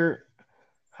scared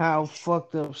how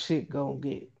fucked up shit gonna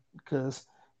get. Because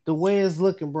the way it's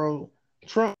looking, bro,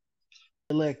 Trump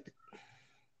elected.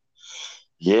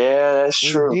 Yeah, that's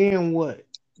And true. then what?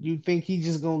 You think he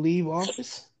just gonna leave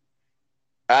office?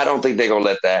 I don't think they're gonna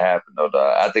let that happen though,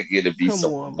 dog. I think it'll be Come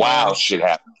some on, wild bro. shit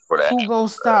happen for that. Who gonna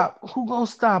stop? Who gonna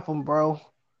stop him, bro?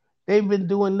 They've been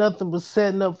doing nothing but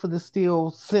setting up for the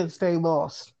steal since they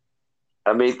lost.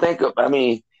 I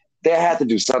mean, they have to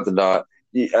do something, dog.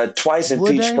 A twice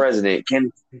Would impeached they? president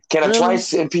can a Really?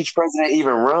 twice impeached president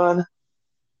even run?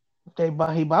 He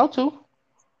about to.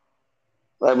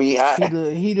 I mean,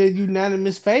 He the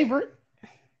unanimous favorite.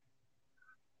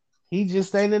 He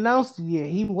just ain't announced it yet.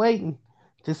 He waiting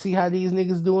to see how these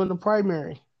niggas do in the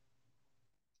primary.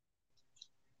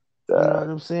 You know uh, what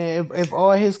I'm saying? If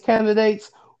all his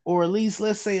candidates, or at least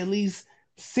let's say at least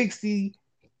 60,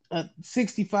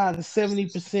 65 to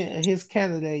 70% of his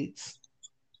candidates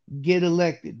get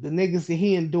elected, the niggas that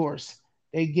he endorsed,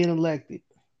 they get elected,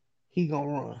 he gonna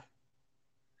run.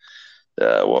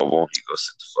 well, won't he go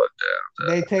sit the fuck down?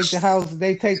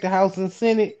 They take the House and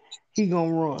Senate, he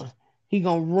gonna run. He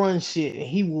gonna run shit, and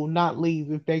he will not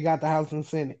leave if they got the House and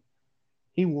Senate.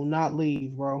 He will not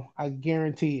leave, bro. I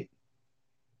guarantee it.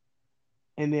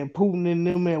 And then Putin and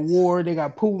them at war. They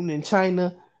got Putin in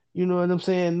China. You know what I'm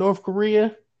saying? North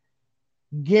Korea.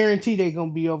 Guarantee they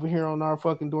gonna be over here on our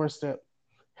fucking doorstep,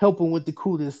 helping with the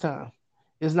coup this time.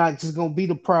 It's not just gonna be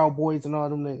the Proud Boys and all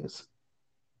them niggas.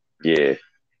 Yeah.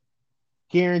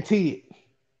 Guarantee it.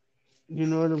 You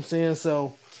know what I'm saying?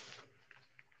 So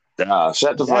Nah,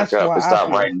 shut the fuck that's up and why I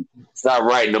feel, stop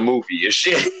writing the movie and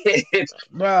shit.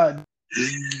 bro.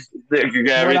 You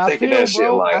got What me I thinking feel, that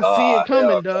shit bro. like, I see oh it hell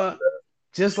coming, dog.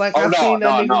 Just like no. Oh I no, seen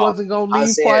that no, nigga no. wasn't gonna I leave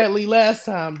said quietly last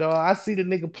time, dog. I see the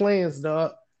nigga plans,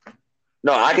 dog.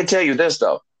 no, I can tell you this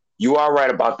though. You are right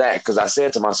about that because I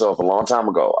said to myself a long time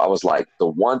ago, I was like, the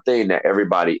one thing that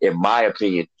everybody, in my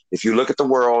opinion, if you look at the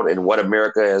world and what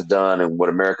America has done and what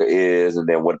America is, and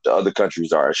then what the other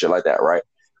countries are and shit like that, right?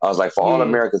 I was like, for all Yeah,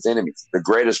 America's enemies, the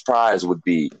greatest prize would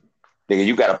be, nigga,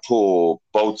 you got to pull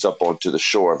boats up onto the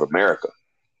shore of America.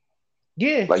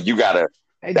 yeah. Like you got to,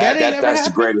 Hey, that ain't never that's the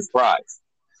happened greatest prize.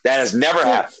 That has never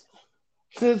happened.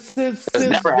 since since since That's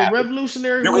since never the happened.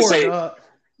 Revolutionary You can War, say dog.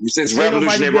 since Ain't nobody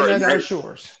Revolutionary been War, at our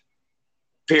shores.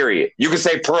 period. You can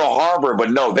say Pearl Harbor,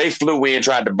 but no, they flew in,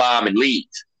 tried to bomb, and leave.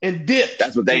 And dipped.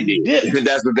 That's what they did. Dipped.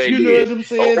 That's what they You know did. what I'm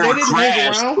saying? They didn't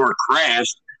hang around. Or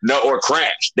crashed. No, or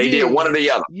crashed. They did one or the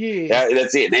other. Yeah.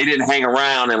 That's it. They didn't hang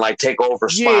around and like take over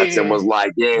spots and was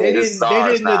like, this is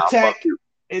ours now. Attack. Fuck you.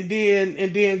 And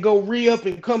then go re-up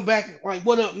and come back like,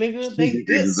 what up, nigga? They dipped.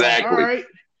 Exactly. Like, all right.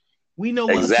 We know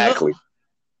what's up.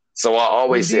 So I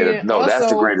always said, no, that's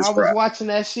the greatest I was watching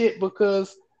that shit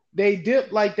because they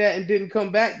dipped like that and didn't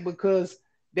come back because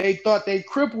they thought they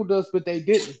crippled us, but they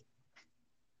didn't.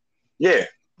 Yeah.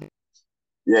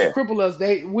 Yeah. Cripple us.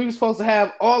 We were supposed to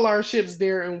have all our ships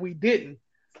there and we didn't.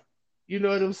 You know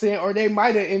what I'm saying? Or they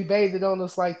might have invaded on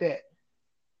us like that.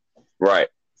 Right.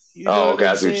 You know okay,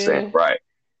 I see what you're saying. Right.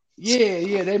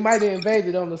 Yeah, they might have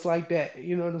invaded on us like that.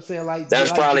 You know what I'm saying? Like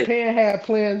that's probably Japan had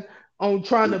planned on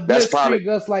trying to blitzkrieg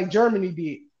us like Germany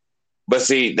did. But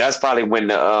see, that's probably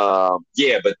when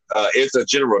it's a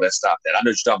general that stopped that. I know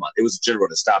what you're talking about. It was a general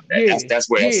that stopped that. Yeah, that's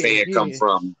where that stand comes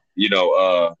from. You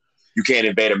know, you can't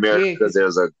invade America because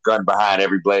there's a gun behind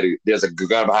every blade. There's a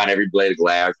gun behind every blade of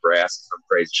grass, some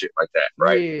crazy shit like that,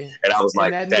 right? Yeah. And I was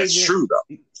like, that's true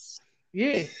though.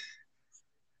 Yeah.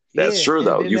 That's true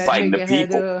though. You fighting the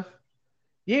people.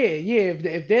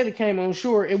 If that came on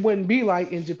shore, it wouldn't be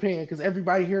like in Japan because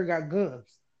everybody here got guns.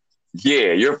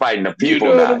 Yeah, you're fighting the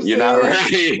people now. You're not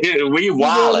ready. We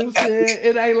wildin'.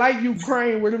 It ain't like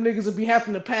Ukraine where them niggas would be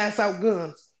having to pass out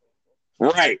guns.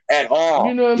 Right, at all.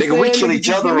 You know what I'm saying? We kill each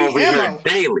other over here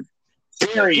daily.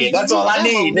 Period. That's all I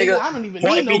need, nigga. I don't even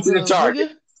Point need me to the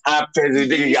target. I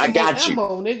got you.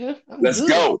 Ammo, nigga.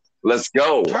 Let's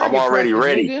go. I'm already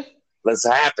ready. Nigga. Let's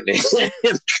happen it.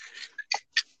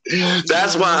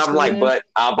 That's why I'm like, but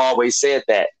I've always said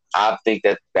that I think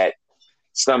that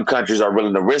some countries are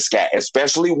willing to risk that,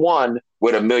 especially one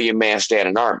with 1 million man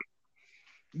standing army.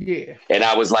 Yeah. And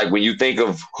I was like, when you think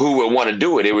of who would want to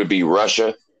do it, it would be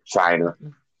Russia, China,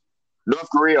 North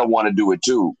Korea want to do it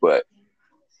too, but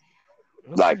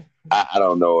like I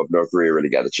don't know if North Korea really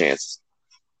got a chance.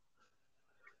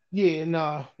 Yeah,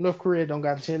 no, North Korea don't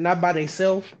got a chance. Not by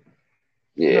themselves.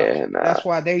 Yeah, that's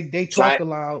why they talk a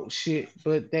lot shit,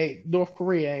 but North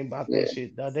Korea ain't about that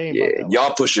shit. No, they ain't about that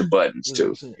y'all push your buttons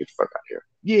too. Get the fuck out here.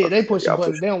 Yeah, they push your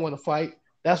buttons. They don't want to fight.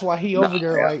 That's why he over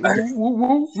there like woo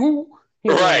woo woo. He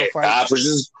right. I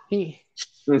pushes. He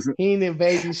ain't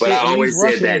invading shit. But I always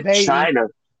said that China.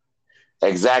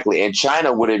 Exactly, and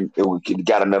China wouldn't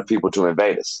got enough people to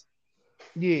invade us.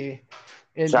 Yeah,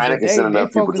 and China can send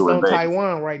enough people to invade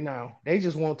Taiwan right now. They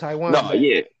just want Taiwan. No,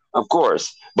 yeah, of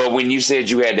course. But when you said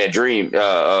you had that dream,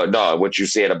 what you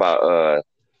said about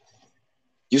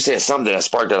you said something that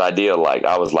sparked that idea. Like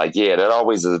I was like, yeah, that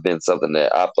always has been something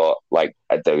that I thought. Like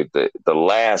the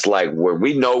last where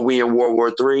we know we in World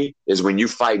War III is when you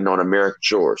fighting on American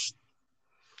shores.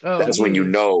 That's when you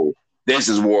know this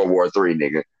is World War III,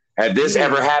 nigga. Had this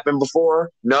ever happened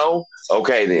before? No?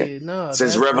 Okay, then. No,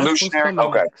 since Revolutionary?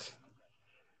 Okay.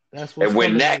 That's and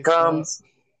when that comes,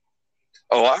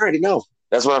 I already know.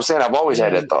 That's what I'm saying. I've always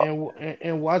had that thought.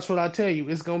 And watch what I tell you.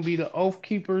 It's going to be the Oath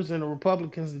Keepers and the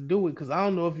Republicans to do it because I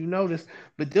don't know if you noticed,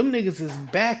 but them niggas is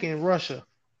back in Russia.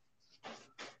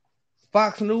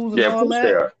 Fox News and all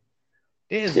that.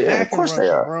 It is back in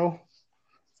Russia, bro.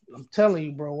 I'm telling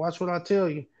you, bro. Watch what I tell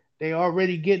you. They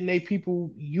already getting their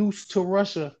people used to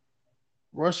Russia.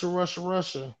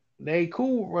 Russia. They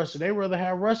cool with Russia. They rather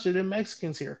have Russia than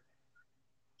Mexicans here.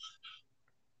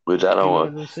 Which I don't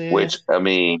want. Which I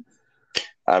mean,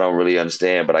 I don't really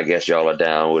understand, but I guess y'all are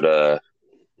down with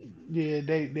with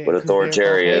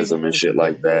authoritarianism and shit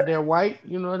like that. They're white,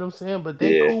 you know what I'm saying? But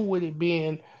they cool with it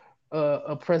being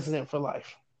a president for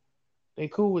life. They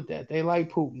cool with that. They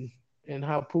like Putin and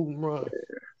how Putin runs.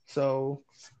 Yeah. So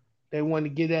they want to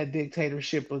get that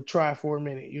dictatorship a try for a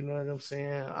minute. You know what I'm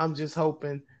saying? I'm just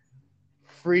hoping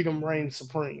freedom reigns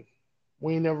supreme.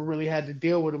 We ain't never really had to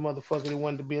deal with a motherfucker that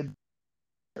wanted to be a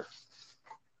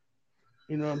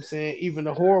you know what I'm saying? Even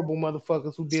the horrible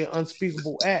motherfuckers who did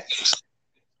unspeakable acts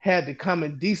had the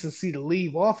common decency to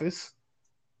leave office.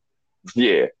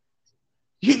 Yeah.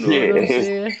 You know what I'm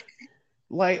saying?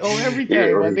 Like,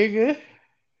 everything, my nigga.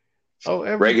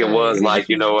 Everything. Reagan was like,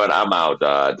 you know what? I'm out,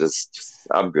 dog.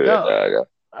 I'm good, dog.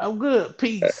 I'm good.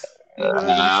 Peace. You know what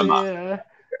I'm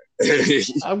saying?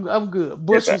 I'm good.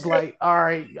 Bush was like, all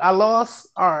right, I lost.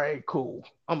 All right, cool.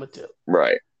 I'm going to tell.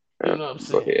 Right. You know what I'm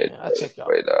saying? Go ahead. I check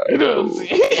out. You know what I'm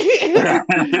saying?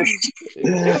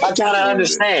 I kind of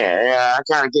understand. Yeah, I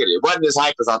kind of get it. It wasn't as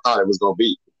hype as I thought it was going to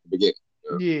be at the beginning.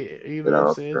 Yeah, you know what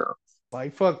I'm saying?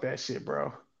 Like, fuck that shit,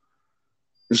 bro.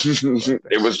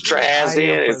 It was trash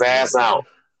in, his ass out.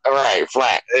 All right,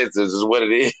 flat. This is what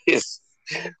it is.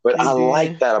 But I And like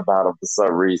then that about him for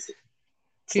some reason.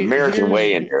 It's the American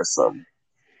way in here's, there. So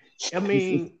I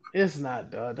mean, it's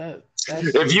not, dog. That's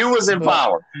if you just, was in but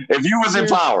power, if you was in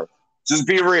here's power, just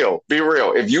be real, be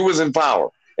real. If you was in power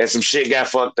and some shit got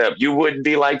fucked up, you wouldn't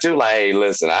be like too like, hey,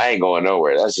 listen, I ain't going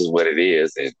nowhere. That's just what it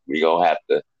is, and we gonna have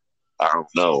to. I don't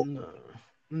know, no,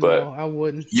 but no, I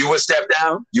wouldn't. you would step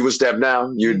down. You would step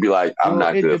down. You'd Mm, be like, I'm well,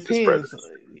 not it good for this depends.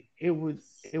 presidency.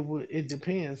 It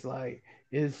depends. Like,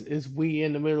 is we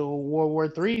in the middle of World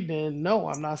War III? Then no,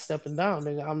 I'm not stepping down.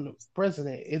 Nigga, I'm the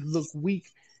president. It look weak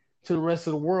to the rest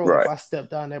of the world if Right, I step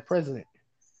down that president.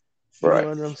 You right, know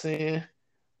what I'm saying?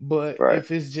 But right.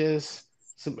 if it's just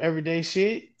some everyday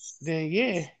shit, then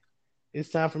yeah, it's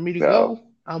time for me to No. go.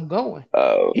 I'm going.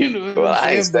 Uh, You know what well, I'm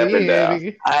I ain't saying? But stepping yeah, down.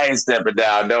 nigga. I ain't stepping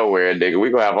down nowhere, nigga. We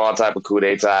gonna have all type of coup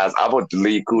d'etats. I'm gonna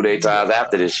delete coup d'etats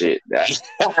after Nah, this shit.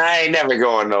 I ain't never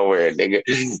going nowhere, nigga.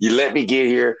 You let me get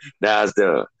here, now it's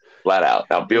done. Flat out.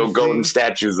 Now and build golden see,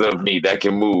 statues of me that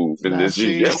can move, and now this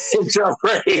you see, just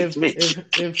raised me.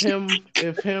 if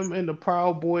him and the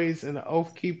Proud Boys and the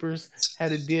Oath Keepers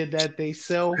had a did that they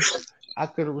self, I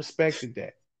could have respected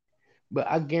that. But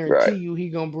I guarantee Right, you, he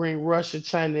gonna bring Russia,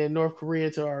 China, and North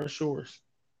Korea to our shores.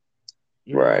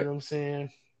 You know right. what I'm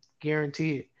saying?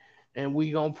 Guarantee it. And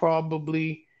we gonna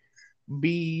probably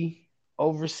be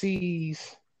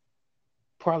overseas,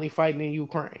 probably fighting in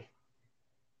Ukraine.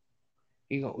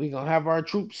 We gonna have our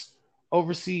troops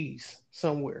overseas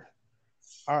somewhere.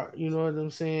 You know what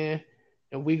I'm saying?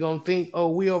 And we gonna think, oh,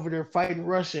 we over there fighting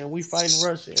Russia and we fighting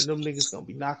Russia, and them niggas gonna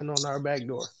be knocking on our back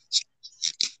door.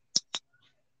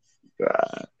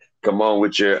 Uh, come on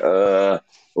with your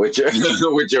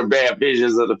with your bad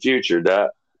visions of the future, dog.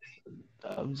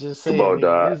 I'm just Come saying, on, nigga,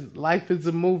 dog. this life is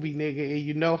a movie, nigga, and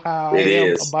you know how I It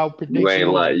am is. about You ain't prediction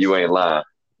lying. You movies. ain't lying.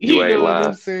 You You ain't know what I'm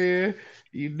lying. saying?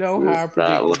 You know how I It's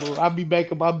not predict the movie. I be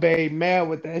making my babe mad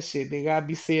with that shit, nigga. I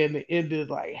be seeing the end of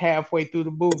like halfway through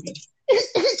the movie.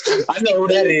 I know who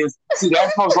that is. See,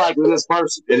 that's most likely this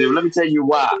person. And then let me tell you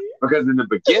why. Because in the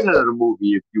beginning of the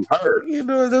movie, if you heard, You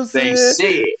know what I'm they saying?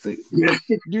 said, See,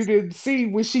 you didn't see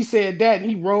when she said that, and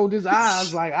he rolled his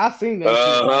eyes like I seen that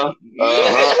shit. Like, uh-huh,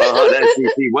 uh-huh, uh-huh. That's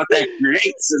see what that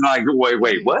creates. And like,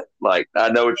 wait, what? Like, I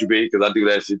know what you mean because I do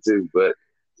that shit too. But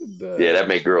yeah, the that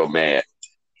make girl mad.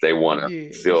 They want to yeah,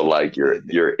 feel like they,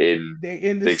 you're in they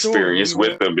in the the story. experience You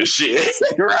with know, them and shit.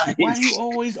 Right. why you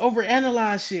always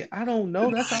overanalyze shit? I don't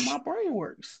know. That's how my brain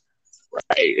works.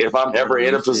 Hey, if I'm You know ever what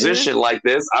in I'm a saying? position like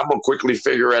this, I'm gonna quickly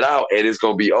figure it out and it's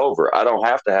gonna be over. I don't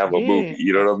have to have a movie. Yeah,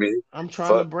 You know what I mean? I'm trying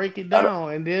to Fuck. break it I don't,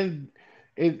 down, and then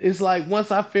it's like once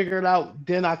I figure it out,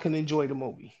 then I can enjoy the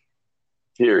movie.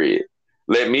 period.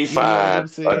 Let me You know what find I'm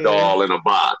a saying? doll in a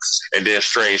box, and then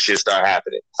strange shit start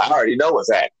happening. I already know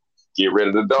what's happening. Get rid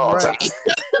of the doll. Right.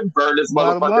 Burn this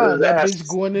Bottom motherfucker to line, his that ass. bitch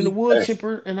going in the wood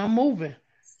chipper, and I'm moving.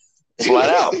 Flat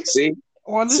out. See,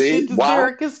 On this see shit to why?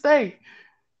 Derek can stay.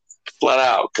 Flat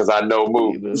out because I know You know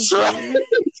what I'm movies. saying?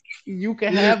 You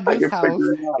can have I this can house.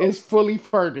 figure it out. It's fully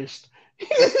furnished.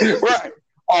 Right.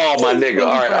 Oh my It's nigga. All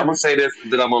fully right, I'm gonna furnished. say this,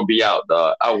 and then I'm gonna be out,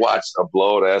 dog. I watched a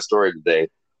blow ass story today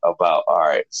about. All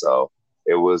right, so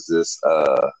it was this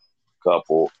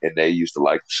couple, and they used to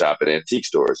like shop at antique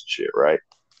stores and shit, right?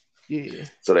 Yeah.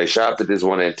 So they shopped at this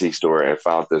one antique store and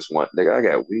found this one. Nigga, I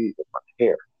got weed in my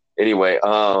hair. Anyway,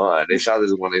 they shopped at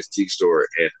this one antique store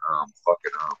and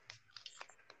fucking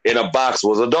in a box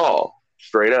was a doll,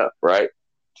 straight up, right?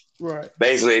 Right.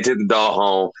 Basically, they took the doll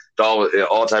home. Doll,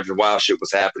 all types of wild shit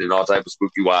was happening, all types of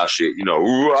spooky wild shit,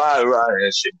 ooh,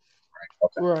 and shit.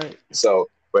 Okay. Right. So,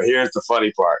 but here's the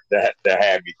funny part that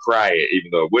had me crying,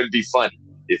 even though it wouldn't be funny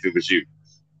if it was you.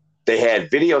 They had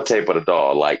videotape of the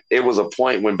doll. Like it was a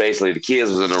point when basically the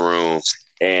kids was in the room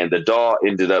and the doll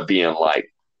ended up being like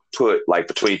put like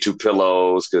between two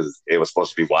pillows because it was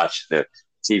supposed to be watching the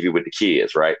TV with the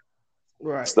kids, right?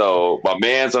 Right. So my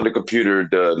man's on the computer,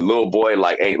 the little boy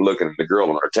like ain't looking at the girl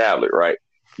on her tablet, right?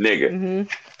 Nigga. Mm-hmm.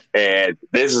 And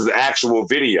this is actual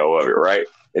video of it, right?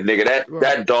 And nigga, that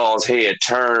Right. doll's head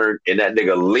turned and that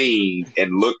nigga leaned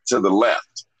and looked to the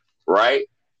left, right?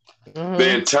 Uh-huh.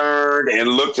 Then turned and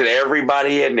looked at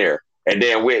everybody in there and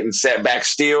then went and sat back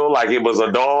still like it was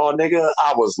a doll, nigga.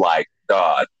 I was like,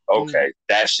 God, Mm. okay,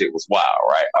 that shit was wild,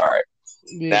 right? All right.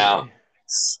 Now, Yeah.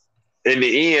 in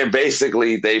the end,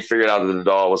 basically, they figured out that the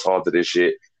doll was haunted and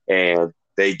shit, and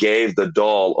they gave the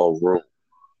doll a room.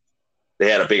 They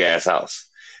had a big ass house.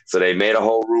 So they made a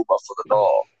whole room up for the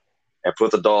doll and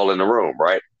put the doll in the room,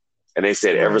 right? And they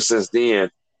said ever Right. since then,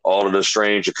 all of the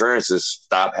strange occurrences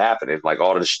stopped happening. Like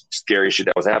all of the scary shit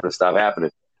that was happening stopped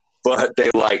happening. But they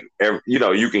like,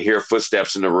 you can hear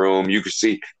footsteps in the room. You can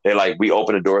see they like we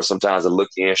open the door sometimes and look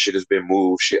in. Shit has been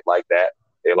moved, shit like that.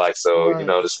 They like so Right.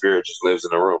 the spirit just lives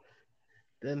in the room.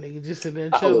 That nigga just in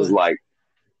there I was chilling. like,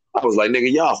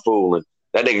 nigga, y'all fooling.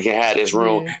 That nigga can have this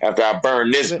room Yeah. after I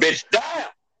burn this bitch down.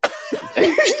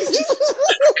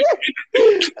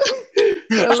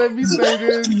 Now let me say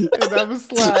this, and I'm a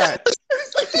slide.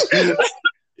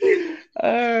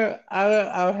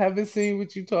 I haven't seen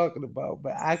what you're talking about,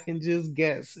 but I can just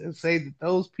guess and say that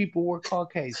those people were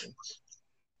Caucasian.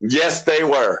 Yes, they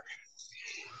were.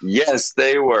 Yes,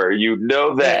 they were. You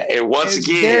know that. And once And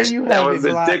again, there you that have was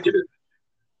it, Block. indicative.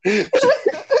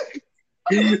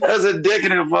 That's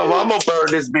indicative of I'm gonna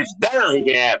burn this bitch down. He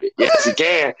can have it. Yes, he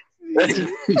can.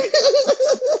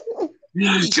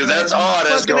 Because that's all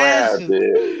that's Fucking gonna ashes.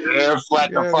 happen. Yeah,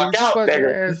 flat the Yeah, fuck them out, fucking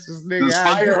nigga. asses, nigga. This I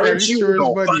fire get that hurts you, we're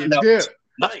insurance gonna money find and out dip.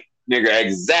 tonight. Nigga,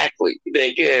 exactly.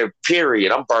 Nigga,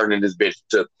 period. I'm burning this bitch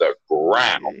to the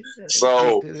ground.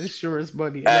 So, Get that insurance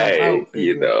money and I'm hey, out,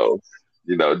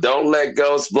 nigga. don't let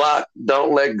Ghost block.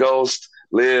 Don't let Ghost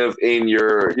live in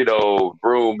your,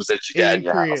 rooms that you In got your in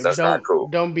your house. crib. That's not cool.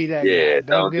 Don't be that Yeah, guy. Don't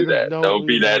don't get do him. that. Don't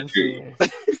be You know what that I'm dude. saying?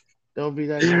 Don't be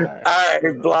that guy. All You right, know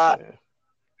what I'm block. saying?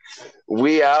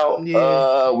 We out.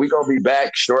 Yeah. We gonna be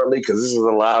back shortly because this is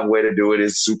a live way to do it.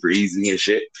 It's super easy and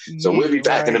shit. So we'll Yeah, be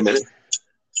back in a right. minute.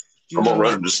 I'm gonna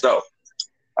run to the stove.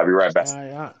 I'll be right back.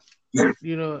 All right.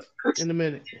 In a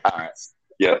minute. All right.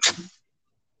 Yep.